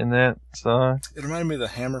in that song. It reminded me of the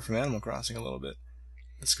hammer from Animal Crossing a little bit.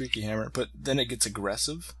 The squeaky hammer. But then it gets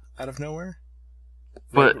aggressive out of nowhere.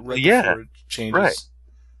 Right before it changes. Right.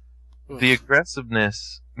 The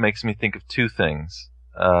aggressiveness makes me think of two things.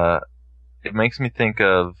 It makes me think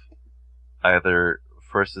of either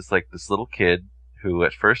first it's like this little kid who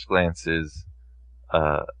at first glance is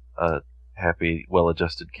a happy,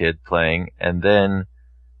 well-adjusted kid playing, and then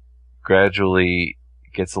gradually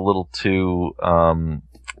gets a little too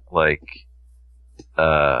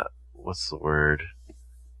what's the word?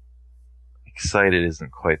 Excited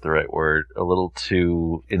isn't quite the right word. A little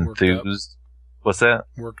too enthused. What's that?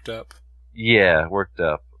 Worked up. Yeah, worked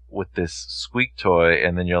up with this squeak toy,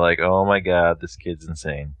 and then you're like, oh my god, this kid's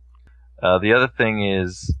insane. The other thing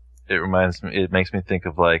is, it makes me think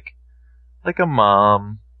of like a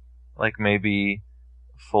mom, like maybe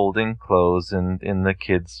folding clothes in the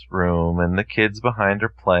kid's room, and the kids behind her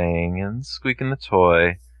playing and squeaking the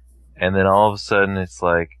toy, and then all of a sudden it's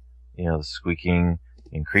like, the squeaking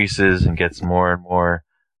increases and gets more and more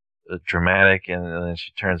dramatic, and then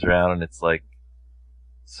she turns around and it's like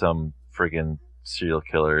some friggin' serial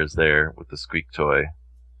killer is there with the squeak toy.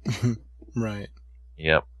 Right.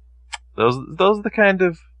 Yep. Those are the kind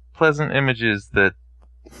of pleasant images that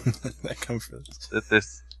that come from that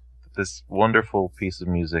this wonderful piece of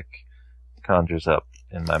music conjures up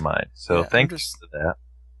in my mind. So thanks for that.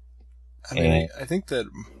 I mean, I think that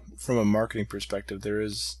from a marketing perspective, there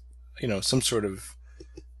is, some sort of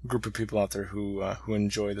group of people out there who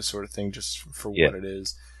enjoy this sort of thing just for what it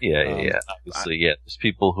is. Yeah. Obviously, there's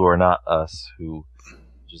people who are not us who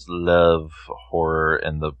just love horror,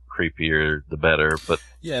 and the creepier the better. But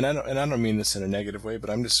and I don't mean this in a negative way, but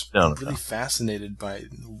I'm just really fascinated by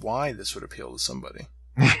why this would appeal to somebody.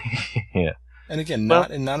 Yeah. And again, not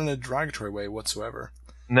in a derogatory way whatsoever.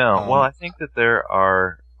 No. Well, I think that there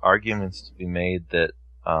are arguments to be made that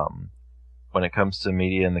when it comes to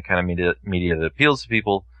media and the kind of media that appeals to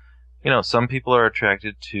people, some people are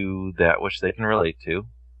attracted to that which they can relate to,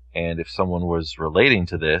 and if someone was relating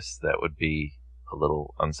to this, that would be a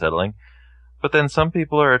little unsettling. But then some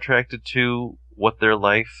people are attracted to what their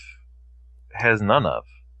life has none of.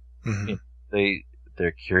 Mm-hmm.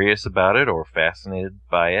 They're curious about it or fascinated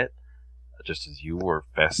by it, just as you were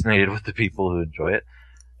fascinated with the people who enjoy it.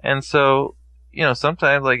 And so,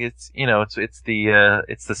 sometimes like it's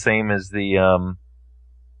the same as the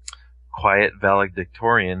quiet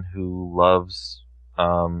valedictorian who loves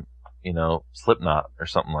Slipknot or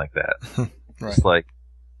something like that. Right. It's like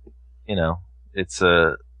it's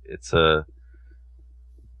a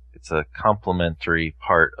complementary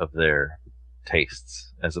part of their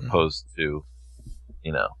tastes as opposed to,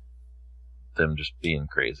 them just being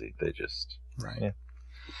crazy. They just right. Yeah.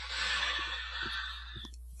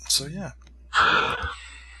 So yeah,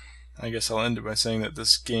 I guess I'll end it by saying that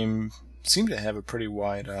this game seemed to have a pretty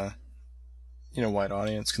wide, wide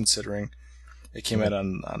audience, considering it came out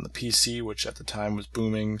on the PC, which at the time was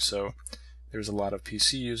booming. So there's a lot of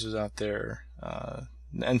PC users out there,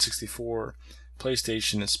 N64,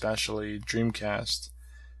 PlayStation especially, Dreamcast.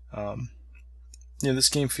 This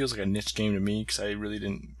game feels like a niche game to me because I really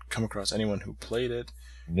didn't come across anyone who played it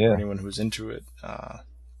or anyone who was into it.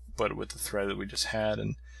 But with the thread that we just had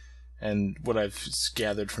and what I've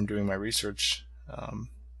gathered from doing my research,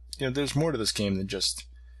 there's more to this game than just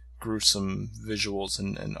gruesome visuals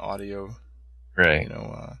and audio, right?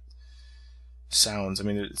 Sounds. I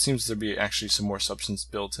mean, it seems to be actually some more substance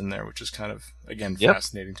built in there, which is kind of, again,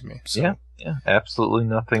 fascinating to me. So yeah, absolutely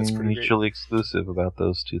nothing mutually exclusive about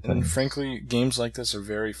those two things. And frankly, games like this are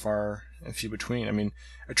very far and few between. I mean,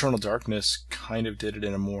 Eternal Darkness kind of did it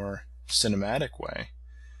in a more cinematic way.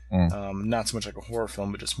 Not so much like a horror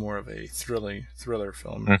film, but just more of a thriller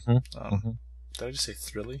film. Did I just say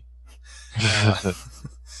thrilly?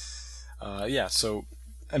 Yeah, so...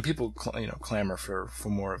 And people, clamor for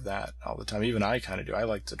more of that all the time. Even I kind of do. I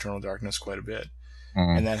liked Eternal Darkness quite a bit,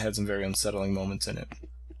 and that had some very unsettling moments in it.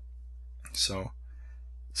 So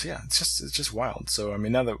yeah, it's just wild. So I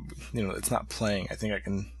mean, now that it's not playing, I think I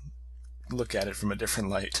can look at it from a different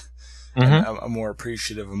light, and a more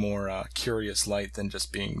appreciative, a more curious light than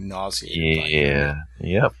just being nauseated. Yeah.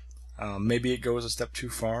 Yep. Maybe it goes a step too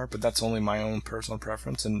far, but that's only my own personal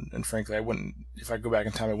preference. And frankly, I wouldn't. If I go back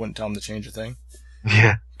in time, I wouldn't tell them to change a thing.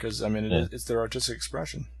 Yeah. Because, I mean, it's their artistic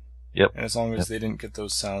expression. Yep. And as long as they didn't get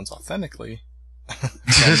those sounds authentically,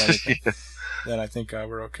 then I think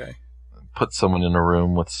we're okay. Put someone in a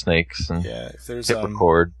room with snakes and if there's hit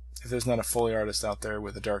record. If there's not a Foley artist out there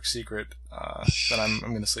with a dark secret, then I'm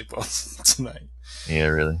going to sleep well tonight. Yeah,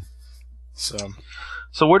 really. So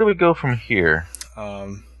where do we go from here?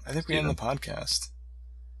 I think we end the podcast.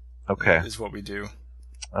 Okay. Is what we do.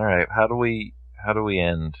 All right. How do we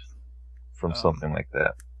end from something like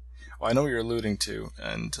that? Well, I know what you're alluding to,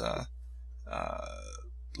 and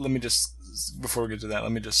let me just, before we get to that,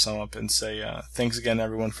 let me just sum up and say thanks again,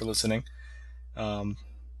 everyone, for listening.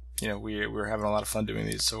 We're having a lot of fun doing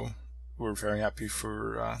these, so we're very happy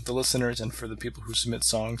for the listeners and for the people who submit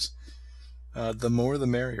songs. The more the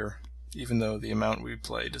merrier, even though the amount we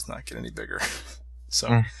play does not get any bigger.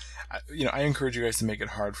 So, I encourage you guys to make it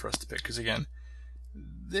hard for us to pick, because again,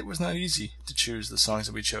 it was not easy to choose the songs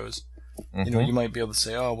that we chose. You might be able to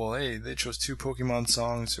say, oh, well, hey, they chose 2 Pokemon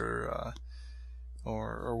songs or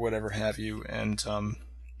whatever have you, and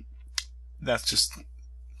that's just,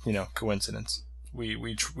 coincidence.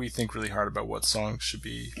 We think really hard about what songs should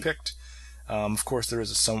be picked. Of course, there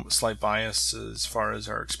is a slight bias as far as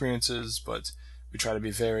our experiences, but we try to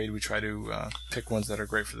be varied. We try to pick ones that are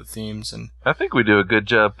great for the themes, and I think we do a good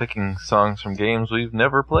job picking songs from games we've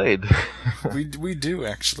never played. we do,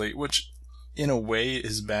 actually, which in a way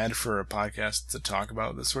is bad for a podcast to talk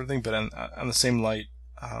about this sort of thing, but on the same light,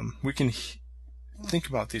 we can think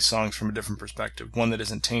about these songs from a different perspective, one that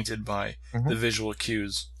isn't tainted by the visual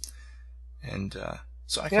cues. And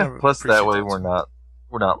so I kind of plus that way we're not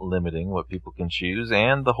limiting what people can choose,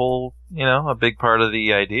 and the whole, a big part of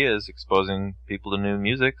the idea is exposing people to new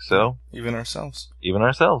music, so even ourselves.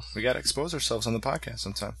 We got to expose ourselves on the podcast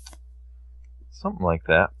sometime. Something like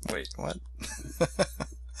that. Wait, what?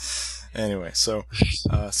 Anyway, so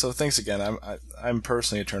thanks again. I'm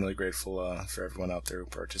personally eternally grateful for everyone out there who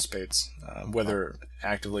participates, whether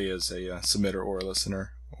actively as a submitter or a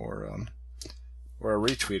listener or a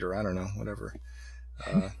retweeter. I don't know, whatever.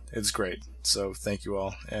 It's great. So thank you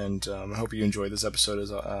all, and I hope you enjoyed this episode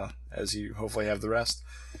as you hopefully have the rest.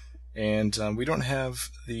 And we don't have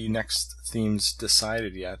the next themes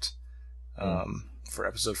decided yet for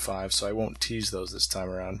episode 5, so I won't tease those this time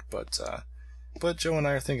around. But Joe and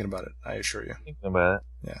I are thinking about it, I assure you. Thinking about it.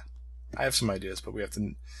 Yeah. I have some ideas, but we have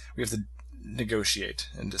to negotiate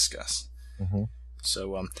and discuss.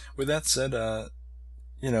 So with that said, we're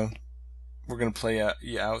going to play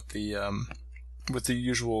out the with the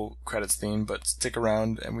usual credits theme, but stick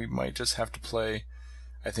around and we might just have to play,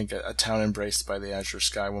 I think, a Town Embraced by the Azure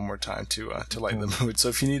Sky one more time to lighten the mood. So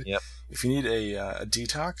if you need a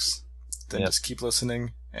detox, then just keep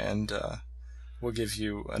listening, and we'll give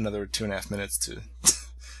you another 2.5 minutes to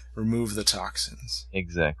remove the toxins.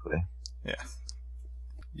 Exactly. Yeah.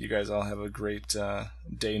 You guys all have a great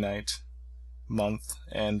day, night, month,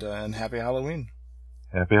 and happy Halloween.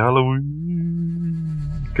 Happy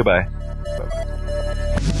Halloween. Goodbye. Bye-bye.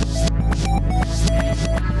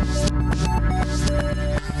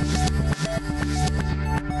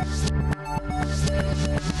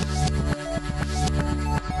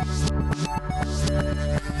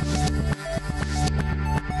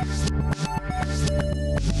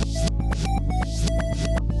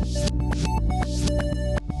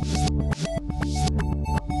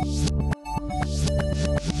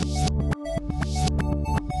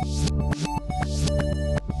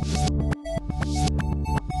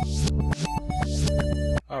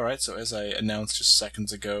 Alright, so as I announced just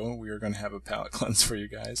seconds ago, we are going to have a palate cleanse for you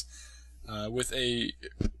guys with a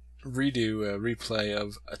replay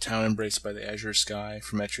of A Town Embraced by the Azure Sky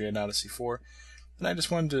from Etrian Odyssey 4. And I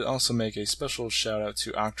just wanted to also make a special shout out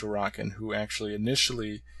to Octorockin, who actually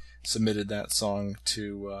initially submitted that song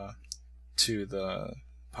to the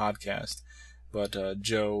podcast. But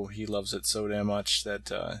Joe, he loves it so damn much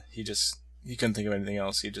that he couldn't think of anything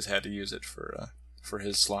else. He just had to use it for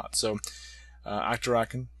his slot. So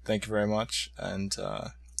Octorockin, thank you very much, and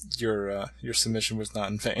your submission was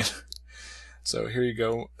not in vain. So here you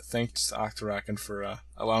go. Thanks to Octorockin for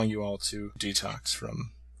allowing you all to detox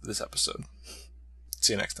from this episode.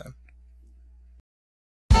 See you next time.